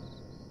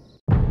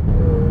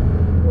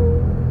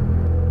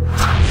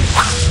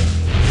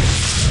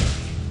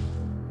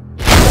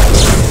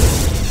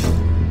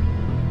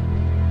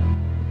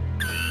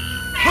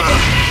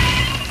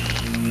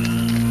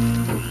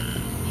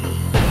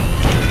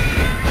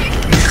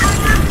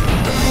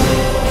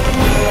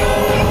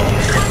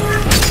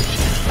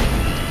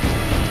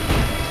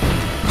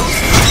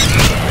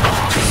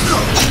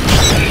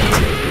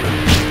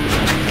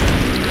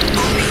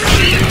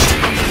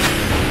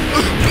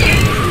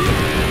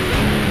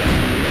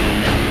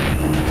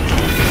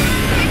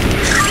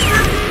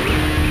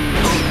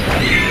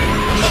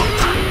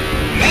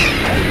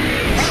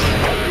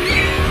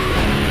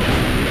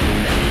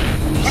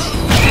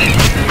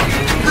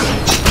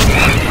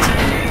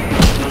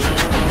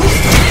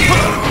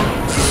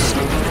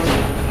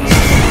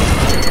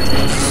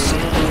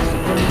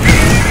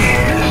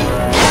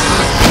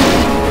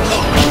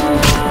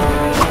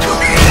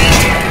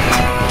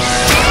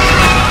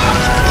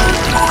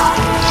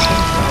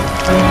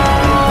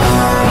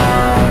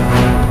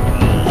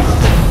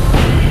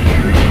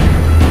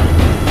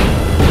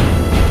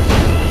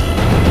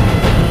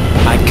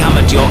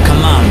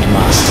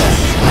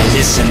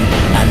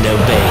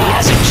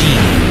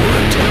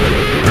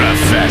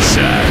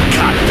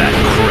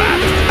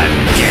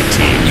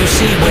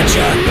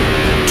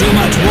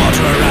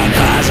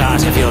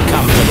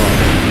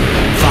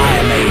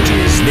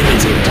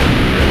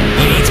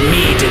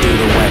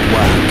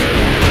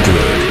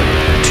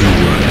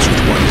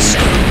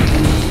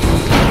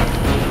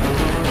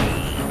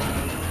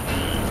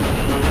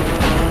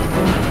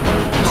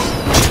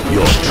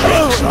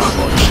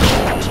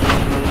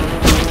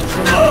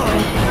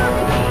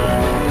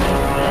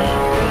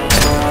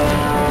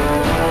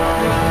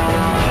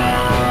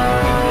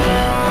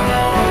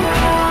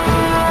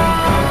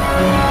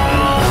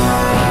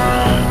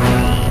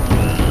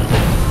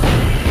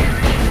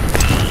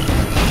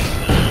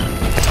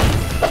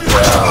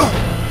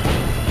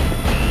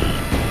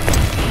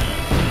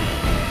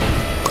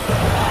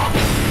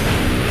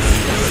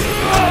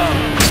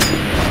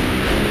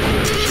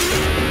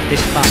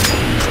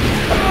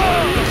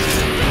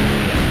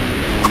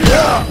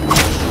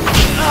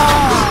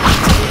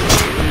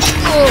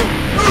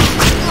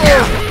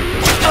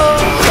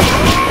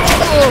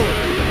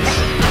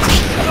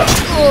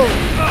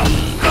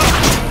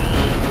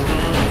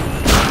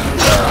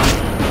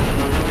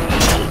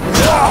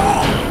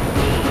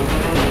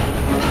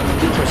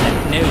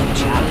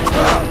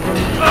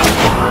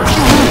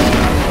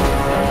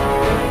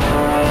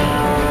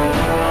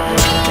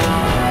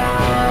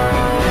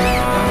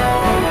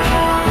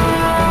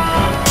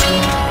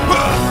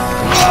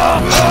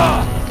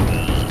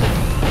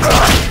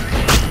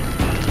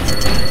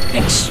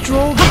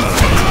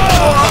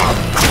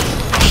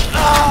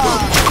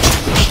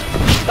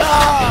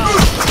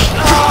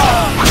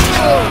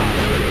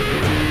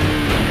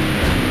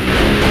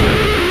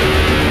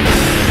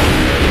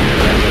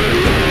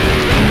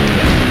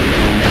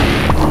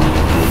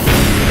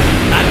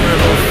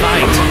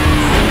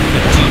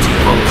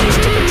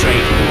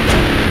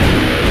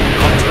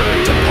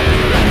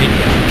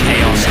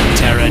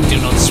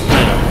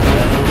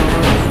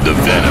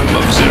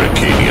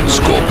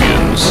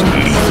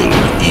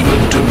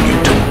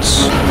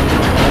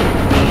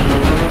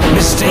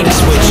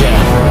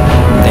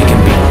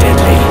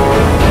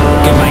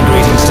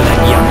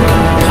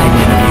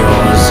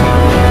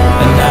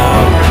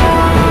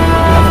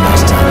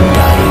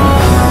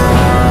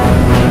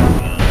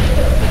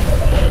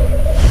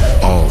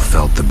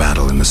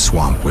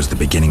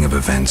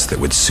 That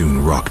would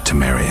soon rock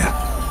Temeria.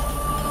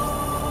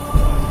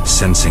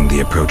 Sensing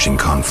the approaching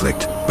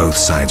conflict, both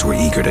sides were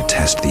eager to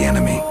test the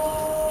enemy.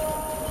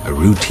 A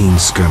routine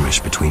skirmish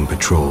between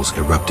patrols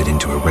erupted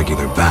into a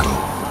regular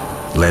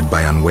battle. Led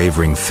by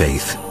unwavering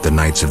faith, the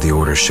Knights of the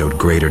Order showed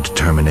greater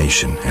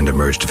determination and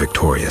emerged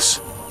victorious.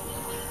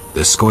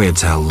 The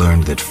Scoia'tael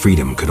learned that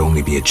freedom could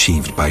only be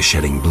achieved by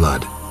shedding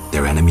blood,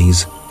 their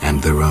enemies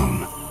and their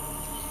own.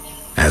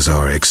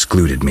 Azar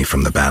excluded me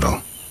from the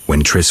battle.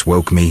 When Triss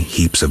woke me,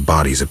 heaps of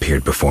bodies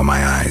appeared before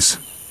my eyes.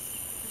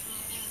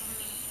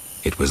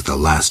 It was the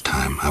last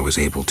time I was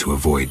able to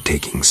avoid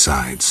taking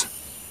sides.